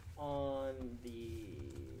 Read it on the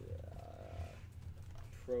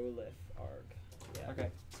Prolif arc. Yeah. Okay,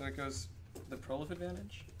 so it goes the Prolif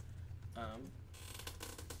advantage,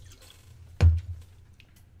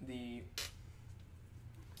 the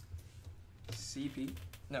CP,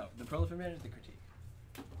 no, the Prolif advantage, the critique.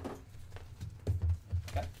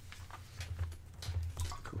 Okay.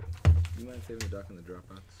 Cool. You mind saving the doc in the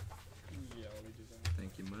Dropbox? Yeah, let me do that.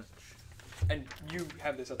 Thank you much. And you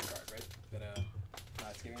have this other card, right? That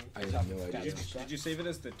it's giving me. I have no idea. Did you save it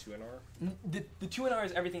as the 2NR? The 2NR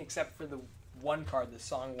is everything except for the one card, the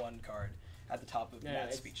Song 1 card, at the top of No, Matt's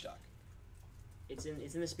it's- speech doc. It's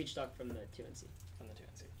in the speech doc from the 2NC. From the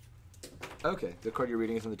 2NC. Okay, the card you're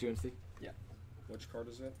reading is from the 2NC? Which card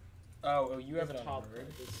is it? Oh, you have The it on top Word. card.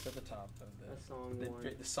 It's at the top of The Song the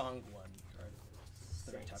 1. the Song 1 card. It's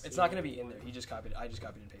the very top. Sexy It's not going to be in one. there. I just copied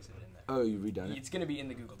and pasted it in there. Oh, you redone it? It's going to be in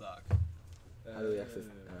the Google Doc. How do we access?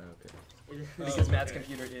 Okay. Because Matt's okay.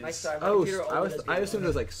 computer is. My star, my Oh, computer I always assumed it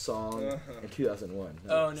was like Song in 2001.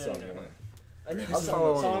 Oh, no, Song no, no. 1. I I'll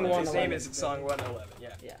follow along Song with 1. His name is Song 111. Yeah.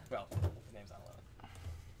 Yeah. Well, his name's not 11.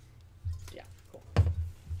 Yeah. Cool.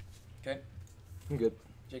 Okay. I'm good.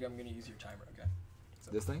 Jake, I'm going to use your timer. Okay.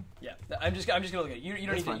 So, This thing? yeah. I'm just going to look at it. You don't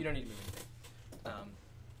That's need to. fine. You don't need to move anything.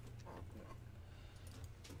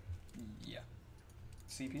 Yeah.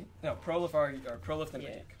 CP? No, Prolif or Prolif then Yeah.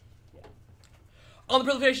 critique. On the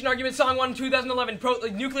proliferation argument, Song 1,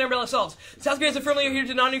 2011, nuclear umbrella assaults. South Korea has firmly adhered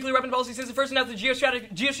to non-nuclear weapon policy since the first announced the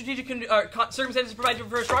geostrategic circumstances provided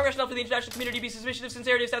for a strong rationale for the international community to be suspicious of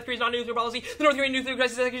sincerity of South Korea's non-nuclear policy. The North Korean nuclear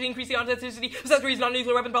crisis has actually increased the authenticity of South Korea's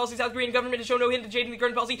non-nuclear weapon policy. South Korean government has shown no hint of changing the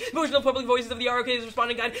current policy. Emotional public voices of the ROK's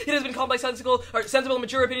responding guide. It has been called by sensible and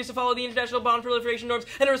mature opinions to follow the international non-proliferation norms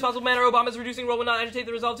in a responsible manner. Obama's reducing role will not agitate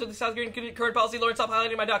the results of the South Korean current policy. Lawrence, stop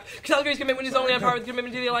highlighting my doc. South Korea's commitment is only on par with the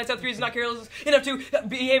commitment to the alliance. South Korea is not careless enough to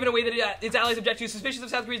behave in a way that its allies object to. Suspicious of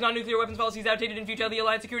South Korea's non-nuclear weapons policies outdated and futile, the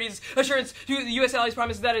alliance security's assurance to the U.S. allies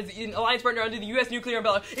promises that as an alliance partner under the U.S. nuclear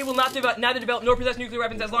umbrella, it will neither develop nor possess nuclear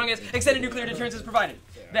weapons as long as extended nuclear deterrence is provided.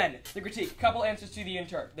 Then, the critique. Couple answers to the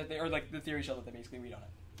the theory shell that they basically read on it.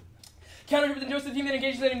 Counter the notes of the team that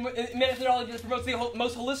engages in methodology that promotes the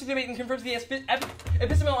most holistic debate and confirms the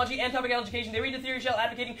epistemology and topic education. They read the theory shell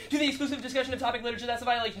advocating to the exclusive discussion of topic literature. That's a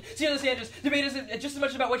violation. See Los Angeles. Debate is just as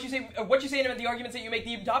much about what you say and about the arguments that you make.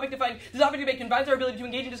 The topic debate combines our ability to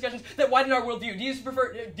engage in discussions that widen our worldview.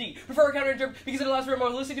 Prefer or counter because it allows for a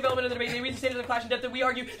more holistic development of the debate. They read the standards of clash and depth that we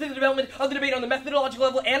argue that the development of the debate on the methodological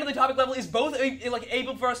level and on the topic level is both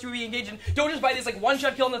able for us to be engaged in. Don't just buy this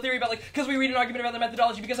one-shot kill on the theory about because we read an argument about the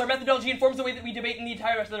methodology, because our methodology informs the way that we debate in the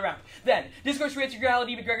entire rest of the round. Then, Discourse Creates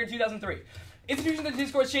Reality, McGregor, 2003. Institutions that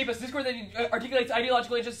discourse shape us. Discourse that articulates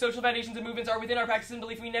ideological interests, social foundations, and movements are within our practice and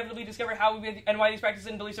belief. We inevitably discover how and why these practices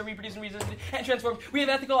and beliefs are reproduced and resisted and transformed. We have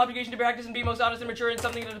ethical obligation to practice and be most honest and mature in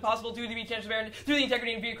something that is possible to be transparent through the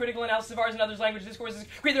integrity and via critical analysis of ours and others' language. Discourses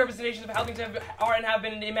create the representations of how things are and have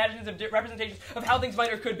been, and the imaginations of representations of how things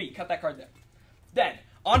might or could be. Cut that card there. Then,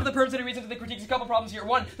 on to the perms that are reasons for the critiques. A couple problems here.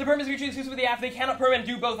 One, the perm is mutually exclusive with the AF. They cannot perm and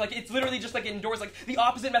do both. It's literally just endorse the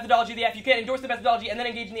opposite methodology of the AF. You can't endorse the methodology and then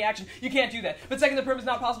engage in the action. You can't do that. But second, the perm is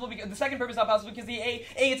not possible because the second perm is not possible because the A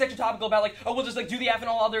it's extra topical about we'll just do the AF in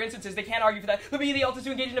all other instances. They can't argue for that. But B, the alt is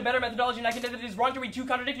to engage in a better methodology, and I contend that it is wrong to read two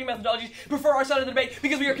contradictory methodologies. Prefer our side of the debate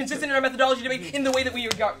because we are consistent in our methodology debate in the way that we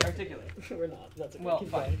articulate. We're not. That's okay. Well,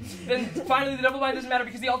 fine. Then finally, the double bind doesn't matter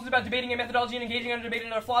because the alt is about debating a methodology and engaging in a debate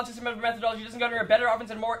in a flawed system of methodology. It doesn't govern a better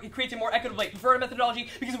offense and it creates a more equitably. Prefer a methodology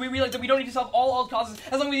because we realize that we don't need to solve all causes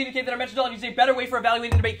as long as we indicate that our methodology is a better way for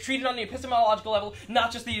evaluating the debate, treated on the epistemological level,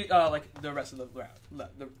 not just the the rest of the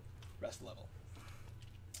rest of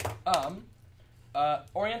the level.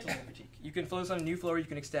 Orientalism critique. You can flow this on a new flow, or you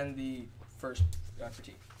can extend the first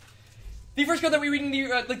critique. The first card that we read in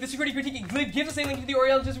the security critique gives us a link to the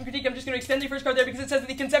Orientalism critique. I'm just going to extend the first card there because it says that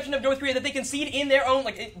the conception of North Korea that they concede in their own,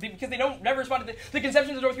 because they don't never respond to the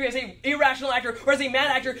conception of North Korea as a irrational actor or as a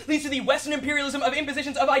mad actor leads to the Western imperialism of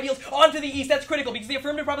impositions of ideals onto the East. That's critical because the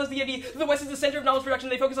affirmative proposes the idea that the West is the center of knowledge production.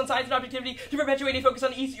 They focus on science and objectivity to perpetuate a focus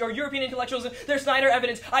on East or European intellectualism. Their Snyder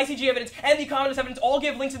evidence, ICG evidence, and the economist evidence all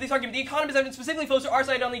give links to this argument. The economist evidence specifically flows to our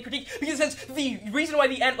side on the critique because it says the reason why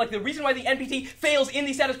the NPT fails in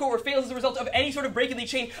the status quo or fails as a result of any sort of break in the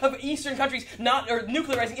chain of Eastern countries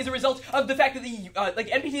nuclearizing is a result of the fact that the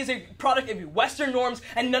NPT is a product of Western norms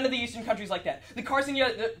and none of the Eastern countries like that. The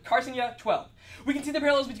Carcinia 12. We can see the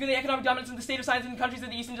parallels between the economic dominance and the state of science in countries of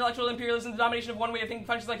the East, intellectual imperialism, the domination of one way of thinking,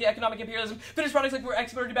 functions like the economic imperialism. Finished products were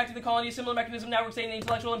exported back to the colony, a similar mechanism now we're saying the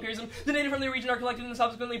intellectual imperialism. The data from the region are collected and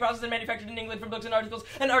subsequently processed and manufactured in England from books and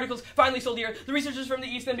articles finally sold here. The researchers from the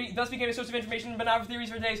East thus became a source of information, but not for theories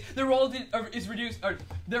for days. Their role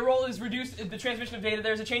is reduced in the transmission of data.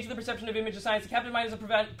 There is a change in the perception of image of science. The captive mind is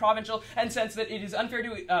provincial and sense that it is unfair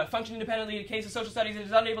to function independently. In the case of social studies, it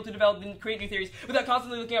is unable to develop and create new theories without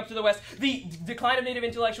constantly looking up to the West. The decline of native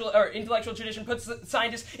intellectual tradition puts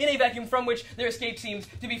scientists in a vacuum from which their escape seems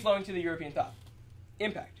to be flowing to the European thought.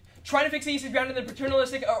 Impact. Trying to fix the East is grounded in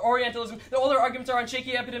paternalistic Orientalism. All their arguments are on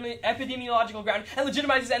shaky epidemiological ground and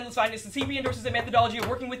legitimizes endless fineness. The CP endorses a methodology of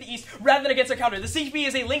working with the East rather than against their counter. The CP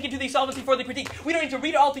is a link into the solvency for the critique. We don't need to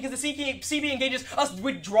read it all because the CP engages us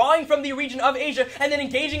withdrawing from the region of Asia and then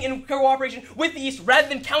engaging in cooperation with the East rather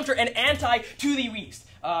than counter and anti to the East.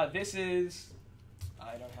 This is...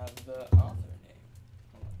 I don't have the author name.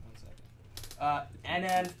 Hold on 1 second.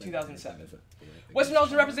 Anand, 2007. Western knowledge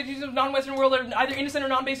and representations of non-Western world are either innocent or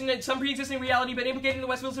non-based in some pre-existing reality, but implicating the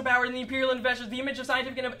West wills of power and the imperial investors, the image of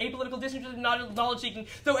scientific and apolitical disinterested knowledge-seeking.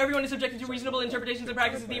 Though everyone is subjected to reasonable interpretations and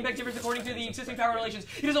practices, the impact differs according to the existing power relations.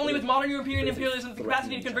 It is only with modern European imperialism that the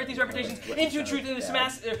capacity to convert these reputations into truth in the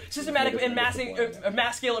systematic and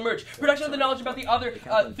mass scale emerge. Production of the knowledge about the other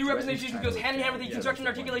through representation goes hand in hand with the construction,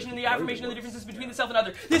 articulation, and the affirmation of the differences between the self and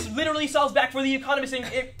other. This literally solves back for the economist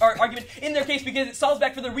argument in their case because it solves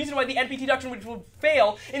back for the reason why the NPT doctrine which will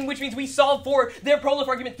fail, in which means we solve for their pro-life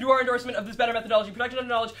argument through our endorsement of this better methodology. Production of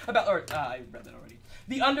knowledge about, I read that already.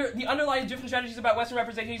 The underlying different strategies about Western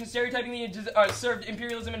representation, stereotyping the served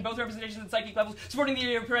imperialism in both representations and psychic levels, supporting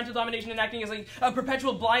the parental domination and acting as a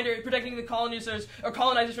perpetual blinder, protecting the colonizers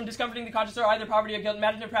from discomforting the conscious or either poverty or guilt,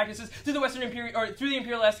 imaginative practices through the Western through the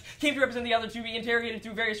imperial West came to represent the other to be interrogated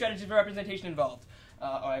through various strategies of representation involved.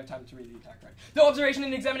 I have time to read the entire card. Though observation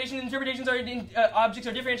and examination and interpretations are objects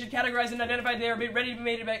are differentiated, categorized, and identified, they are ready to be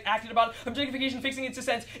made, acted upon. Objectification, fixing its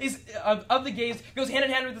sense, is of the gaze, goes hand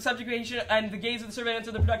in hand with the subjugation and the gaze of the surveillance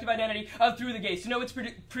of the productive identity through the gaze, to know its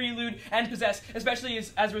prelude and possess, especially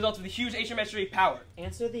as a result of the huge asymmetry power.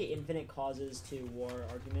 Answer the infinite causes to war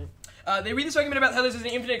argument. They read this argument about how this is an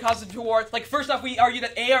infinite cause of war. Like, first off, we argue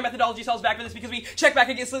that our methodology solves back for this because we check back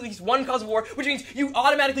against at least one cause of war, which means you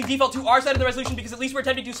automatically default to our side of the resolution because at least we're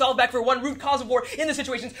attempting to solve back for one root cause of war in the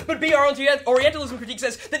situations. But B, our Orientalism critique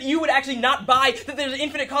says that you would actually not buy that there's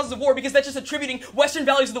infinite causes of war because that's just attributing Western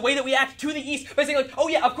values of the way that we act to the East by saying, like, oh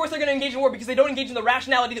yeah, of course they're going to engage in war because they don't engage in the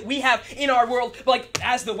rationality that we have in our world, but, like,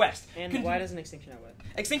 as the West. And why doesn't extinction outweigh?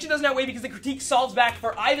 Extinction doesn't outweigh because the critique solves back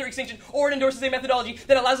for either extinction or it endorses a methodology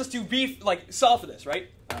that allows us to solve for this, right?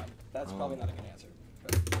 That's probably not a good answer.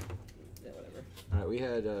 But Yeah, whatever. All right, we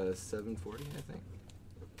had 740, I think.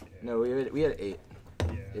 No, we had 8. Yeah.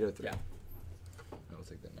 803. Yeah. I'll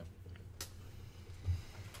take that now.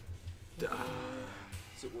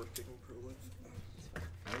 Is it worth taking prolif?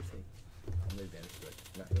 I would think on the advantage, but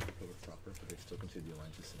not with the prolif proper, but they still consider the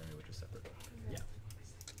alliances scenario, which is separate. yeah,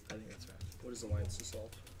 I think that's right. What is alliance to solve?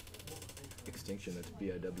 Extinction, that's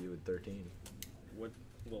BIW with 13. What?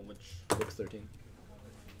 Well, which? Books 13.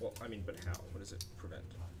 Well, I mean, but how? What does it prevent?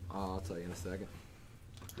 I'll tell you in a second.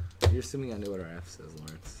 You're assuming I know what our F says,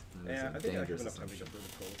 Lawrence. That is Yeah, a I think I have dangerous enough time to assumption. get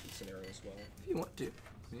through the prolif scenario as well. If you want to.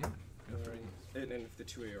 Yeah. Go for it. And if the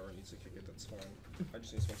 2AR needs to kick it, that's fine. I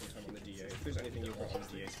just need to spend some time on the DA. If there's anything you want on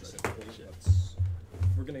the DA specifically,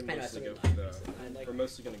 we're gonna mostly go for the. We're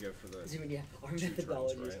mostly gonna go for the. Our two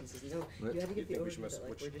methodology turns, is right? consistent. No, What? you have to You get the think we overview should that, mess-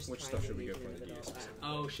 like, we're just which trying stuff to should we use go the for on the DA methodology. specifically?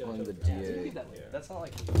 Oh shit. On the Yeah, you DA. read that later. Yeah. That's not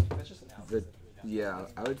like that's just an The, yeah,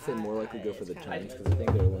 I would say more likely go for the turns because I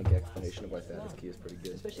think their link explanation of why status key is pretty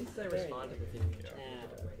good. Especially since I respond to the theory.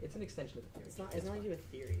 Yeah. It's an extension of the theory. It's not anything to do with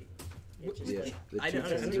theory. It's just Yeah, like, the I two don't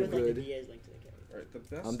it has to turns do are with like the good. DA's linked to the carry. Alright, the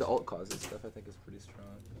best. The alt causes stuff I think is pretty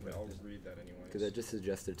strong. Wait, I'll read that anyways. Because that just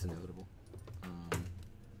suggests it's inevitable.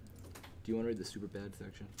 Do you want to read the super bad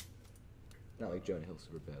section? Not like Jonah Hill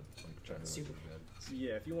super bad, like Jonah Hill Super super bad.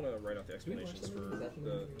 Yeah, if you want to write out the we watch explanations that for movie? Is that the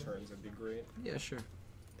the movie? turns, that'd be great. Yeah, sure.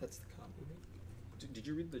 That's the comp movie. Did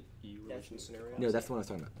you read the EU relation That's- scenario? No, that's the one I was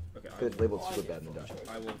talking about. Okay, Because it's labeled super bad in the document.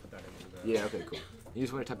 I will put that into the. Yeah, okay, cool. You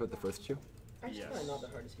just want to type out the first two? Actually, Yes. probably not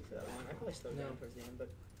that hard to speak for that one. I probably slowed No. down towards the end, but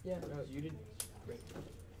Yeah, no, you did great.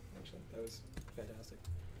 Actually, that was fantastic.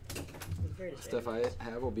 it was very Stuff I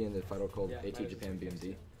have will be in the final called Yeah, AT mine was Japan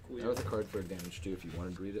BMD. Cool, That was a card for advantage too if you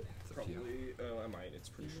wanted to read it. It's up to you. Probably. I might. It's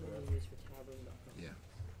pretty you short. want to use for taboo.com. Yeah.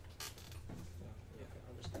 Okay,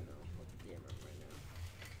 I'll just email. I'll DM him right now.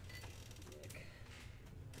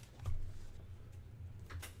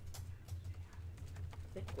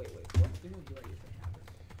 Nick. Wait. What email do I use for taboo?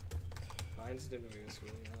 Mine's didn't use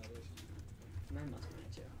really nowadays. Mine must be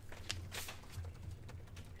mine too.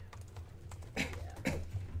 Yeah.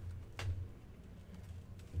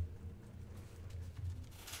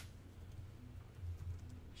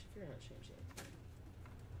 Should figure out how to change that.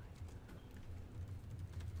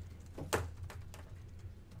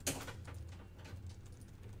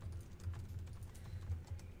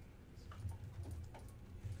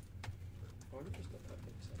 I wonder if there's no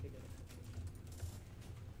cupcakes. I could get a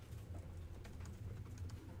cupcake.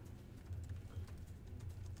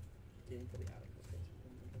 Didn't for the attic cupcakes.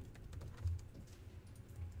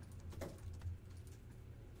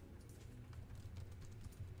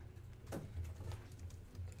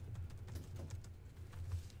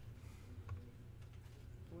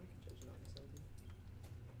 I wonder if I could judge it on something.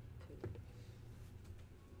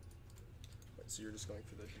 Wait, so you're just going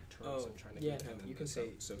for the turns Oh, and trying to yeah, get no, and then you can the say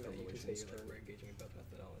so you can relations say turn. we're engaging in both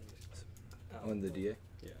methodologies. On the DA?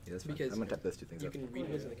 Yeah. Yeah, that's fine. Because I'm gonna type those two things You up. can read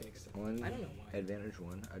it as like an extension. One, I don't know why. advantage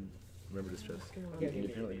one. I remember to stress. Yeah,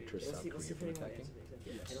 Independently deter South let's see Korea from if anyone attacking. answers it.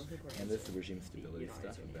 I don't think we're And there's the answering. regime stability You're not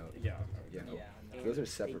stuff answering about. it. Yeah. Yeah. Yeah. And Those are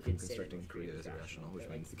they separate did from say that constructing nuclear Korea is as irrational, which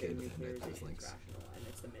but, means the like, K doesn't nuclear make those is links. rational, and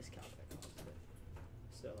it's the miscalc that caused it.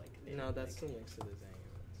 So like. they No, don't that's think- the links to the Zhang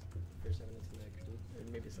evidence. There's evidence in there. Or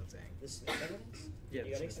maybe it's not Zhang. The Smith evidence? Yeah, You the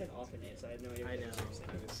got Smith extend alternate names. I had no idea. I what know. the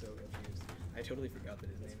fuck I was so confused. I totally forgot that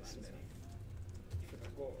his name is Smith.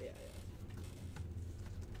 Well, yeah.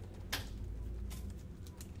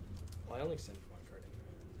 Well, I only sent one card in.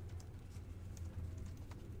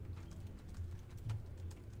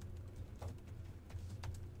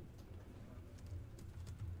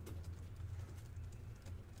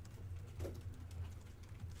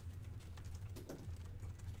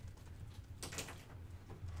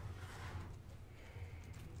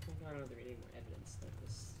 I don't know if there any more evidence that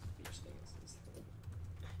this speech thing is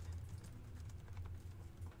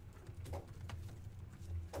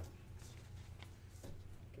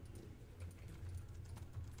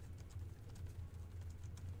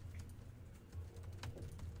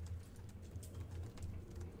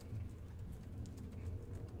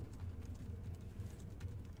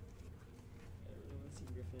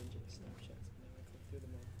Snapchats, and then I click through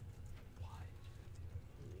them all. Why?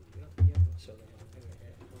 You don't show them all.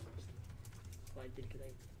 Well, I did because I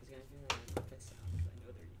was going to look at sound because I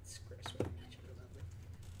know they're scripts with each other about it.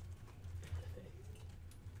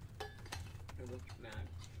 I look mad.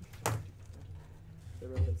 They're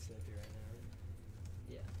a little bit snippy right now, right?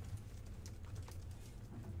 Yeah.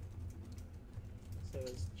 So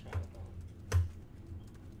is child bomb.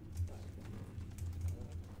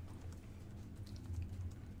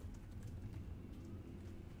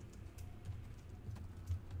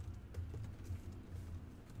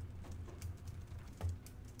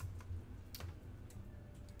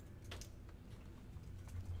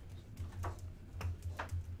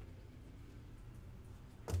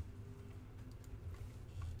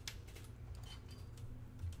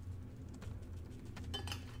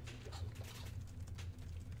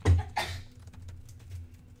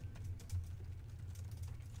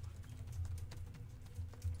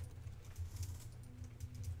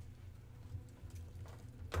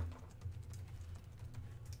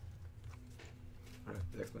 Alright,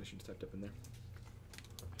 the explanation just typed up in there.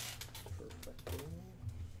 Perfect.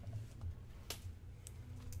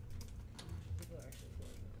 People are actually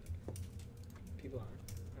floating on it. People aren't.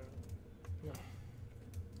 I don't know. No.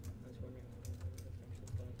 I was wondering what it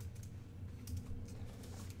actually does.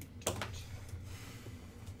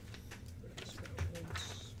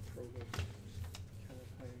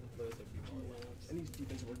 Any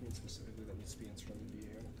defensive argument specifically that needs to be answered on the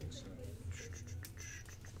DA? I don't think so.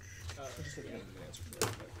 Just looking at the answer for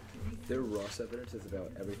that. Their Ross evidence is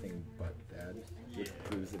about everything but bad, which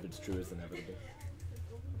proves if it's true is inevitable.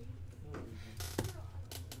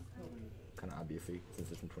 Kind of obviously,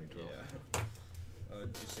 since it's from 2012. Yeah. Did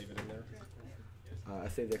you save it in there? I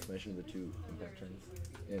saved the explanation of the two impact turns.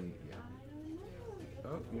 And yeah.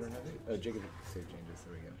 Oh, you don't have it? Oh, Jacob saved changes.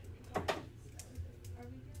 There we go.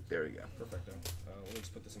 There we go. Perfecto. Let me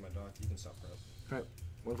just put this in my doc. You can stop prep. Alright,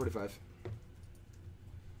 145.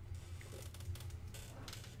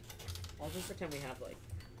 I'll just pretend we have like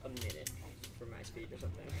a minute for my speed or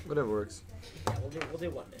something. Whatever works. Yeah, we'll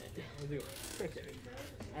do 1 minute. We'll do it. Okay.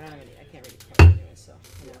 I can't read the camera anyway, so I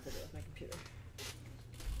don't have to do it with my computer.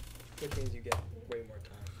 Good things you get way more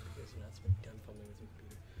time because you're not spending time fumbling with your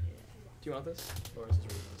computer. Yeah. Do you want this? Or is this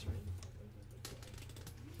really nice, right?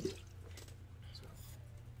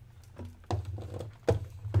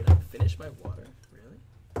 Did I finish my water? Really?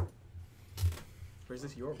 Or is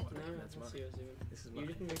this your water? No, That's mine. yours. This is You mine.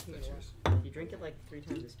 just been drinking That's it yours. You drink it like 3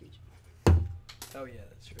 times a speech. Oh yeah,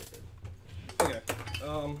 that's true. I did. Okay.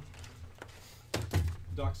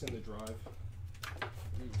 Doc's in the drive.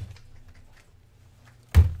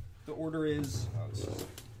 The order is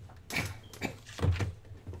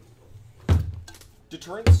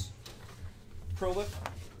deterrence, prolif,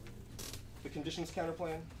 the conditions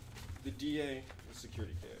counterplan, the DA, the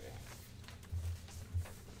security KA.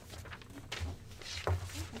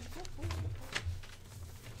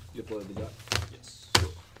 You uploaded the doc? Yes.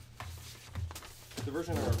 The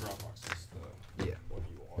version of our Dropbox is the one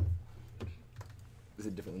you want. Is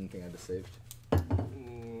it different than the thing I just saved?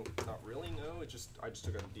 Not really, no. I just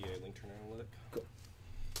took out the DA link turn analytic. Cool.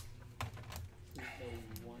 The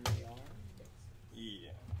 1AR?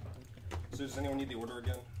 Yeah. So does anyone need the order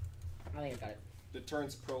again? I think I got it.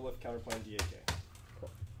 Deterrence, prolif, counterplan, DAK.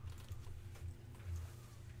 Cool.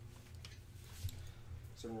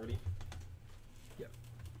 Is everyone ready?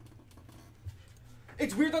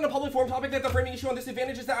 It's weird on a public forum topic that the framing issue on this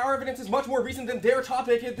advantage is that our evidence is much more recent than their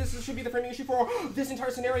topic. This should be the framing issue for this entire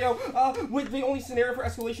scenario. With the only scenario for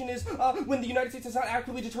escalation is when the United States does not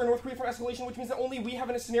actively deter North Korea from escalation, which means that only we have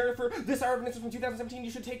a scenario for this. Our evidence is from 2017. You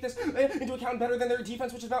should take this into account better than their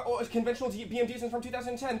defense, which is about conventional BMDs from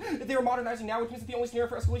 2010. They are modernizing now, which means that the only scenario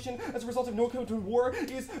for escalation as a result of no code to war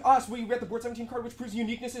is us. We read the Board 17 card, which proves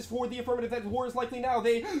uniqueness is for the affirmative that war is likely now.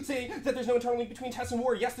 They say that there's no internal link between test and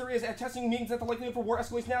war. Yes, there is. Testing means that the likelihood for war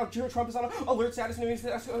escalates now. Trump is on alert status and means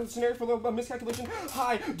the scenario for the miscalculation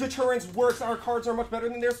high. Deterrence works. Our cards are much better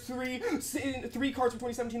than theirs. Three cards from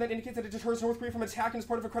 2017 that indicates that it deters North Korea from attack and is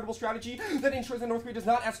part of a credible strategy that ensures that North Korea does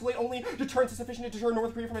not escalate. Only deterrence is sufficient to deter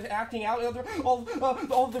North Korea from acting out. All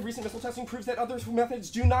of the recent missile testing proves that other methods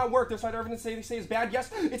do not work. Their side evidence they say is bad. Yes,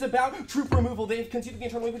 it's about troop removal. They've conceded the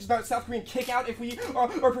internal link, which is about South Korean kick out if we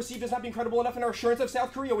are perceived as not being credible enough in our assurance of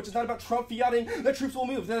South Korea, which is not about Trump fiating that troops will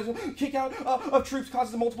move. The kick out of troops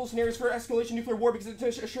causes multiple scenarios for escalation nuclear war because it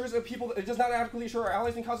assures people, it does not adequately assure our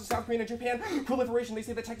allies and causes South Korea and Japan proliferation. They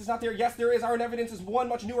say that tech is not there. Yes, there is. Our evidence is one,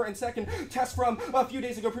 much newer, and second, tests from a few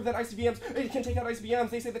days ago prove that ICBMs, it can take out ICBMs.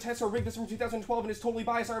 They say the tests are rigged. This is from 2012 and is totally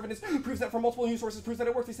biased. Our evidence proves that from multiple news sources, proves that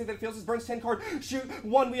it works. They say that it fails. This Burns 10 card. Shoot,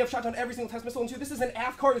 1, we have shot down every single test missile, and 2, this is an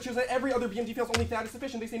AF card that shows that every other BMD fails. Only that is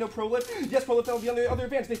sufficient. They say no prolif. Yes, prolif will be on the other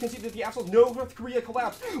advance. They concede that the AF cells no North Korea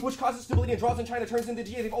collapse, which causes stability and draws in China, turns into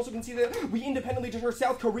DA. They've also conceded that we independently deter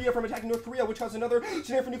South Korea from attacking North Korea, which causes another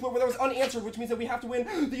scenario for nuclear war that was unanswered, which means that we have to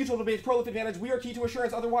win the usual debate. Prolif advantage. We are key to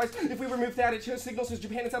assurance. Otherwise, if we remove that, it signals to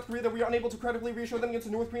Japan and South Korea that we are unable to credibly reassure them against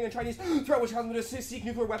the North Korean and Chinese threat, which causes them to seek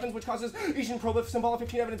nuclear weapons, which causes Asian prolif. Symbolic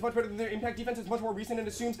 15 evidence much better than their impact defense. Is much more recent and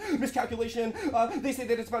assumes miscalculation. They say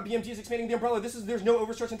that it's about BMGs expanding the umbrella. There's no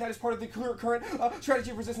overstretch, and that is part of the current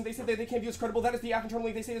strategy of resistance. They say that they can't view as credible. That is the AF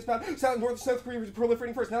internally. They say it's about South Korea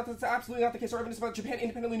proliferating first. Now that's absolutely not the case. Our evidence about Japan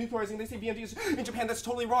independently nuclearizing. They say BMGs in Japan. That's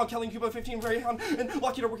totally wrong. Kelly and Cuba 15 very on and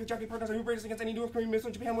lucky to work with Japanese partners on new against any North Korean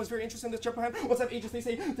missile. Japan was very interested in this. Japan wants to have ages. They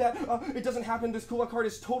say that it doesn't happen. This Kulak card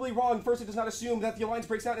is totally wrong. First, it does not assume that the alliance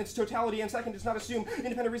breaks out in its totality, and second, it does not assume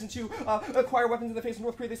independent reason to acquire weapons in the face of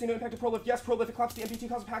North Korea. They say no impact of prolif. Yes, prolif. It collapsed the NPT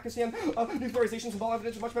causes Pakistan nuclearization. Symbol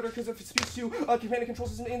evidence is much better because it speaks to command and control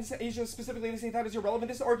system in Asia specifically. They say that is irrelevant.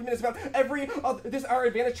 This argument is about every our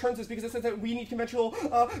advantage turns this because it says that we need conventional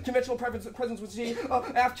presence, which the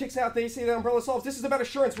AF kicks out. They say that umbrella solves. This is about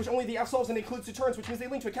assurance, which only the AF solves and includes deterrence, which means they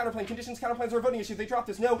link to a counterplane. Conditions, counterplanes are a voting issue. They drop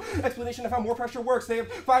this. No explanation of how more pressure works. They have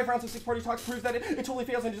 5 rounds of 6-party talks proves that it totally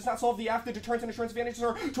fails and does not solve the AF. The deterrence and assurance advantages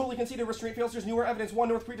are totally conceded. Restraint fails. There's newer evidence. 1,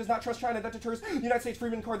 North Korea does not trust China. That deters the United States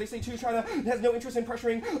Freeman card. They say 2, China has no interest in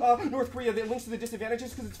pressuring North Korea. That links to the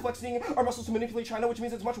disadvantages because it's flexing our muscles to manipulate China, which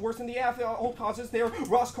means it's much worse than the AF old causes. Their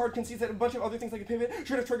Ross card concedes that a bunch of other things like a pivot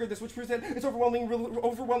should have triggered this, which proves that it's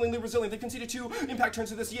overwhelmingly resilient. They conceded 2 impact turns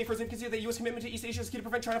to this. First, they've conceded that U.S. commitment to East Asia is key to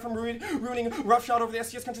prevent China from ruining roughshod over the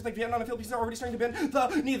SCS countries like Vietnam and Philippines are already starting to bend the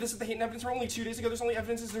knee. This is the hate and evidence for only 2 days ago. There's only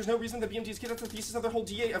evidences. There's no reason that BMD is key. That's the thesis of their whole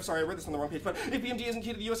DA. I'm sorry, I read this on the wrong page. But if BMD isn't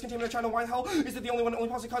key to the U.S. containment of China, why the hell is it the only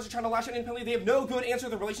policy cause of China lash out independently? They have no good answer.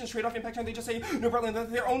 The relations trade-off impact turn. They just say no bright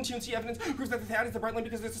line. Their own TNC evidence proves that the THAAD is the bright line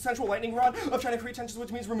because it's a central lightning rod of China Korea tensions,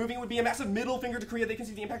 which means removing it would be a massive middle finger to Korea. They can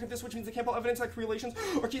see the impact of this, which means the Campbell evidence that Korea relations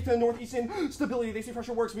are key to the northeastern stability. They say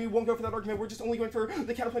pressure works. We won't go for that argument. We're just only going for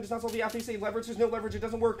the counterplane does not solve the AF. They say leverage. There's no leverage. It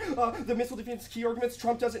doesn't work. The missile defense key arguments.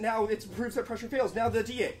 Trump does it now. It proves that pressure fails. Now the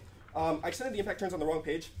DA. I extended the impact turns on the wrong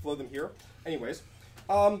page. Flow them here. Anyways.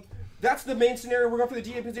 That's the main scenario. We're going for the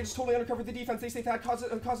DA because they just totally undercovered the defense. They say that causes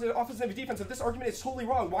offensive and defensive. This argument is totally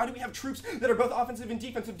wrong. Why do we have troops that are both offensive and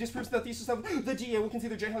defensive? Disproves the thesis of the DA. We can see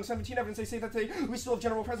the VBI17 evidence. They say that we still have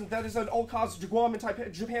general presence. That is an all-cause Guam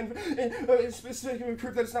and Japan specifically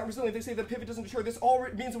proof that it's not resilient. They say the pivot doesn't deter. This all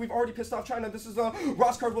means that we've already pissed off China. This is a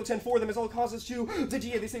Ross card will 10 for them as all causes to the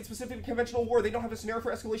DA. They say it's specific conventional war. They don't have a scenario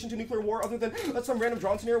for escalation to nuclear war other than some random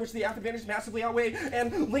drawn scenario which the AF advantage massively outweigh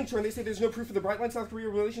and link turn. They say there's no proof of the bright line. South Korea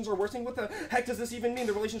relations are worsening. What the heck does this even mean?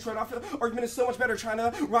 The relations trade-off argument is so much better.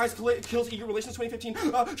 China rise kills eager relations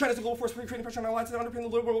 2015. China's a global force creating pressure on alliance that underpin the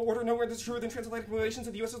liberal order. Nowhere this is truer than transatlantic relations.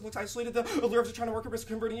 And the U.S. looks isolated. The allure of the China market risk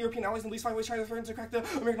converting European allies and least find ways China threatens to crack the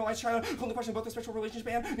American alliance. China calling the question both the special relations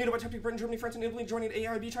ban. NATO by attempting Britain, Germany, France, and Italy joining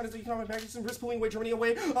AIB. China's economic magnetism risk pulling away Germany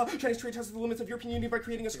away. Chinese trade tests the limits of European Union by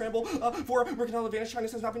creating a scramble for mercantile advantage. China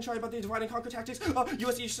has not been shy about the divide and conquer tactics.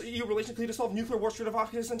 U.S.-EU relations lead to solve nuclear war straight of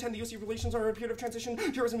Afghanistan. The U.S.-EU relations are in a period of transition.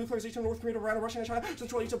 Terrorism, nuclearization, North Korea, Iran, Russia, and China.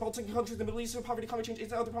 Central Asia, Baltic countries, the Middle East, poverty, climate change,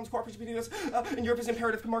 AIDS, and other problems. Cooperation between the U.S. And Europe is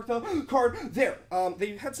imperative. Can mark the card there.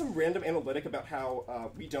 They had some random analytic about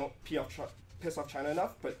how we don't piss off China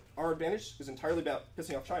enough, but our advantage is entirely about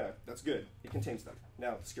pissing off China. That's good. It contains them.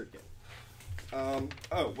 Now, scared game.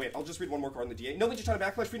 Oh, wait, I'll just read one more card on the DA. No link to China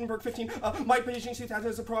backlash, Friedenberg 15. Mike Beijing sees that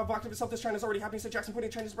as a provocative itself. This China is already happening, said Jackson,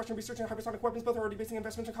 putting Chinese Russian research and hypersonic weapons. Both are already basing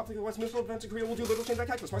investments in conflict with West. Missile defense in Korea will do little change that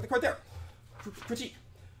calculus. Mark the card there. Critique.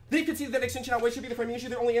 They conceded that extinction outweighs should be the framing issue.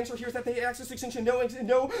 Their only answer here is that they access extinction.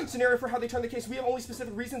 No scenario for how they turn the case. We have only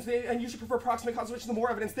specific reasons, and you should prefer proximate cause, which is the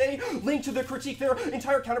more evidence. They link to the critique. Their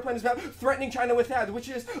entire counterplan is about threatening China with that, which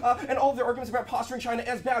is, and all of their arguments about posturing China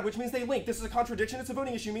as bad, which means they link. This is a contradiction. It's a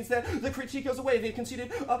voting issue. It means that the critique goes away. They conceded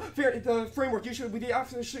the framework. You should,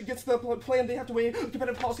 gets the plan. They have to weigh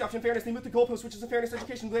competitive policy option fairness. They move the goalpost, which is a fairness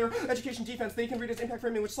education. Their education defense. They can read as impact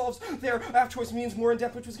framing, which solves their choice means more in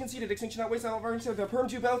depth, which was conceded. Extinction outweighs all of our answer. The perm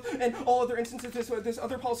do both. of, and all other instances this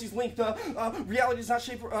other policy is linked. Reality does not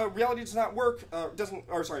shape. Reality does not work.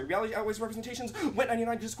 Reality outweighs representations. Wet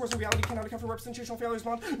 99 discourse and reality cannot account for representational failures.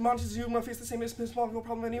 Montezuma faced the same epistemological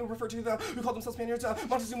problem. Many refer to who called themselves Spaniards.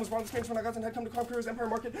 Montezuma was wrong. The Spaniards were not gods and had come to conquer his empire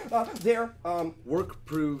market. Work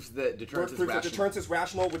proves that deterrence is rational. Deterrence is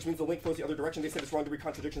rational, which means the link flows the other direction. They said it's wrong to read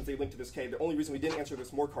contradictions. They linked to this K. The only reason we didn't answer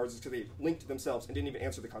this more cards is because they linked to themselves and didn't even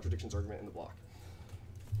answer the contradictions argument in the block.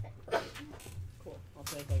 Cool. I'll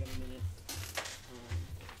take like a minute.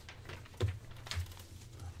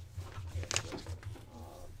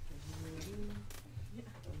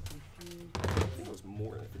 I think it was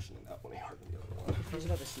more inefficient in that one AR than the other one. Here's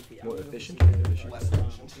about the CP. More efficient? Less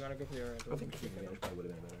efficient. Do you want to go for your I think defeat advantage probably would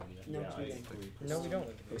have been a better idea. No, No, we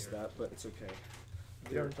don't. Post that, but it's okay.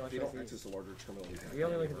 We don't They don't access the larger terminal. We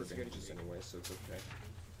only look at the advantages anyway, so it's okay.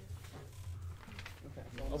 Okay.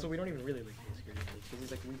 Also, we don't even really look at the security because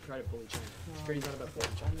he's like, we try to bully China. Security's not about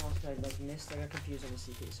bullying I'm China. lost. I missed. I got confused on the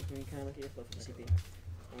CP. So can we kind of look at your flow for the CP?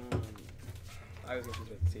 I was confused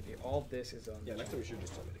with the CP. All this is on. Yeah, next time you should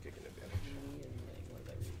just tell me to kick an advantage. What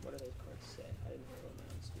did I read? What do those cards say? I didn't follow my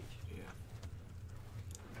own speech. Yeah.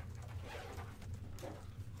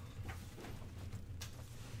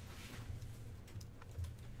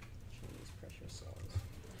 Chinese pressure cells.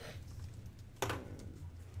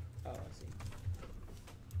 Oh, I see.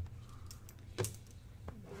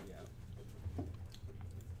 Yeah.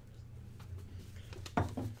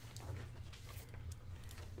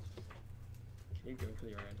 Can you go for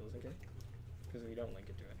the Orientals, okay? Because we don't link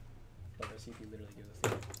it to it. Like our CP literally gives us the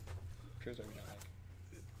shows why we don't like.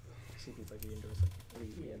 CP's like we endorse like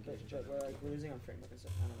Yeah, but we're like losing on framework and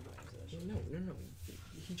stuff. I don't know how to answer that shit. No.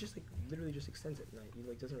 He just like literally just extends it. Like, he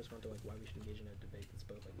like doesn't respond to like why we should engage in a debate that's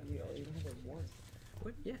both like You methodology. don't have a war.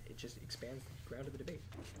 What? Yeah, it just expands the ground of the debate.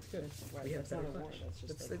 It's good. Right, We have that's not better a war. clash. That's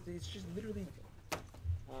just That's like, it's just literally.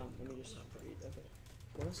 let me just read. Okay.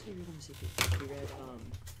 What else did he read on the CP? He read okay.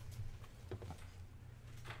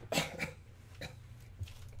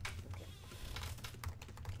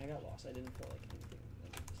 I got lost. I didn't feel like anything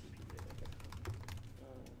like the CP did. Okay.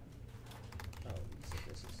 Oh, you said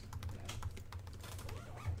this is that.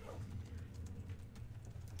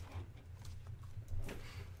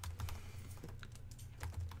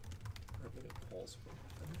 Calls.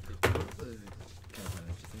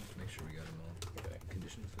 Make sure we got them all. Okay.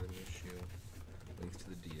 Conditions for the issue. Links to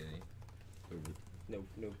the DA. No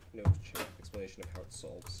explanation of how it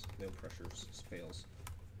solves. No pressures. Fails.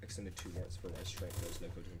 Extended 2 warrants for my strength. Knows no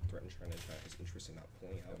code to threaten China. China has interest in not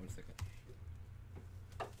pulling out. 1 second.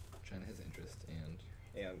 China has interest and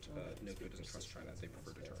no code doesn't trust China. They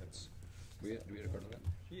prefer deterrence. do we had a card on that?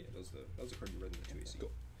 Yeah, that was a card you read in the 2AC.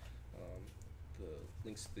 Cool. The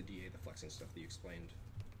links to the DA, the flexing stuff that you explained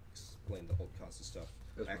the whole cost of stuff.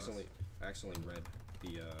 I accidentally read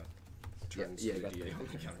the terms yeah, of the I got DA that. on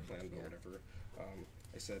the counter plan, but whatever.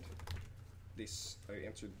 I said I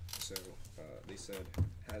answered, so they said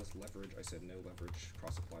has leverage. I said no leverage,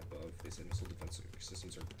 cross apply above. They said missile defense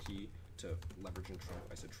systems are key to leverage and Trump.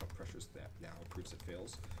 I said Trump pressures that now, proves it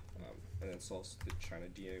fails. And then solves the China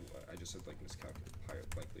DA. I just said like miscalc higher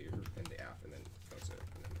likely in the app, and then that was it.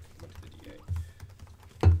 And then went to the DA.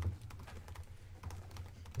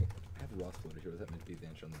 I have a Ross floater here. Was that meant to be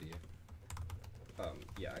advantage on the DA?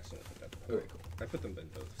 Yeah, I accidentally put that. Okay, cool. I put them in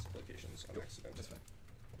both locations on accident. That's fine.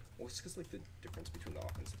 Well, it's because like the difference between the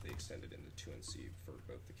offense that they extended in the 2 and C for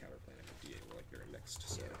both the counterplan and the DA were like very mixed.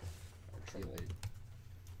 So Yeah. our trouble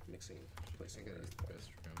mixing, placing. I gotta use the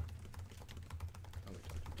best room. Oh, we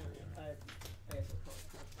talked to you. I guess I'll call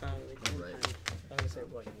it. Right. I'm gonna say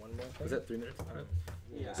like one more thing. Was that 3 minutes?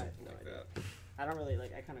 Yeah, I have something no like idea. that. I don't really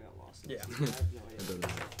like. I kind of got lost. Yeah. I have no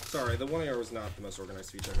idea. Sorry, the 1 AR was not the most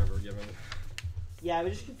organized speech I've ever given. Yeah, I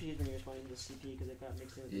was just confused when you were responding to the CP because it got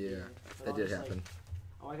mixed in with the Yeah, DA. But that I did was just happen. Like,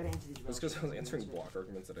 oh, I gotta answer these. It was because I was answering block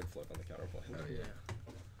arguments that I'd flip on the counterplan. Oh, yeah.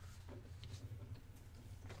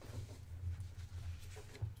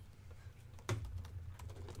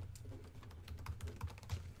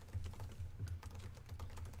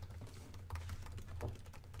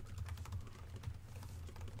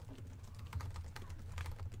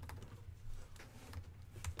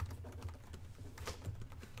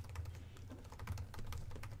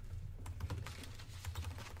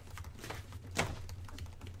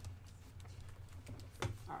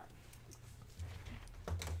 Alright.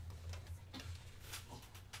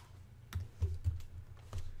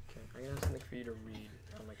 Okay, I'm gonna have something for you to read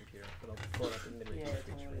on my computer, but I'll pull it up in the midway Yeah, through the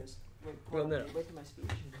tell me speech. what it is. Wait, Well, no. Wait for my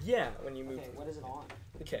speech. Yeah, when you move. Okay, what is it on?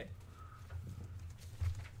 Okay.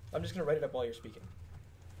 I'm just gonna write it up while you're speaking.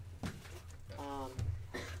 Um.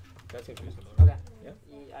 That seems reasonable. Right? Okay.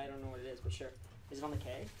 Yeah. I don't know what it is, but sure. Is it on the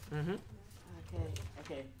K? Mm-hmm.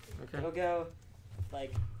 Okay. Okay. It'll go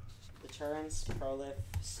like deterrence, prolif,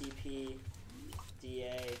 CP,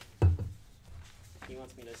 DA. He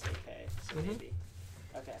wants me to say K, so maybe.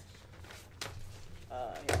 Okay. Here,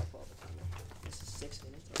 I'll pull up the timer. This is 6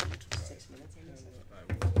 minutes. 6 minutes.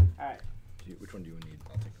 All right. Which one do you need?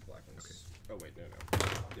 I'll take the black ones. Okay. Oh wait, no.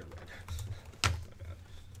 You're red. My bad.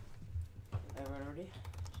 Everyone ready?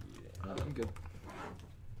 I'm good.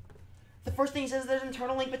 The first thing he says is there's an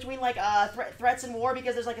internal link between like threats and war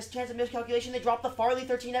because there's like a chance of miscalculation. They dropped the Farley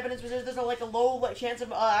 13 evidence because there's like a low chance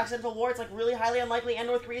of accidental war. It's like really highly unlikely, and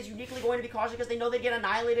North Korea is uniquely going to be cautious because they know they get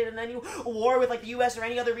annihilated in any war with like the U.S. or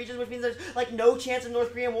any other regions, which means there's like no chance of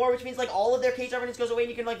North Korean war, which means like all of their case evidence goes away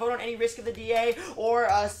and you can like vote on any risk of the DA or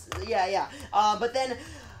but then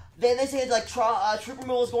they say like troop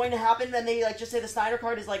removal is going to happen, and they like just say the Snyder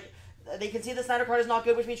card is like. They can see the Snyder card is not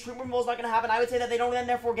good, which means troop removal is not going to happen. I would say that they don't then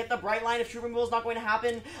therefore get the bright line if troop removal is not going to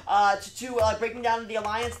happen to breaking down the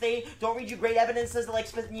alliance. They don't read you great evidence as like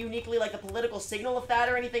uniquely like the political signal of that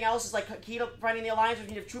or anything else is like key to finding the alliance, which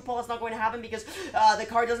means if troop pull it's not going to happen because the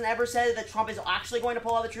card doesn't ever say that Trump is actually going to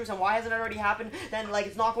pull out the troops, and why hasn't it already happened? Then like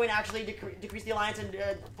it's not going to actually decrease the alliance and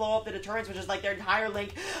blow up the deterrence, which is like their entire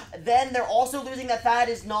link. Then they're also losing that THAAD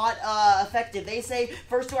is not effective. They say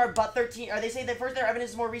first to our butt 13, or they say that first their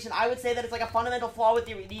evidence is more recent. I would say that it's like a fundamental flaw with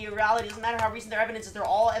the reality. It doesn't matter how recent their evidence is. They're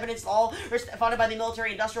all evidence, all funded by the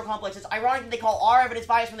military-industrial complex. It's ironic that they call our evidence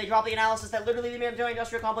biased when they drop the analysis that literally the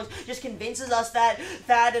military-industrial complex just convinces us that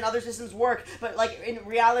THAAD and other systems work. But like in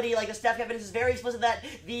reality, like the STEP evidence is very explicit that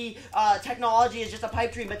the technology is just a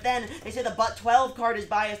pipe dream. But then they say the Butt 12 card is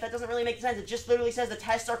biased. That doesn't really make sense. It just literally says the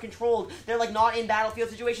tests are controlled. They're like not in battlefield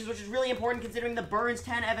situations, which is really important considering the Burns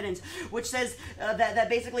 10 evidence, which says that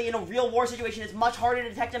basically in a real war situation it's much harder to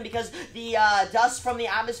detect them because the dust from the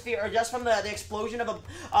atmosphere, or dust from the explosion of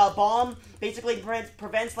a bomb basically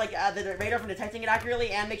prevents like the radar from detecting it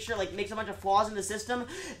accurately and makes a bunch of flaws in the system.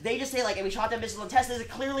 They just say like, and we shot down missiles and tests. This is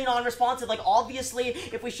clearly non-responsive. Like obviously,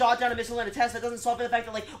 if we shot down a missile and a test, that doesn't solve for the fact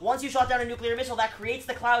that like once you shot down a nuclear missile, that creates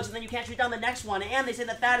the clouds, and then you can't shoot down the next one. And they say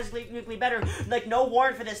that THAAD is nuclearly better. Like no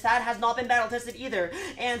warrant for this. THAAD has not been battle tested either.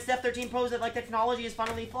 And Step 13 proves that like technology is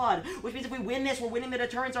fundamentally flawed, which means if we win this, we're winning the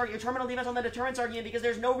deterrence argument, terminal defense on the deterrence argument, because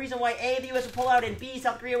there's no reason why A, the U.S. would pull out, and B,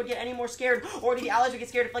 South Korea would get any more scared, or the Allies would get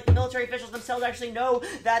scared if like the military officials themselves actually know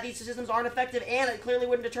that these systems aren't effective, and it clearly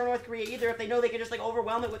wouldn't deter North Korea either if they know they can just like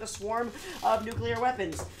overwhelm it with a swarm of nuclear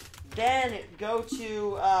weapons. Then go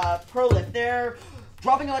to Prolif. They're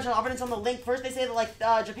dropping a bunch of evidence on the link. First, they say that like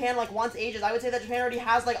Japan like wants ages. I would say that Japan already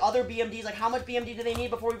has like other BMDs. Like how much BMD do they need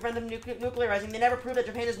before we prevent them nuclearizing? They never proved that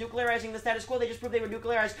Japan is nuclearizing the status quo. They just proved they would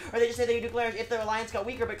nuclearize, or they just say they would nuclearize if the alliance got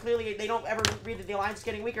weaker. But clearly, they don't ever read that the alliance is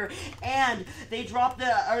getting weaker. And they dropped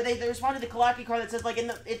they responded to the Kulaki card that says like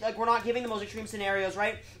like we're not giving the most extreme scenarios,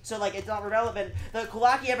 right? So like it's not relevant. The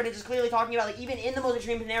Kulaki evidence is clearly talking about like even in the most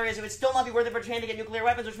extreme scenarios, it would still not be worth it for Japan to get nuclear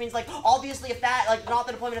weapons, which means like obviously if that like not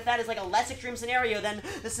the deployment of that is like a less extreme scenario than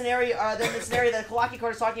the scenario that the Kulaki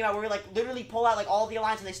card is talking about, where we like literally pull out like all of the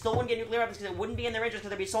alliance and they still wouldn't get nuclear weapons because it wouldn't be in their interest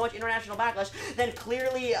because there'd be so much international backlash. Then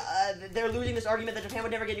clearly they're losing this argument that Japan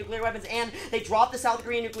would never get nuclear weapons, and they dropped the South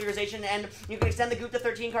Korean nuclearization. And you can extend the Gupta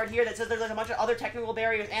 13 card here that says there's like a bunch of other technical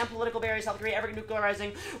barriers and political barriers South Korea ever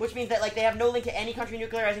nuclearizing, which means that like they have no link to any country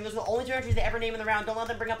nuclearizing. Those are the only two countries they ever name in the round. Don't let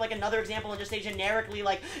them bring up like another example and just say generically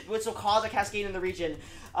like which will cause a cascade in the region.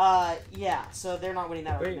 Yeah, so they're not winning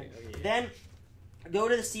that argument. Then go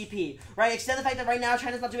to the CP, right? Extend the fact that right now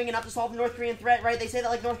China's not doing enough to solve the North Korean threat, right? They say that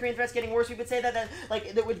like North Korean threat's getting worse. We would say that like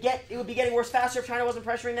it would be getting worse faster if China wasn't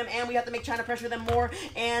pressuring them, and we have to make China pressure them more.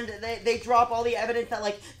 And they drop all the evidence that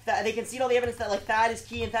like they concede all the evidence that like THAAD is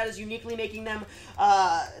key, and THAAD is uniquely making them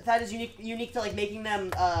THAAD is unique to like making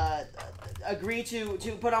them agree to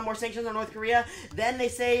put on more sanctions on North Korea. Then they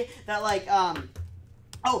say that like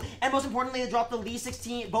oh, and most importantly, they dropped the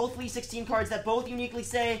both Lee 16 cards that both uniquely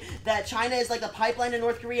say that China is like the pipeline to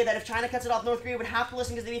North Korea, that if China cuts it off, North Korea would have to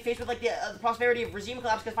listen because they'd be faced with like the prosperity of regime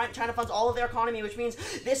collapse because China funds all of their economy, which means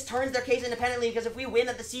this turns their case independently because if we win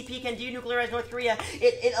that the CP can denuclearize North Korea,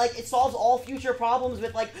 it solves all future problems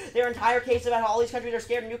with like their entire case about how all these countries are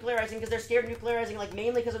scared of nuclearizing because they're scared of nuclearizing like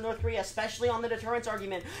mainly because of North Korea, especially on the deterrence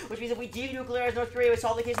argument, which means if we denuclearize North Korea, we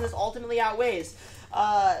solve the case and this ultimately outweighs.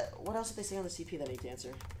 What else did they say on the CP that I need to answer?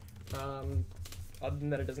 Other than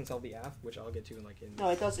that, it doesn't solve the AF, which I'll get to in like in. No,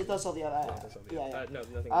 it does solve the AF. Yeah. No,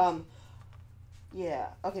 nothing. Yeah.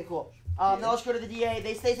 Okay. Cool. Now let's go to the DA.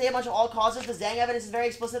 They say a bunch of all causes. The Zhang evidence is very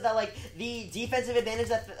explicit that like the defensive advantage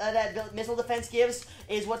that the missile defense gives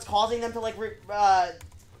is what's causing them to like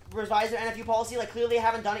revise their NFU policy. Like, clearly they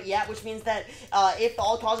haven't done it yet, which means that if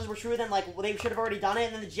all causes were true, then like they should have already done it.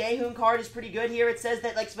 And then the Jaehoon card is pretty good here. It says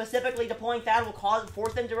that like specifically deploying THAAD will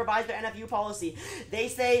force them to revise their NFU policy. They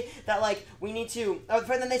say that like we need to.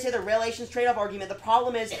 Then they say the relations trade-off argument. The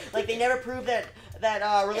problem is like they never prove that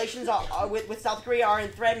relations with South Korea are in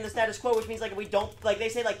threat in the status quo, which means like if we don't, like they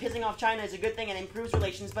say like pissing off China is a good thing and improves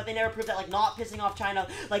relations, but they never prove that like not pissing off China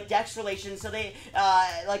like decks relations. So they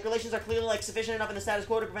like relations are clearly like sufficient enough in the status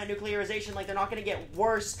quo to prevent nuclearization. Like they're not going to get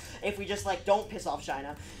worse if we just like don't piss off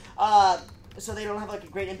China. So they don't have like a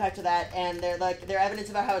great impact to that, and their evidence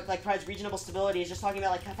about how it like provides regional stability is just talking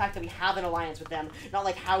about like the fact that we have an alliance with them, not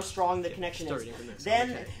like how strong the connection is.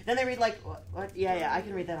 Then they read like what? Yeah, I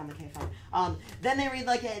can read that on the K. Fine. Then they read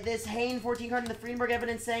like this Hain 14 card in the Friedenberg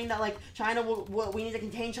evidence saying that like China we need to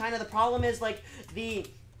contain China. The problem is like the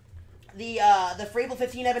Frable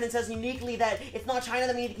 15 evidence says uniquely that it's not China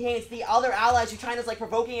that we need to contain, it's the other allies who China's like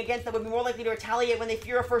provoking against that would be more likely to retaliate when they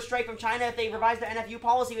fear a first strike from China if they revise their NFU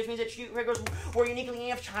policy, which means that triggers war uniquely.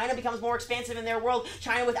 If China becomes more expansive in their world,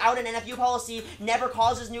 China without an NFU policy never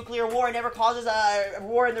causes nuclear war, never causes a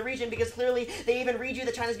war in the region, because clearly they even read you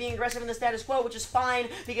that China's being aggressive in the status quo, which is fine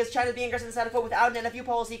because China's being aggressive in the status quo without an NFU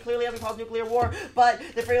policy clearly doesn't cause nuclear war, but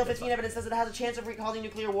the Frable 15 evidence says it has a chance of causing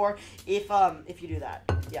nuclear war if you do that.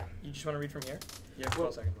 Yeah. You just want to read from here? You have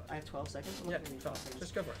 12 seconds left. I have 12 seconds? Yeah, 12 seconds.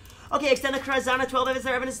 Just go for it. Okay, extend the Krazana 12 evidence.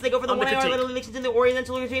 Their evidence they go for the 1 hour literally leaks into the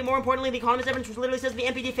Oriental Unity. More importantly, the Economist evidence which literally says the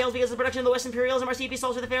MPD fails because of the production of the West imperialism. RCP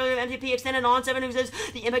solves for the failure of MPP. Extended on 7 who says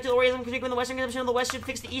the impact of the Orientalism critique when the Western conception of the West should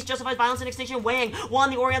fix the East justifies violence and extinction. Wang 1.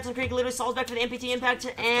 The Orientalism critique literally solves back for the MPT impact,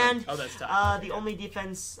 and that's tough. the only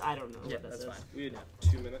defense I don't know. Yeah, what that's fine. We had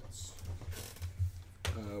 2 minutes.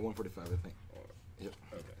 145, I think. Yep.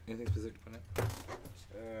 Okay. Anything specific to point out?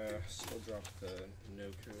 Still drop the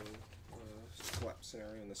no-co collapse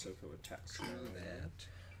scenario and the SOCO attack scenario.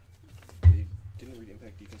 They didn't read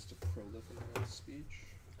impact defense to prolif in their speech.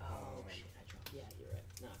 Oh, shit, I dropped. Yeah, you're right.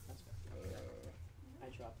 No, that's fine.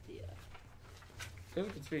 I dropped the.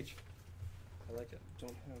 Good speech. I like it.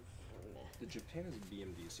 Don't have. The Japan as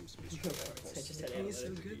BMD seems to be strong. I just said Japan is so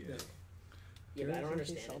good, though. Yeah, but I don't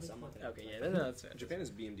understand it, so I'm not gonna. Okay, yeah, no, that's fair. Japan as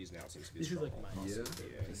BMDs now seems to be This is strong. like my Yeah,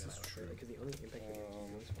 this is true. Because the only impact that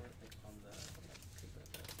you use for it, like on the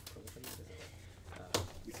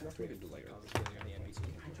We can upgrade a delay on the NBC.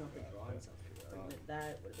 I dropped the draw in South Korea.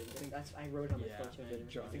 That would have been. That's I wrote it on my phone too. They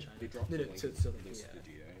dropped the link so against the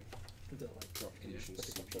DA. the like Drop conditions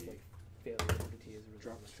CP. like failure MPT is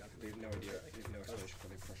Dropped. They have no idea. They have no explanation for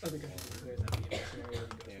the pressure. Other countries, there's that BMS scenario.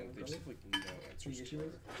 And they just have like no answers. The issue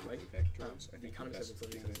is, like, impact drones. I the think the economist best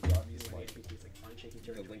evidence thing literally that says the is reason why like MPT is like unshaky the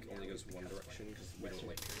territory. link only goes one direction because we don't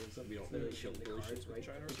like we don't literally kill the relations cards, with right?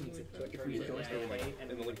 China or Which means something that like if that. we go into Or, like, and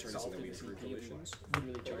and the link turns solve and then we the improve CP, we relations.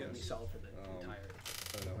 literally totally solve for the entire.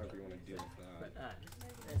 I don't know however you want to deal with But that.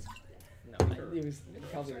 no, it was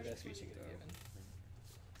probably the best speech you could have given.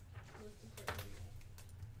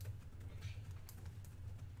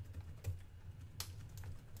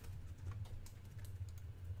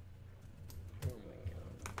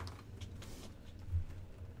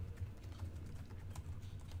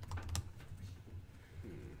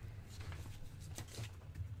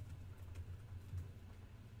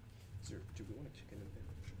 Do we want to kick an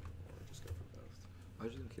advantage or just go for both? I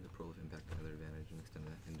was just gonna keep the prolif impact another advantage and extend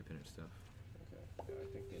that independent stuff. Okay. Yeah, I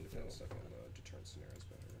think the independent stuff on the deterrent scenario is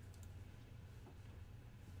better.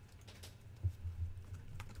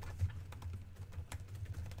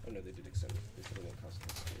 Oh no, they did extend it. They put a low cost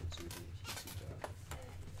cascade, so we can keep that.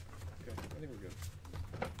 Okay, I think we're good.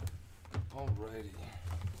 Alrighty.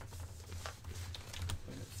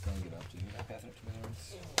 Let's then get up to you. I'm passing it to my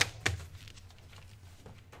arms.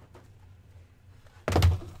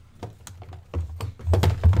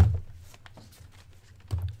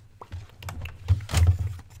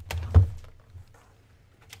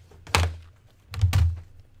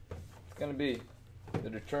 Going to be the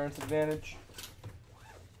deterrence advantage,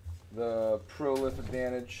 the prolif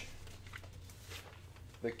advantage,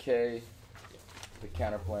 the K, the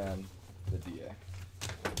counterplan, the DA.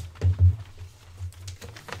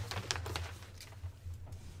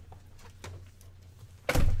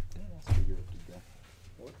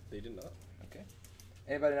 What? They did not? Okay.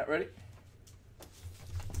 Anybody not ready?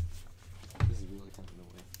 This is really tempting to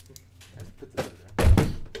win. I just put this in there.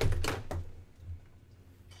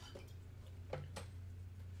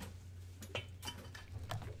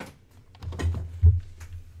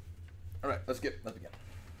 All right, let's begin.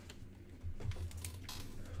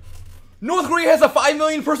 North Korea has a 5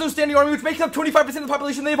 million person standing army, which makes up 25% of the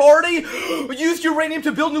population. They've already used uranium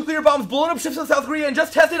to build nuclear bombs, blown up ships in South Korea, and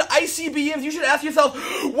just tested ICBMs. You should ask yourself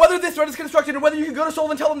whether this threat is constructed and whether you can go to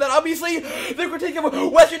Seoul and tell them that. Obviously, the critique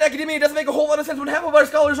of Western academia doesn't make a whole lot of sense when half of our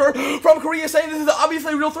scholars are from Korea saying this is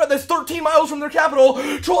obviously a real threat that's 13 miles from their capital.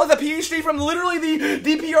 Troll has a PhD from literally the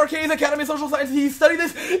DPRK's Academy of Social Sciences. He studied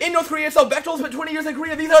this in North Korea itself. Bechtel spent 20 years in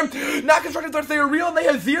Korea. These are not constructed threats. They are real, and they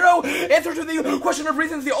have zero answer to the question of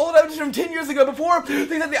reasons. The old evidence from 10 years ago before things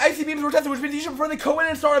like the ICBMs were tested, which means you should prefer the Cohen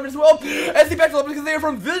and Star as well as the Bechtel because they are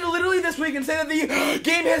from literally this week and say that the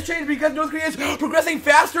game has changed because North Korea is progressing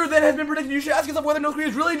faster than has been predicted. You should ask yourself whether North Korea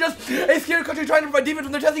is really just a scared country trying to provide defense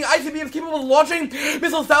when they're testing ICBMs capable of launching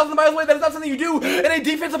missiles thousands of miles away. That is not something you do in a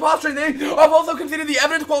defensive posture. They have also considered the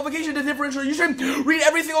evidence qualification to differential. You should read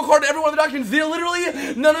every single card to every one of the documents. They're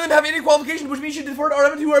literally, none of them have any qualifications, which means you should defer to our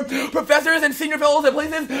evidence who are professors and senior fellows at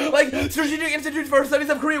places like Strategic Institutes for Studies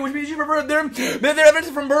of Korea, which means you prefer their evidence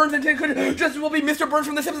from Burns and could just will be Mr. Burns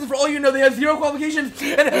from The Simpsons. For all you know, they have zero qualifications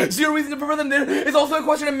and zero reason to prefer them. There is also a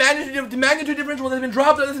question of magnitude differential that has been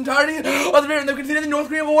dropped on this entirety of the variant. They've considered the North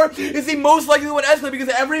Korean war is the most likely one to escalate because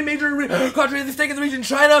every major country has a stake in the region.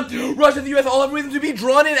 China, Russia, the US all have reason to be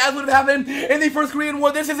drawn in, as would have happened in the First Korean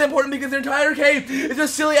War. This is important because their entire case is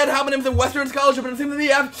just silly ad hominems of Western scholarship, and it seems that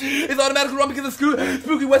the F is automatically wrong because the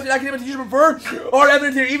spooky Western academics you should prefer our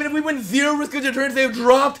evidence here. Even if we win zero risk of deterrence, they have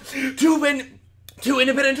dropped two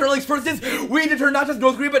independent internal experts. We deter not just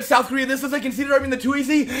North Korea, but South Korea. This is a conceded argument in the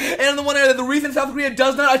 2EC. And on the one hand, the reason South Korea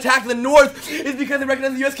does not attack the North is because they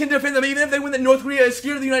recognize the U.S. can defend them. Even if they win that North Korea is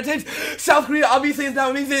scared of the United States, South Korea obviously is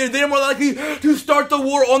not. It means they're more likely to start the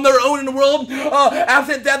war on their own in the world.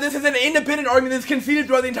 Absent that, this is an independent argument that's conceded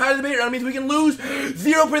throughout the entire debate. It means we can lose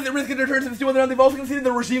 0% risk of deterrence and still whether or not they've also conceded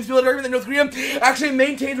the regime stability argument that North Korea actually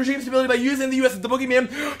maintains regime stability by using the U.S. as the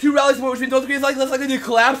boogeyman to rally support, which means North Korea is less likely to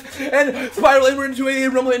collapse and spiral inward into a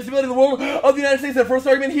rumble instability in the world of the United States. The first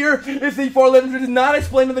argument here is the far left, which is not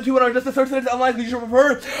explained in the 2 and are just asserts that it's unlikely. You should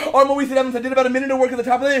prefer our more recent evidence. I did about a minute of work at the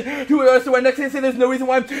top of the 2 so I next say there's no reason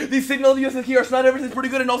why the signal of the U.S. is here. Not everything's pretty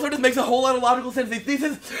good, and also just makes a whole lot of logical sense. The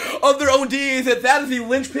thesis of their own DA is that is the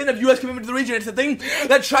linchpin of U.S. commitment to the region. It's the thing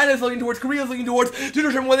that China is looking towards, Korea is looking towards to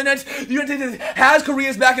determine whether or not the United States has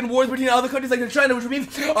Korea's back in wars between other countries like China, which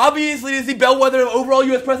means obviously is the bellwether of overall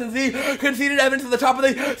U.S. presence. The conceded evidence at the top of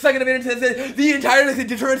the second evidence says that the entire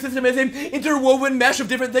deterrence system is an interwoven mesh of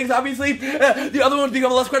different things. Obviously, the other ones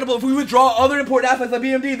become less credible if we withdraw other important aspects like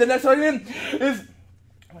BMD. The next argument is...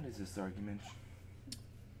 What is this argument?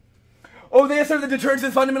 Oh, they assert that deterrence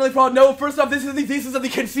is fundamentally flawed. No, first off, this is the thesis of the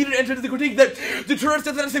conceded entrance to the critique that deterrence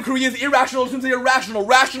doesn't assume Korea is irrational. It assumes they are rational.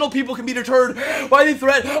 Rational people can be deterred by the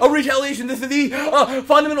threat of retaliation. This is the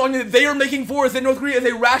fundamental argument that they are making for us, that North Korea is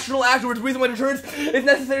a rational actor, which is the reason why deterrence is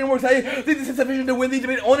necessary and works. I think this is sufficient to win the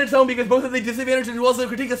debate on its own because both of the disadvantages as well as the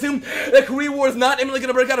critique assume that Korea war is not imminently going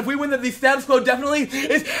to break out. If we win that, the status quo definitely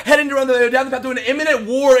is heading down the path to an imminent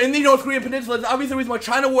war in the North Korean peninsula. It's obviously the reason why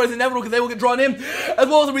China war is inevitable because they will get drawn in, as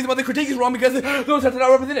well as the reason why the critique is wrong because those are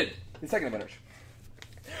not represented. The second advantage.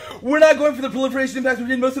 We're not going for the proliferation impacts,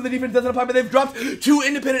 which most of the defense doesn't apply, but they've dropped 2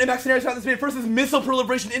 independent impact scenarios throughout this debate. First is missile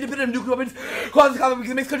proliferation, independent of nuclear weapons, causes conflict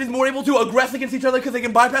because it makes countries more able to aggress against each other because they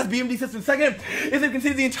can bypass BMD systems. Second is they've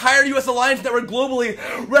conceded the entire U.S. alliance network globally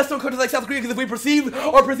rests on countries like South Korea because if we perceive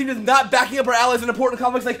as not backing up our allies in important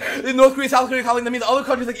conflicts like the North Korea, South Korea conflict, that means other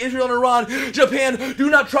countries like Israel and Iran, Japan do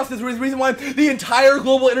not trust this. This is the reason why the entire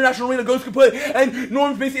global international arena goes kaput and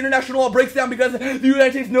norms-based international law breaks down because the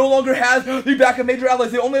United States no longer has the back of major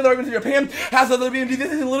allies. The only other argument is Japan has other BMD.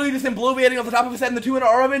 This is literally just him bloviating off the top of his head, and the 2 in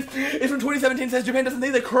our argument is from 2017 says Japan doesn't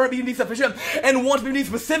think the current BMD is sufficient and wants BMD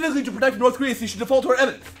specifically to protect North Korea, so you should default to our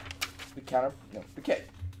evidence. The K.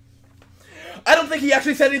 I don't think he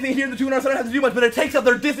actually said anything here in the 2 and R, so I don't have to do much, but it takes up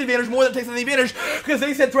their disadvantage more than it takes up the advantage, because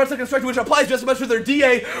they said threats are constructed, which applies just as much to their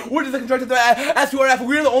DA, which is a constructed threat, as to our F.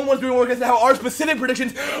 We're the only ones doing work as to how our specific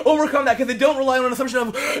predictions overcome that, because they don't rely on an assumption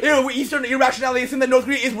of Eastern irrationality. They assume that North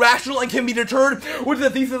Korea is rational and can be deterred, which is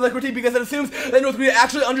the thesis of the critique, because it assumes that North Korea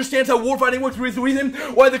actually understands how warfighting works, which is the reason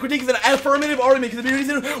why the critique is an affirmative argument, because it's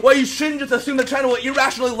the reason why you shouldn't just assume that China will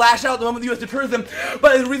irrationally lash out the moment the U.S. deters them,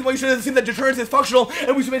 but it's the reason why you should assume that deterrence is functional,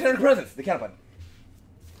 and we should maintain our presence. The counterpoint.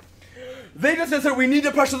 They just said, we need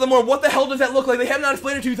to pressure them more. What the hell does that look like? They have not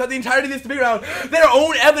explained it to you throughout the entirety of this debate round. Their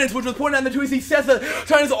own evidence, which was pointed out in the 2EC, says that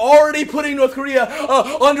China's already putting North Korea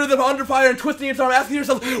under fire and twisting its arm, asking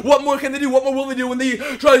yourself, what more can they do? What more will they do when the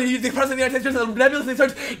president of the United States just nebulously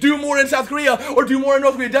starts, do more in South Korea or do more in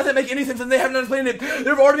North Korea? It doesn't make any sense, and they have not explained it.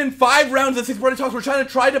 There have already been 5 rounds of 6-party talks where China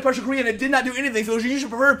tried to pressure Korea and it did not do anything, so you should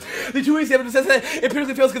prefer the 2EC evidence that says that it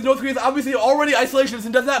empirically fails because North Korea is obviously already isolationist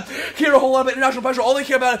and does not care a whole lot about international pressure. All they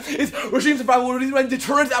care about is regime survival,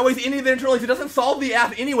 deterrence outweighs any of their internally, so it doesn't solve the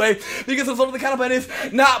app anyway, because the result of the counterplan is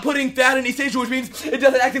not putting THAAD in East Asia, which means it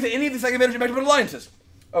doesn't activate any of the second energy measurement alliances.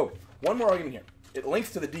 Oh, one more argument here. It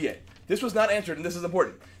links to the DA. This was not answered, and this is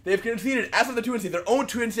important. They have conceded, as of the 2NC, their own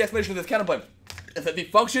 2NC explanation of this counterplan, is that the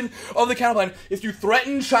function of the counterplan is to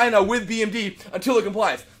threaten China with BMD until it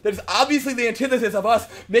complies. That is obviously the antithesis of us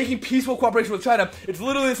making peaceful cooperation with China. It's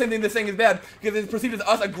literally the same thing this saying is bad, because it's perceived as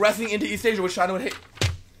us aggressing into East Asia, which China would hate.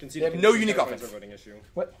 They have no unique offense. Voting issue.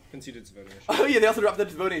 What? Conceded voting issue. Oh yeah, they also dropped the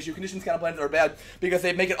voting issue. Conditions counterplans are bad because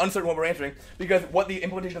they make it uncertain what we're answering, because what the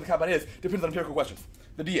implementation of the counterplan is depends on empirical questions.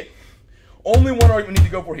 The DA. Only one argument we need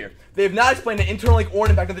to go for here. They have not explained the internal link or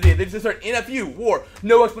impact of the DA. They just assert NFU, war,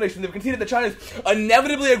 no explanation. They've conceded that China is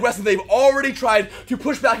inevitably aggressive. They've already tried to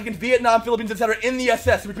push back against Vietnam, Philippines, etc. in the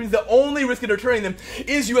SS, which means the only risk of deterring them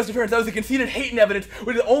is U.S. deterrence. That was the conceded hate and evidence,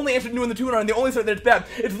 which is the only answer to do in the 2 and the only assert that it's bad.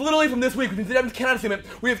 It's literally from this week, which means the evidence cannot assume it.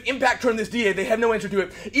 We have impact turn this DA. They have no answer to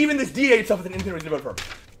it. Even this DA itself is an independent reason to vote for.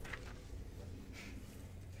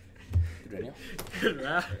 Good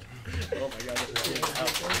round. Oh my god.